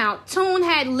real account. Tune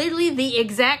had literally the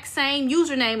exact same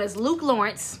username as Luke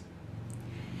Lawrence,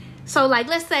 So, like,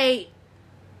 let's say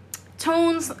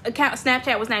Toon's account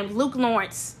Snapchat was named Luke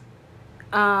Lawrence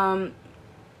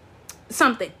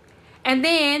something. And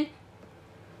then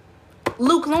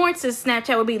Luke Lawrence's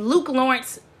Snapchat would be Luke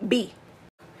Lawrence B.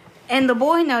 And the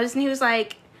boy noticed, and he was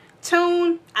like,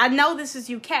 Toon, I know this is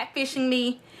you catfishing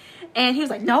me. And he was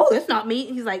like, no, that's not me.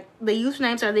 He's like, the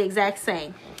usernames are the exact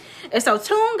same. And so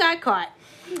Toon got caught.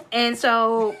 And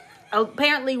so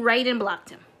apparently Raiden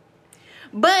blocked him.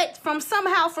 But from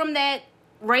that,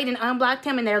 Raiden unblocked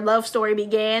him and their love story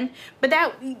began. But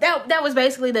that was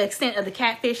basically the extent of the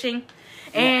catfishing.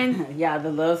 And yeah, the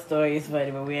love story is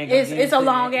funny, but we ain't gonna it's a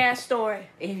long ass story.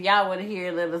 If y'all want to hear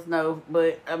it, let us know.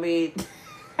 But I mean,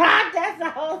 that's the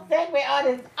whole segment on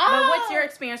this. But what's your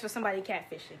experience with somebody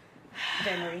catfishing,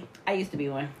 January? I used to be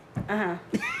one.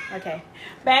 Okay.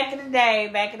 Back in the day,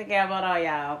 about all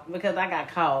y'all, because I got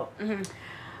caught.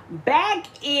 Back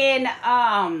in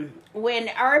when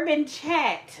Urban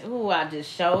Chat, I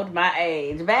just showed my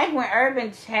age. Back when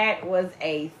Urban Chat was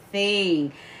a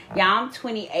thing. Yeah, I'm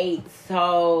 28,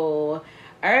 so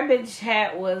Urban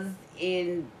Chat was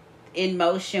in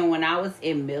motion when I was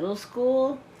in middle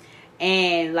school.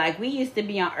 And like we used to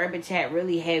be on Urban Chat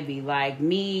really heavy. Like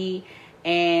me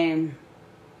and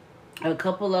a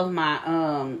couple of my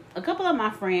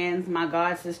friends, my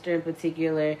god sister in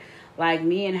particular, like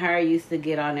me and her used to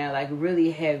get on there like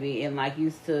really heavy and like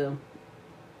used to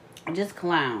just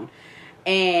clown.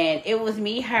 And it was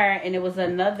me, her, and it was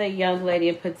another young lady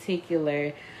in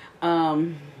particular.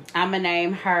 I'm gonna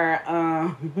name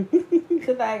her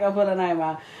because I ain't gonna put her name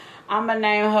out. I'm gonna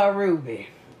name her Ruby.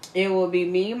 It will be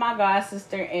me, my god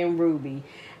sister, and Ruby.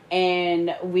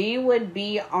 And we would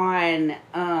be on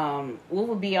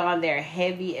there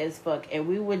heavy as fuck, and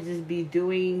we would just be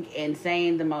doing and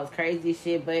saying the most crazy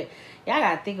shit. But y'all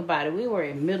gotta think about it. We were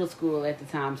in middle school at the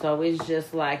time, so it's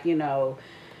just like, you know,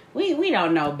 we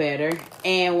don't know better.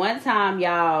 And one time,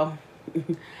 y'all,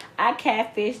 I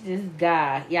catfished this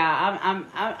guy. Y'all,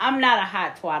 I'm not a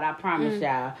hot twat, I promise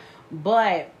y'all.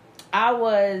 But I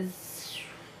was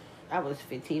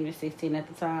 15 or 16 at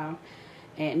the time.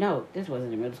 And no, this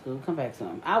wasn't in middle school. Come back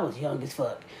some. I was young as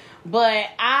fuck. But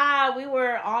we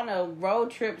were on a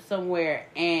road trip somewhere,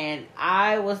 and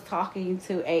I was talking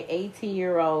to a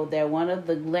 18-year-old that one of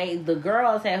the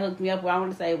girls had hooked me up with. I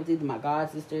want to say it was either my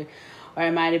god sister or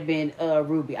it might have been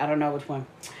Ruby. I don't know which one.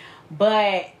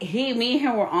 But me and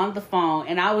him were on the phone,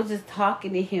 and I was just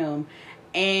talking to him,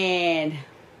 and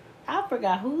I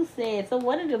forgot who said, so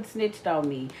one of them snitched on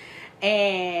me.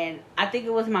 And I think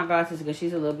it was my god sister because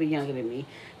she's a little bit younger than me.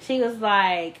 She was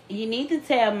like, you need to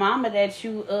tell mama that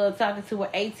you talking to an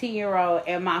 18-year-old,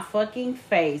 and my fucking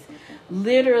face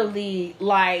literally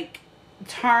like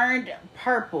turned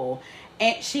purple.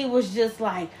 And she was just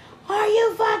like, are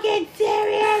you fucking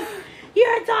serious?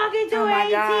 You're talking to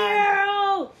an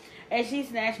 18-year-old. And she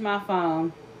snatched my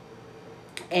phone.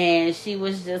 And she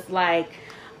was just like,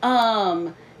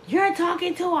 you're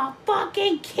talking to a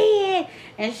fucking kid.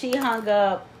 And she hung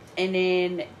up. And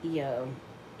then,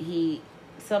 he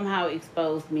somehow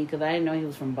exposed me because I didn't know he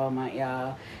was from Beaumont,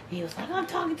 y'all. He was like, I'm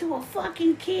talking to a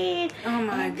fucking kid. Oh,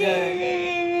 my God.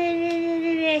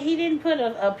 He didn't put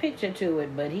a picture to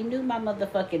it, but he knew my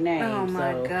motherfucking name. Oh,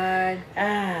 my God.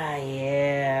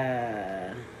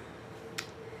 Yeah.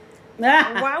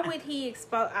 Why would he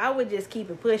expose? I would just keep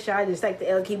it push. I just take the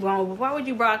L, keep going. But why would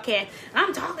you broadcast?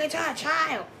 I'm talking to a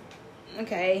child.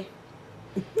 Okay.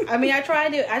 I mean, I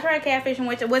tried catfishing,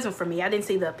 which it wasn't for me. I didn't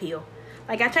see the appeal.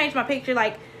 Like, I changed my picture.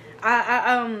 Like,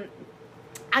 I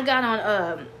got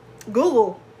on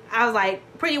Google. I was like,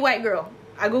 pretty white girl.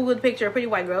 I googled the picture of pretty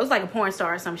white girl. It was like a porn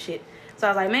star or some shit. So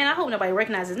I was like, man, I hope nobody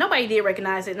recognizes. Nobody did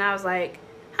recognize it, and I was like,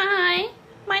 hi,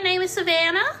 my name is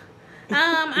Savannah.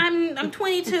 I'm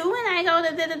 22 and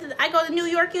I go to New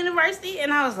York University,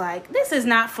 and I was like, this is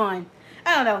not fun.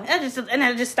 I don't know. I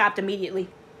just stopped immediately.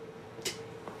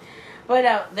 But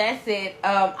that's it.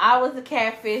 I was a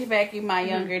catfish back in my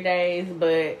younger days,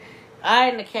 but I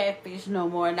ain't a catfish no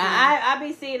more. Now I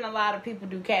be seeing a lot of people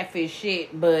do catfish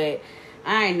shit, but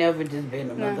I ain't never just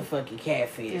been a motherfucking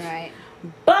catfish. Right.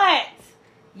 But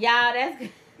y'all, that's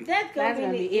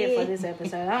gonna be it for this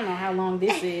episode. I don't know how long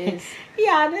this is.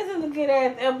 Yeah, this is a good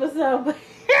ass episode. But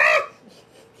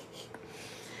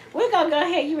we're gonna go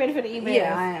ahead. You ready for the emails?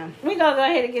 Yeah, I am. We're gonna go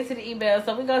ahead and get to the emails.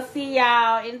 So we're gonna see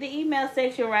y'all in the email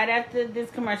section right after this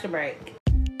commercial break.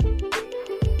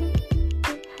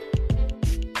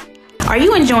 Are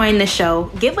you enjoying the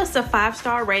show? Give us a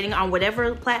 5-star rating on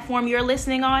whatever platform you're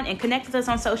listening on, and connect with us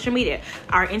on social media.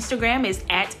 Our Instagram is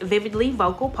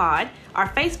 @VividlyVocalPod. Our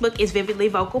Facebook is Vividly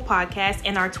Vocal Podcast,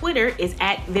 and our Twitter is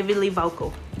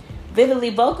 @VividlyVocal. Vividly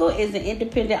Vocal is an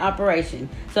independent operation.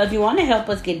 So if you want to help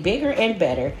us get bigger and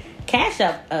better, cash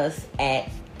up us at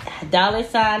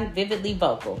 $ Vividly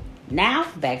Vocal. Now,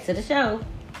 back to the show.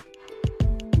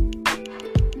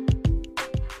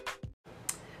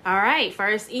 All right,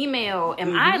 first email.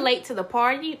 Am I late to the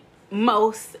party?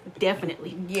 Most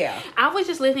definitely. Yeah. I was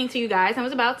just listening to you guys. I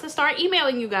was about to start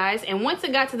emailing you guys. And once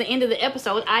it got to the end of the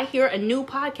episode, I hear a new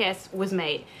podcast was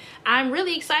made. I'm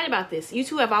really excited about this. You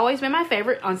two have always been my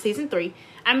favorite on season 3.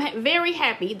 I'm very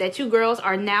happy that you girls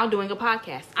are now doing a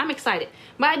podcast. I'm excited.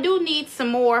 But I do need some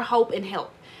more hope and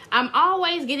help. I'm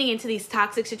always getting into these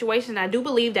toxic situations. And I do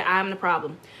believe that I'm the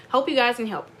problem. Hope you guys can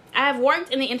help. I have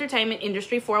worked in the entertainment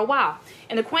industry for a while.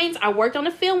 An acquaintance I worked on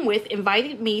a film with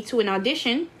invited me to an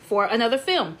audition for another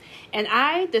film, and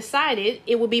I decided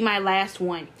it would be my last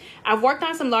one. I've worked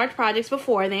on some large projects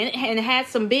before then and had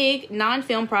some big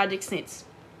non-film projects since.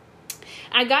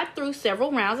 I got through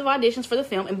several rounds of auditions for the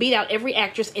film and beat out every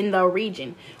actress in the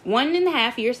region.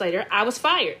 1.5 years later, I was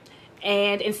fired.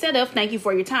 And instead of "thank you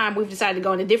for your time, we've decided to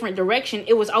go in a different direction,"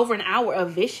 it was over an hour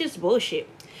of vicious bullshit.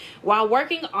 While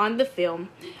working on the film,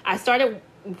 I started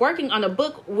working on a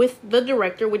book with the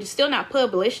director, which is still not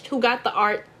published, who got the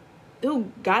art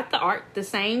the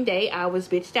same day I was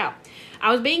bitched out.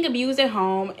 I was being abused at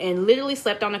home and literally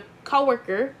slept on a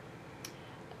coworker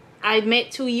I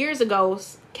met 2 years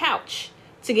ago's couch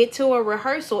to get to a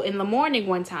rehearsal in the morning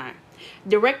one time.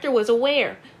 Director was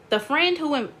aware. The friend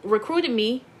who recruited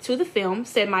me to the film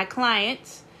said my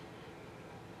client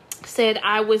said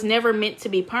I was never meant to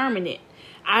be permanent.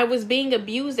 I was being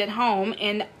abused at home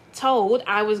and told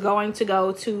I was going to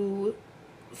go to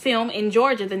film in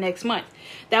Georgia the next month.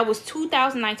 That was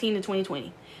 2019 to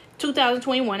 2020.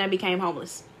 2021, I became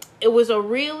homeless. It was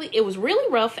really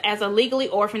rough as a legally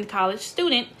orphaned college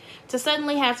student to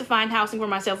suddenly have to find housing for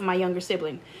myself and my younger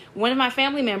sibling. One of my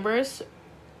family members,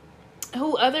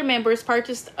 who other members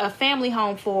purchased a family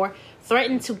home for,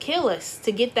 threatened to kill us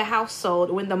to get the house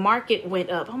sold when the market went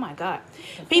up. Oh my God.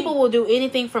 People will do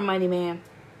anything for money, man.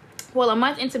 Well, a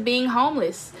month into being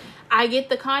homeless, I get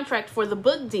the contract for the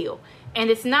book deal. And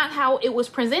it's not how it was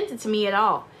presented to me at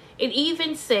all. It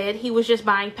even said he was just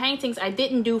buying paintings I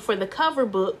didn't do for the cover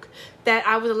book that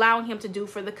I was allowing him to do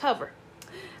for the cover.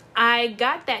 I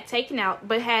got that taken out,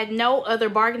 but had no other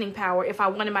bargaining power if I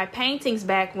wanted my paintings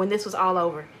back when this was all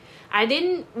over. I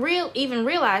didn't even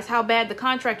realize how bad the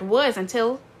contract was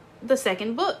until the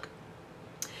second book.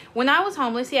 When I was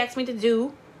homeless, he asked me to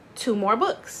do 2 more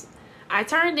books. I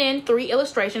turned in 3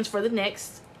 illustrations for the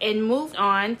next and moved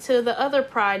on to the other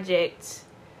project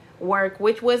work,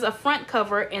 which was a front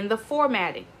cover and the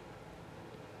formatting.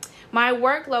 My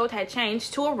workload had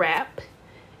changed to a wrap,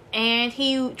 and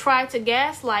he tried to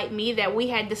gaslight me that we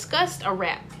had discussed a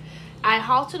wrap. I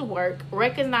halted work,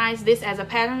 recognized this as a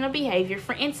pattern of behavior.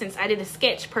 For instance, I did a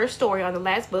sketch per story on the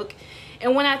last book,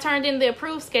 and when I turned in the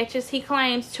approved sketches, he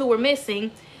claimed 2 were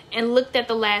missing and looked at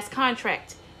the last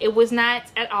contract. It was not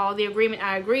at all the agreement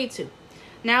I agreed to.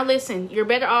 Now listen, you're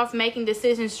better off making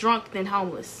decisions drunk than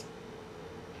homeless.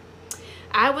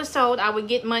 I was told I would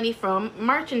get money from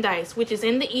merchandise, which is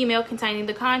in the email containing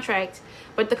the contract,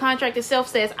 but the contract itself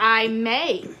says I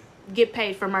may get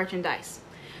paid for merchandise.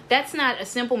 That's not a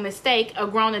simple mistake a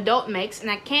grown adult makes, and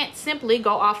I can't simply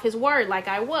go off his word like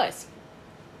I was.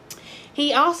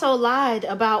 He also lied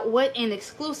about what an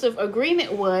exclusive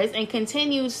agreement was and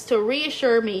continues to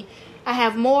reassure me I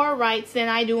have more rights than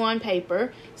I do on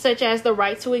paper, such as the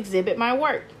right to exhibit my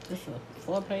work. That's a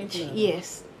 4-page note.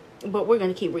 Yes, but we're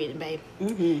going to keep reading, babe.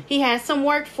 Mm-hmm. He has some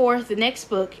work for the next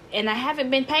book, and I haven't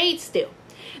been paid still.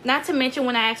 Not to mention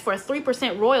when I asked for a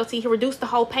 3% royalty, he reduced the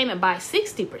whole payment by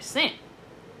 60%.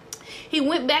 He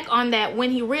went back on that when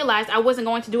he realized I wasn't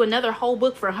going to do another whole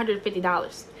book for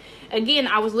 $150. Again,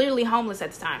 I was literally homeless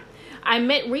at the time. I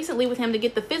met recently with him to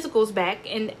get the physicals back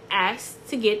and asked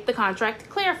to get the contract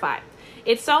clarified.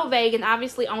 It's so vague and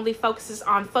obviously only focuses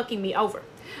on fucking me over.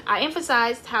 I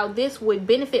emphasized how this would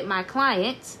benefit my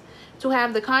client to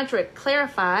have the contract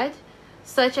clarified,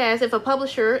 such as if a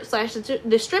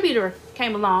publisher/distributor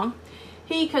came along,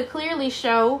 he could clearly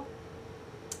show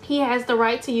he has the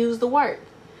right to use the work.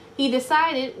 He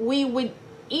decided we would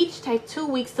each take 2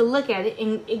 weeks to look at it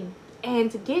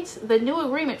and get the new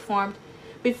agreement formed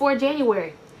before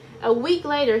January. A week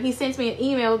later, he sends me an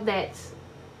email that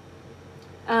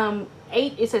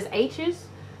it says H's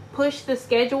push the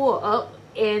schedule up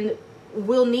and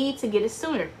we'll need to get it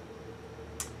sooner.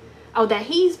 Oh, that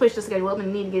he's pushed the schedule up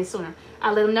and need to get it sooner.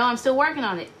 I let him know I'm still working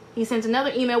on it. He sends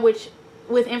another email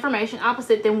with information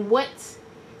opposite than what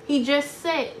he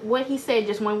said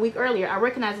just 1 week earlier. I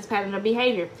recognize this pattern of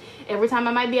behavior. Every time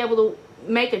I might be able to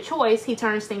make a choice, he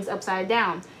turns things upside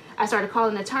down. I started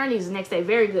calling attorneys the next day.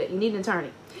 Very good. You need an attorney.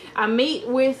 I meet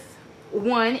with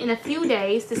one in a few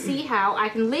days to see how I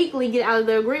can legally get out of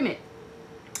the agreement.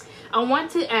 I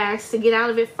want to ask to get out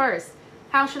of it first.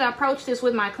 How should I approach this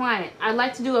with my client? I'd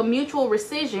like to do a mutual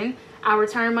rescission. I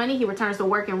return money. He returns the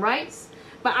working rights.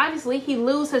 But obviously, he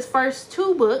loses his first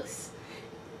 2 books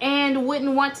and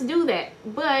wouldn't want to do that.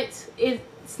 But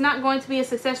it's not going to be a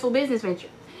successful business venture.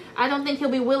 I don't think he'll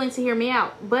be willing to hear me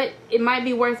out, but it might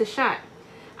be worth a shot.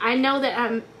 I know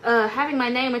that having my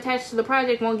name attached to the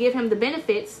project won't give him the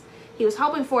benefits he was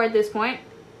hoping for at this point.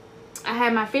 I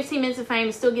have my 15 minutes of fame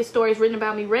and still get stories written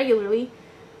about me regularly.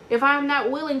 If I'm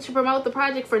not willing to promote the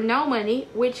project for no money,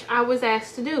 which I was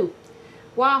asked to do.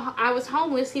 While I was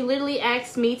homeless, he literally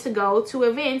asked me to go to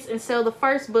events and sell the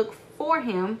first book for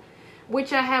him,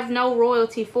 which I have no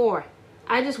royalty for.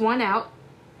 I just want out,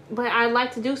 but I'd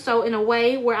like to do so in a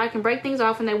way where I can break things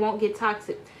off and they won't get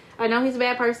toxic. I know he's a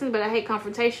bad person, but I hate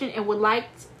confrontation and would like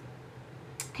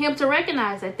him to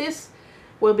recognize that this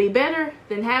will be better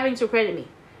than having to credit me.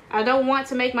 I don't want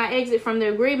to make my exit from the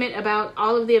agreement about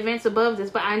all of the events above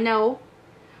this, but I know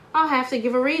I'll have to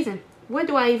give a reason. What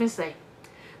do I even say?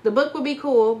 The book would be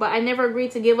cool, but I never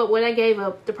agreed to give up what I gave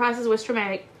up. The process was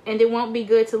traumatic, and it won't be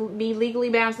good to be legally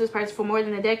bound to this person for more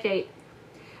than a decade.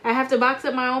 I have to box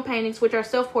up my own paintings, which are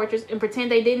self-portraits, and pretend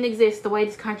they didn't exist the way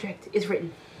this contract is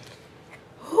written.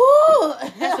 Ooh.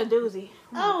 That's a doozy.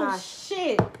 Oh, gosh.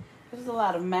 shit. There's a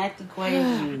lot of math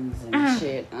equations and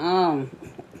shit. Go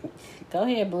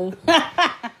ahead, Blue.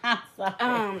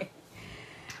 Sorry.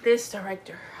 This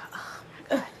director.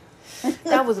 Oh my God.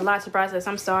 That was a lot to process.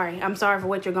 I'm sorry. I'm sorry for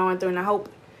what you're going through, and I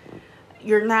hope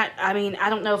you're not. I mean, I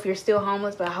don't know if you're still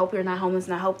homeless, but I hope you're not homeless,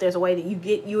 and I hope there's a way that you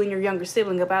get you and your younger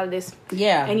sibling up out of this.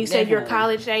 Yeah. And you said you're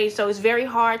college age, so it's very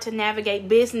hard to navigate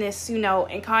business,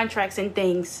 and contracts and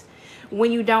things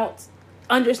when you don't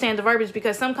understand the verbiage,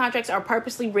 because some contracts are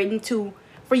purposely written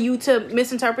for you to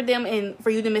misinterpret them and for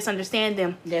you to misunderstand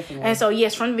them. Definitely. And so,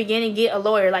 yes, from the beginning, get a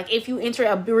lawyer. Like, if you enter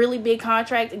a really big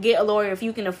contract, get a lawyer. If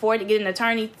you can afford to get an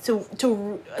attorney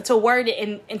to word it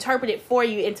and interpret it for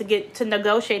you and to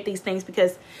negotiate these things,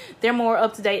 because they're more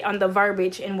up to date on the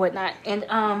verbiage and whatnot.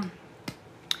 And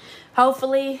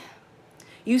hopefully,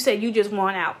 you said you just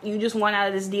want out. You just want out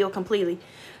of this deal completely.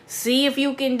 See if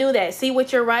you can do that. See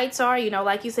what your rights are.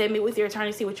 Like you said, meet with your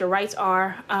attorney, see what your rights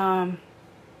are.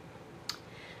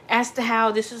 As to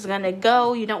how this is going to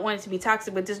go, you don't want it to be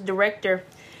toxic, but this director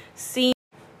seems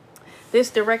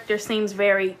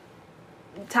very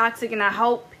toxic, and I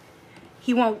hope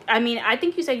he won't. I mean, I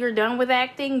think you said you're done with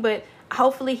acting, but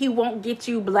hopefully he won't get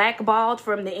you blackballed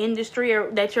from the industry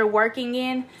or that you're working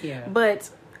in. Yeah. But,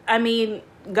 I mean,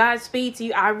 Godspeed to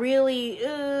you. I really,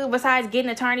 besides getting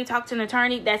an attorney, talk to an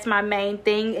attorney, that's my main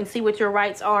thing, and see what your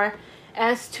rights are.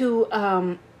 As to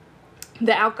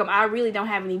the outcome, I really don't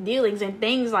have any dealings and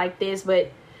things like this,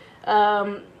 but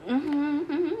I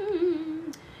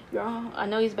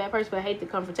know he's a bad person, but I hate the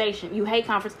confrontation. You hate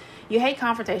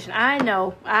confrontation. I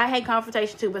know I hate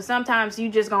confrontation too, but sometimes you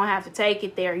just gonna have to take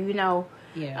it there, to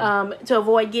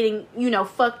avoid getting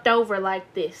fucked over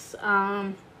like this.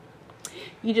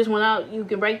 You just want to, you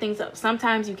can break things up.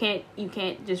 Sometimes you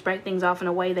can't just break things off in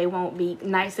a way they won't be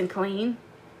nice and clean,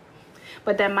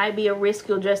 but that might be a risk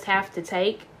you'll just have to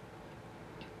take.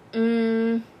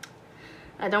 I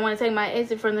don't want to take my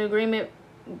exit from the agreement.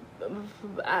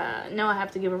 No, I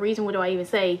have to give a reason. What do I even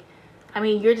say? I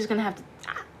mean, you're just gonna have to.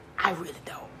 I really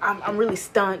don't. I'm really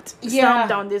stumped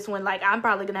on this one. Like, I'm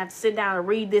probably gonna have to sit down and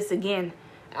read this again.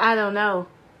 I don't know.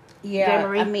 Yeah,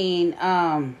 I mean,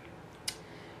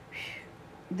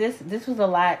 this was a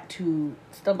lot to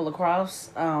stumble across.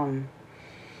 Can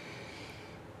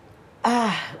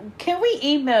we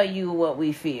email you what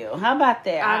we feel? How about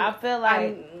that? I feel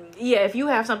like if you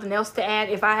have something else to add,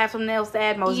 if I have something else to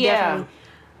add, most definitely.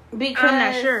 Because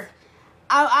I'm not sure.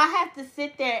 I have to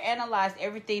sit there and analyze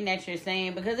everything that you're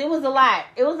saying, because it was a lot.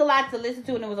 It was a lot to listen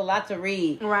to, and it was a lot to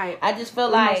read. Right. I just feel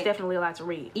like most definitely a lot to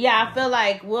read. Yeah, I feel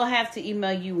like we'll have to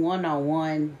email you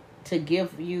one-on-one to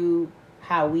give you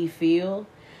how we feel,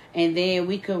 and then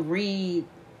we could read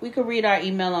our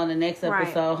email on the next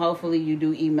episode. Right. Hopefully you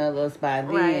do email us by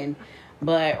then. Right.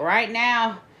 But right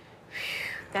now,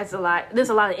 that's a lot. There's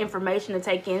a lot of information to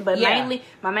take in. But mainly,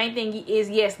 my main thing is,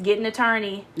 yes, get an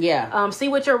attorney. Yeah. See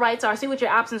what your rights are. See what your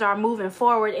options are moving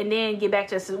forward. And then get back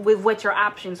to us with what your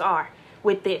options are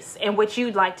with this. And what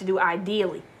you'd like to do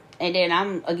ideally. And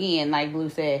then again, like Blue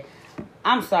said,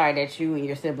 I'm sorry that you and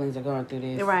your siblings are going through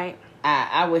this. Right.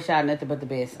 I wish y'all nothing but the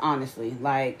best, honestly.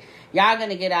 Like, y'all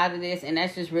gonna get out of this, and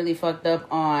that's just really fucked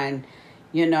up on,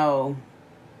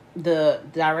 The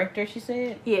director, she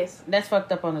said? Yes. That's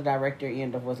fucked up on the director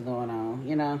end of what's going on,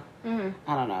 you know? Mm-hmm.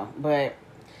 I don't know. But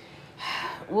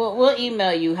we'll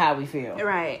email you how we feel.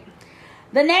 Right.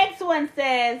 The next one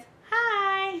says,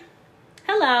 hi.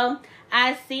 Hello.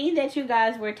 I seen that you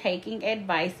guys were taking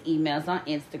advice emails on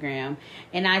Instagram,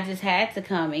 and I just had to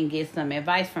come and get some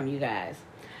advice from you guys.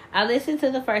 I listened to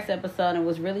the first episode and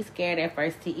was really scared at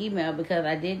first to email because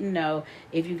I didn't know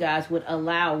if you guys would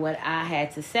allow what I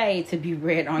had to say to be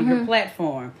read on your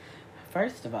platform.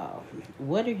 First of all,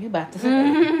 what are you about to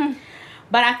say?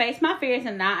 But I faced my fears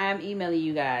and now I am emailing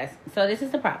you guys. So this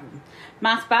is the problem.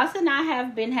 My spouse and I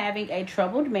have been having a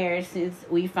troubled marriage since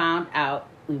we found out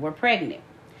we were pregnant.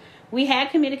 We had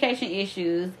communication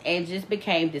issues and just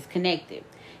became disconnected.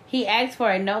 He asked for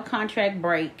a no contact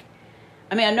break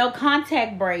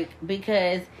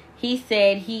because he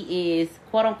said he is,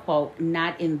 quote unquote,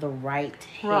 not in the right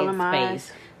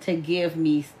headspace to give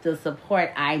me the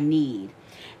support I need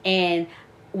and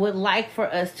would like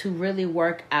for us to really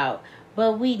work out,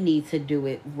 but we need to do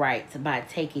it right by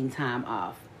taking time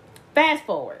off. Fast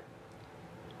forward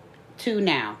to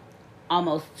now,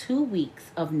 almost 2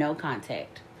 weeks of no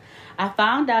contact. I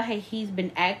found out he's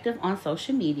been active on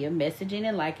social media, messaging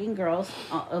and liking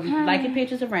liking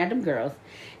pictures of random girls.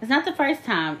 It's not the first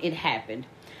time it happened.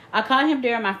 I caught him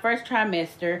during my first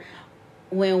trimester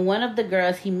when one of the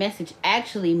girls he messaged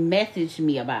actually messaged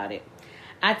me about it.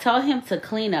 I told him to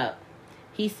clean up.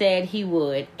 He said he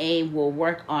would and will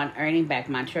work on earning back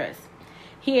my trust.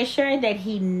 He assured that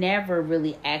he never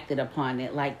really acted upon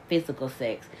it like physical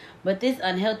sex, but this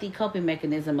unhealthy coping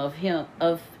mechanism of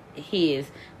his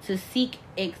to seek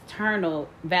external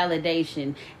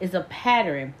validation is a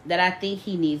pattern that I think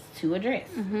he needs to address.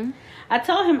 Mm-hmm. I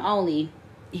told him only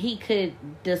he could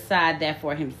decide that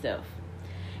for himself.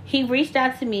 He reached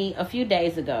out to me a few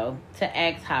days ago to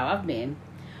ask how I've been.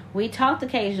 We talked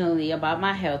occasionally about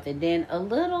my health and then a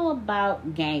little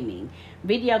about gaming.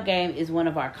 Video game is one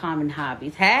of our common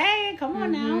hobbies. Hey, come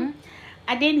on now.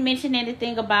 I didn't mention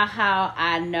anything about how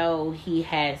I know he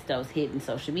has those hidden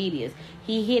social medias.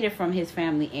 He hid it from his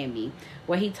family and me,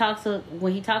 when he talks to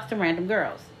random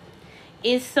girls.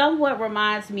 It somewhat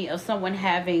reminds me of someone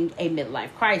having a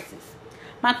midlife crisis.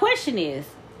 My question is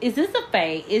this a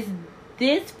phase? Is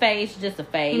this phase just a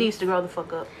phase? He needs to grow the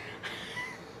fuck up.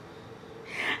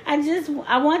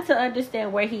 I want to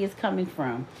understand where he is coming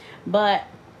from, but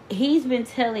he's been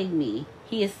telling me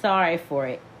he is sorry for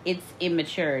it. It's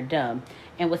immature, dumb,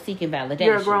 and was seeking validation.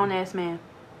 You're a grown ass man.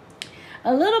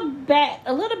 A little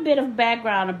bit of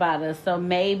background about us, so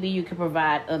maybe you can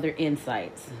provide other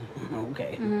insights.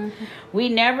 Okay. Mm-hmm. We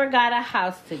never got a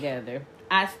house together.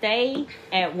 I stay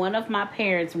at one of my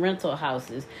parents' rental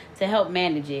houses to help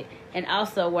manage it, and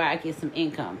also where I get some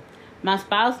income. My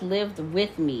spouse lived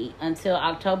with me until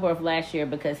October of last year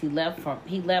because he left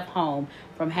home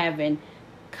from having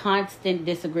constant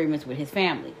disagreements with his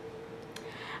family.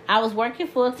 I was working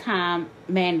full-time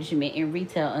management in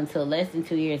retail until less than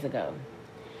 2 years ago.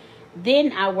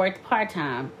 Then I worked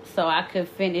part-time so I could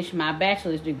finish my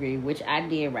bachelor's degree, which I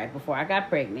did right before I got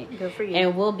pregnant. Good for you.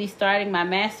 And will be starting my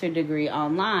master's degree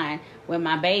online when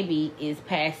my baby is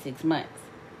past 6 months.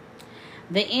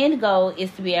 The end goal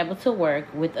is to be able to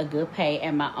work with a good pay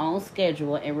at my own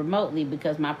schedule and remotely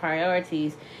because my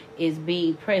priorities is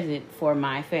being present for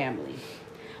my family.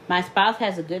 My spouse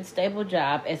has a good stable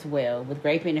job as well with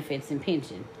great benefits and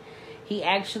pension. He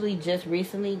actually just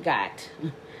recently got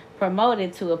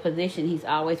promoted to a position he's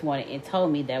always wanted and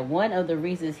told me that one of the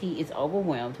reasons he is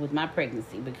overwhelmed with my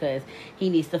pregnancy because he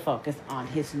needs to focus on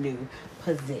his new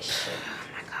position. Oh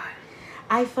my God.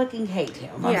 I fucking hate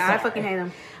him. I'm yeah, sorry. I fucking hate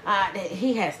him.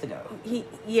 He has to go.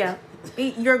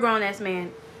 You're a grown ass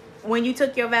man. When you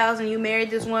took your vows and you married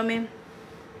this woman,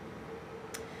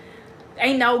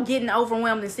 ain't no getting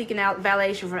overwhelmed and seeking out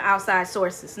validation from outside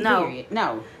sources. No. Period.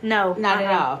 No. Not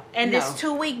at all. And No. this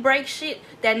 2-week break shit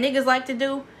that niggas like to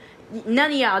do,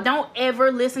 none of y'all don't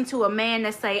ever listen to a man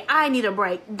that say, I need a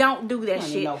break. Don't do that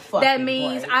shit. No fucking That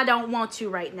means break. I don't want you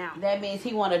right now. That means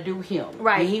he want to do him.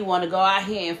 Right. And he want to go out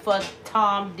here and fuck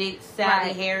Tom, Dick, Sally,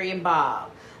 Right. Harry, and Bob.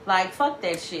 Like, fuck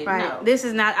that shit. Right. No. This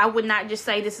is not, I would not just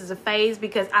say this is a phase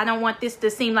because I don't want this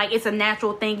to seem like it's a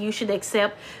natural thing you should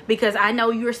accept because I know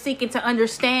you're seeking to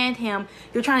understand him.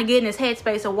 You're trying to get in his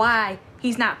headspace of why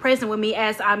he's not present with me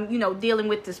as I'm, dealing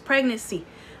with this pregnancy.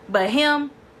 But him,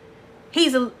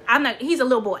 he's a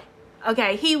little boy.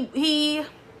 Okay.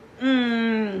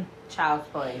 Child's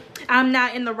play. I'm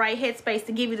not in the right headspace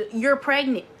to give you you're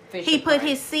pregnant. He put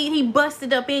his seed, he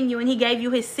busted up in you and he gave you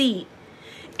his seed.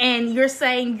 And you're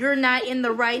saying you're not in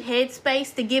the right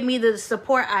headspace to give me the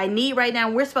support I need right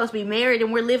now. We're supposed to be married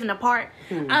and we're living apart.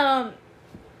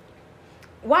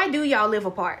 why do y'all live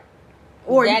apart?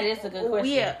 Or that is a good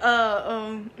question.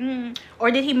 Yeah.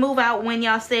 Or did he move out when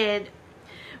y'all said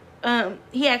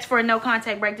he asked for a no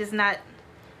contact break? Does not.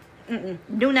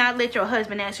 Do not let your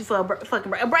husband ask you for a fucking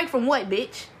break. A break from what,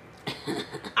 bitch?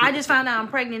 I just found out I'm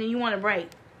pregnant and you want a break.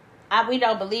 We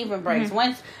don't believe in breaks.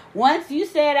 Once you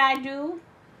said I do,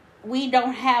 we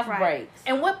don't have breaks.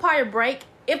 And what part of break?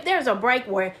 If there's a break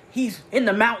where he's in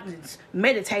the mountains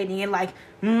meditating and like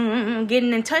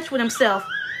getting in touch with himself,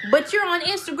 but you're on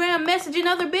Instagram messaging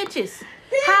other bitches,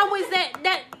 how is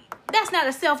that? That's not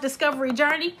a self-discovery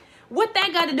journey. What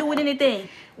that got to do with anything?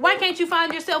 Why can't you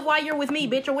find yourself while you're with me,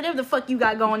 bitch, or whatever the fuck you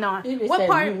got going on? What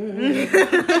part?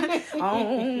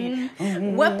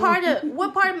 What part of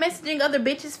messaging other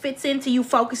bitches fits into you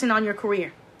focusing on your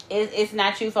career? It's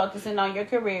not you focusing on your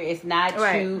career. It's not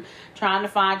you trying to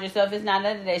find yourself. It's not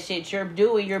none of that shit you're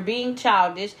being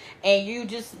childish, and you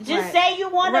just say you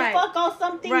want to fuck on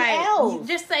something else.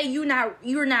 Just say you're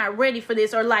not ready for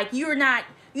this, or like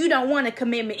you don't want a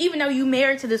commitment, even though you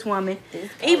married to this woman,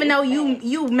 even though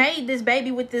you made this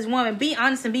baby with this woman. Be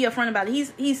honest and be upfront about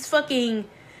it. He's fucking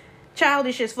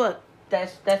childish as fuck.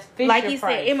 That's Fisher like he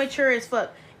Price. said, immature as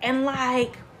fuck. And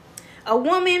like a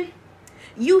woman,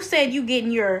 you said you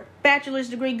getting your bachelor's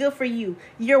degree. Good for you.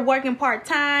 You're working part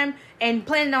time and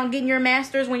planning on getting your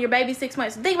master's when your baby's 6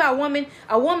 months. Think about a woman.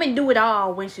 A woman do it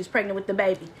all when she's pregnant with the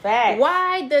baby. Facts.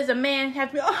 Why does a man have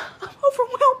to be? Oh, I'm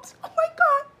overwhelmed. Oh my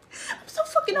god. I'm so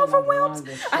fucking overwhelmed.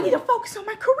 I need to focus on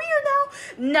my career now.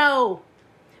 No.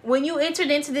 When you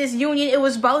entered into this union, it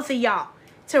was both of y'all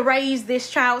to raise this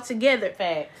child together.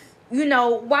 Facts. You know,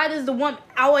 why does the woman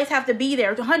always have to be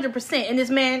there 100%? And this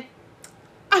man,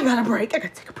 I gotta break. I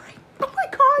gotta take a break. Oh my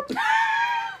god. Fuck,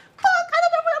 I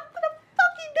don't know what I'm gonna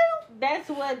fucking do.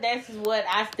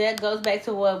 That goes back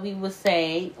to what we were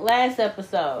saying last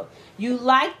episode. You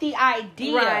like the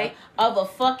idea of a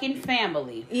fucking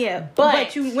family. Yeah.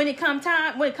 But you when it come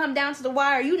down to the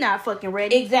wire, you not fucking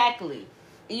ready. Exactly.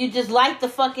 You just like the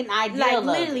fucking idea. Like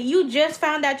literally, you just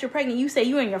found out you're pregnant. You say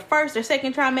you in your first or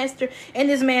second trimester, and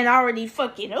this man already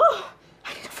fucking. Oh,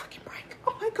 I need a fucking break.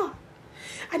 Oh my god,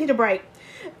 I need a break.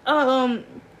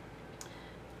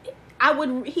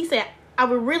 He said, I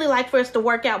would really like for us to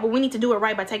work out, but we need to do it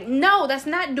right by taking. No, that's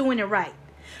not doing it right.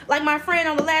 Like my friend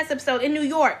on the last episode in New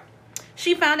York,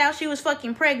 she found out she was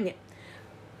fucking pregnant.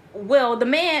 Well, the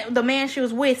man she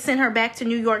was with sent her back to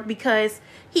New York because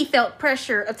he felt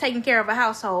pressure of taking care of a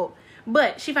household.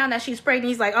 But she found out she's pregnant.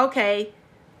 He's like, okay,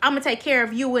 I'm going to take care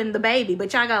of you and the baby,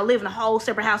 but y'all got to live in a whole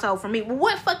separate household from me. Well,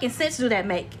 what fucking sense do that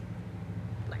make?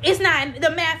 It's not,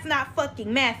 the math's not fucking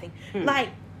mathing. Like,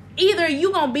 either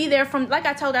you going to be there from, like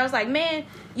I told her, I was like, man,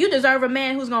 you deserve a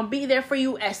man who's going to be there for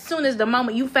you as soon as the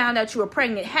moment you found out you were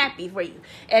pregnant, happy for you.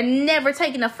 And never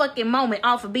taking a fucking moment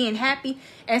off of being happy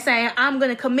and saying, I'm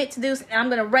going to commit to this and I'm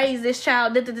going to raise this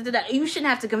child. You shouldn't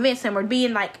have to convince him or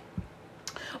being like,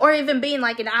 or even being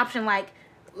like an option like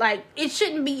it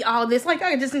shouldn't be all this. Like,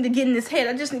 I just need to get in his head.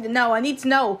 I just need to know. I need to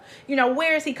know, you know,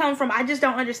 where is he coming from? I just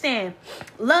don't understand.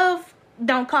 Love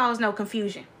don't cause no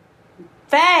confusion.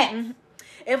 Facts. Mm-hmm.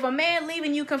 If a man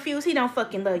leaving you confused, he don't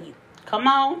fucking love you. Come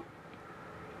on.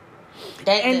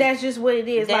 That's just what it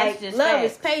is. Like, love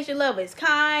facts. is patient, love is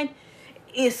kind.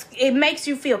 It makes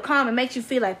you feel calm. It makes you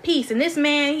feel at peace. And this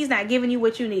man, he's not giving you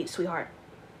what you need, sweetheart.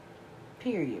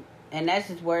 Period. And that's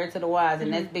just word to the wise,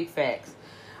 and that's big facts.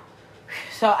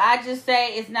 So I just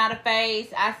say it's not a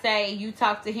phase. I say you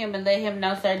talk to him and let him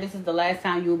know, sir, this is the last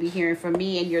time you will be hearing from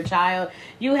me and your child.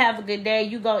 You have a good day.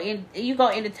 You go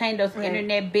entertain those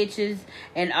internet bitches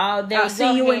and all that. I'll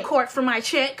see you in court for my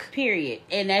check. Period.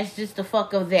 And that's just the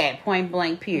fuck of that. Point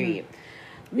blank. Period.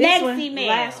 Next email.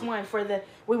 Last one for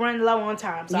we running low on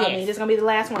time. So yes. I mean, this is gonna be the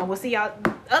last one. We'll see y'all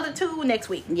other two next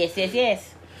week.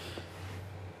 Yes.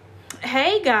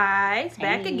 Hey guys,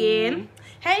 back again.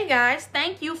 Hey guys,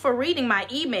 thank you for reading my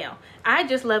email. I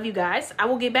just love you guys. I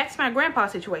will get back to my grandpa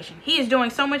situation. He is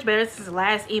doing so much better since the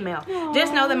last email. Aww.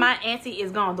 Just know that my auntie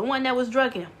is gone. The one that was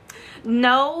drugging him.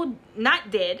 No,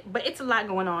 not dead, but it's a lot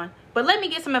going on. But let me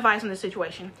get some advice on the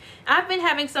situation. I've been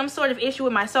having some sort of issue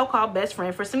with my so-called best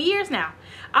friend for some years now.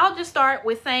 I'll just start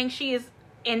with saying she is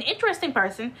an interesting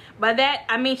person. By that,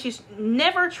 I mean she's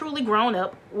never truly grown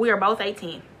up. We are both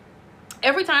 18.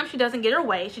 Every time she doesn't get her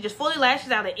way, she just fully lashes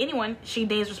out at anyone she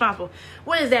deems responsible.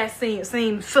 What does that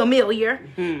seem familiar?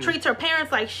 Treats her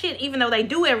parents like shit, even though they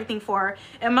do everything for her.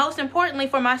 And most importantly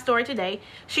for my story today,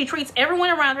 she treats everyone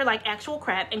around her like actual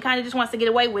crap and kind of just wants to get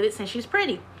away with it since she's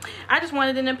pretty. I just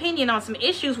wanted an opinion on some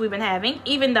issues we've been having,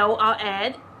 even though I'll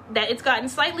add that it's gotten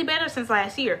slightly better since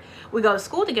last year. We go to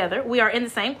school together. We are in the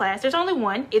same class. There's only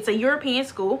one. It's a European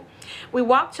school. We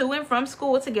walk to and from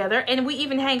school together, and we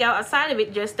even hang out outside of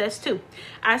it, just us two.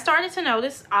 I started to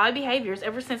notice odd behaviors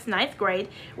ever since 9th grade,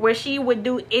 where she would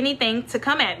do anything to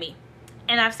come at me.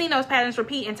 And I've seen those patterns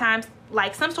repeat in times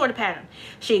like some sort of pattern.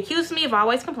 She accused me of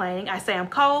always complaining. I say I'm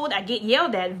cold. I get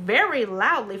yelled at very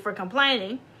loudly for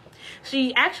complaining.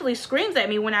 She actually screams at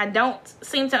me when I don't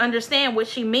seem to understand what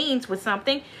she means with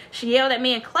something. She yelled at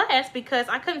me in class because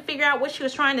I couldn't figure out what she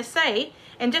was trying to say.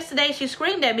 And just today she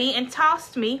screamed at me and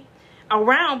tossed me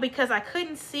around because I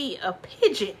couldn't see a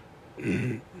pigeon.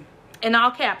 In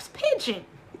all caps, pigeon.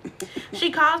 She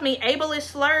calls me ableist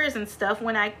slurs and stuff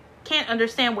when I can't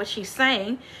understand what she's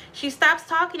saying. She stops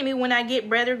talking to me when I get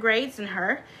better grades than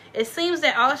her. It seems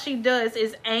that all she does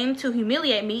is aim to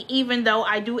humiliate me, even though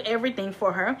I do everything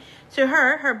for her. To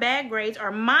her, her bad grades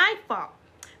are my fault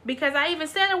because I even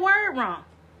said a word wrong.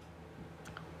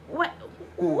 What?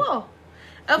 Whoa.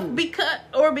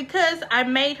 Because I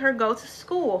made her go to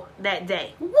school that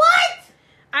day. What?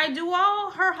 I do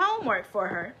all her homework for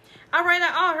her. I write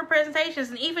out all her presentations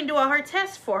and even do all her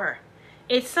tests for her.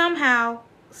 It's somehow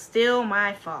still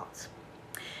my fault.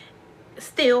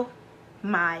 Still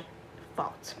my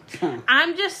fault.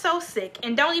 I'm just so sick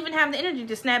and don't even have the energy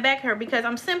to snap back at her because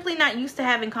I'm simply not used to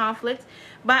having conflict,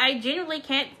 but I genuinely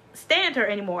can't stand her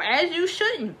anymore, as you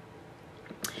shouldn't.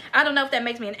 I don't know if that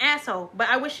makes me an asshole, but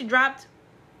I wish she dropped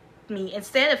me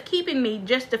instead of keeping me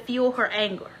just to fuel her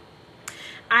anger.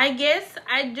 I guess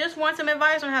I just want some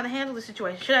advice on how to handle the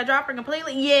situation. Should I drop her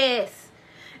completely? Yes.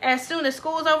 As soon as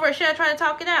school's over, or should I try to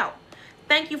talk it out?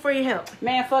 Thank you for your help.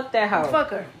 Man, fuck that hoe.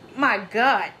 Fuck her. My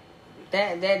God.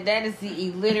 That is the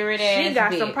illiterate ass She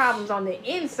got bitch. some problems on the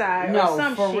inside. No, or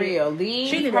some for shit. real. Leave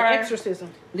She need her. an exorcism.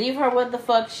 Leave her what the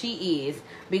fuck she is.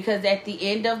 Because at the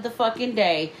end of the fucking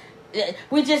day,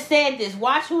 we just said this.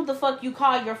 Watch who the fuck you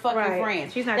call your fucking Right.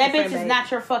 friend. She's not that your bitch friend, is babe.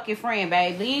 not your fucking friend,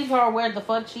 babe. Leave her where the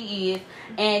fuck she is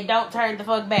and don't turn the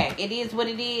fuck back. It is what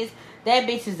it is. That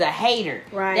bitch is a hater.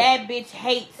 Right. That bitch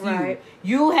hates you. Right.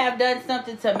 You have done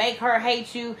something to make her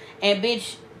hate you, and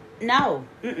bitch, no.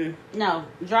 No.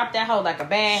 Drop that hoe like a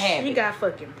bad habit. She got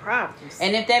fucking problems.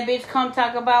 And if that bitch come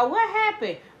talk about what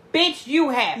happened, bitch, you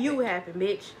happened. You happen,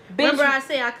 bitch. Bitch, Remember I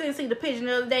said I couldn't see the pigeon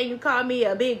the other day and you called me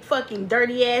a big fucking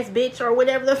dirty ass bitch or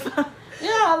whatever the fuck. You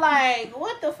know, like,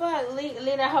 what the fuck? Leave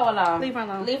that hoe alone. Leave her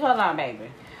alone. Leave her alone, baby.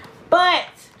 But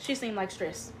She seemed like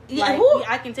stressed. Yeah, Like, who?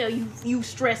 I can tell you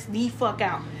stressed the fuck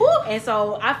out. Who? And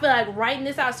so I feel like writing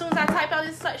this out, as soon as I type out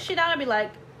this shit out, I'd be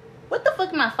like, what the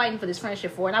fuck am I fighting for this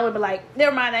friendship for? And I would be like,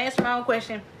 never mind, I answered my own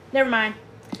question. Never mind.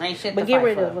 ain't shit But to get fight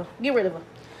rid for. of her. Get rid of her.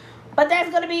 But that's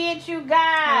gonna be it, you guys.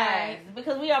 Right.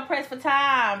 Because we are pressed for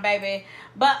time, baby.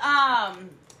 But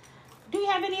do you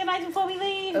have any advice before we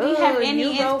leave? Do you have Ooh, any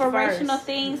you go inspirational first.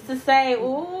 things to say?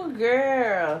 Ooh,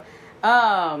 girl.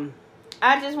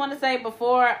 I just want to say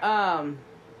before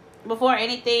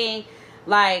anything,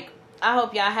 like, I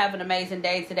hope y'all have an amazing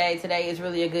day today. Today is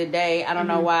really a good day. I don't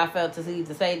know why I felt to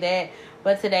say that,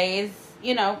 but today is,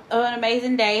 an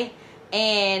amazing day.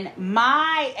 And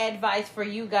my advice for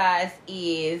you guys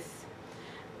is,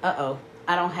 I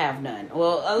don't have none.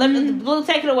 Well, let me, Blue,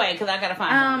 take it away because I gotta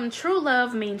find one. True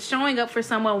love means showing up for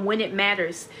someone when it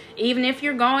matters, even if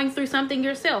you're going through something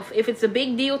yourself. If it's a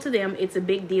big deal to them, it's a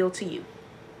big deal to you.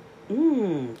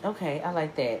 Okay, I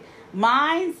like that.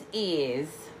 Mine's is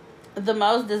the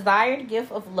most desired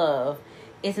gift of love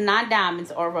is not diamonds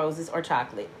or roses or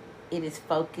chocolate. It is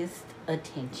focused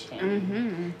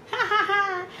attention.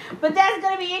 But that's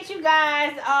gonna be it, you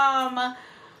guys. I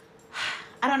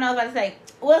don't know what to say.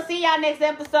 We'll see y'all next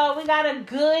episode. We got a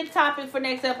good topic for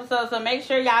next episode, so make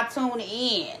sure y'all tune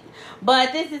in.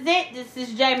 But this is it. This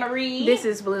is J. Marie. This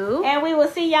is Blue. And we will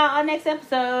see y'all on next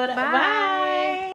episode. Bye. Bye.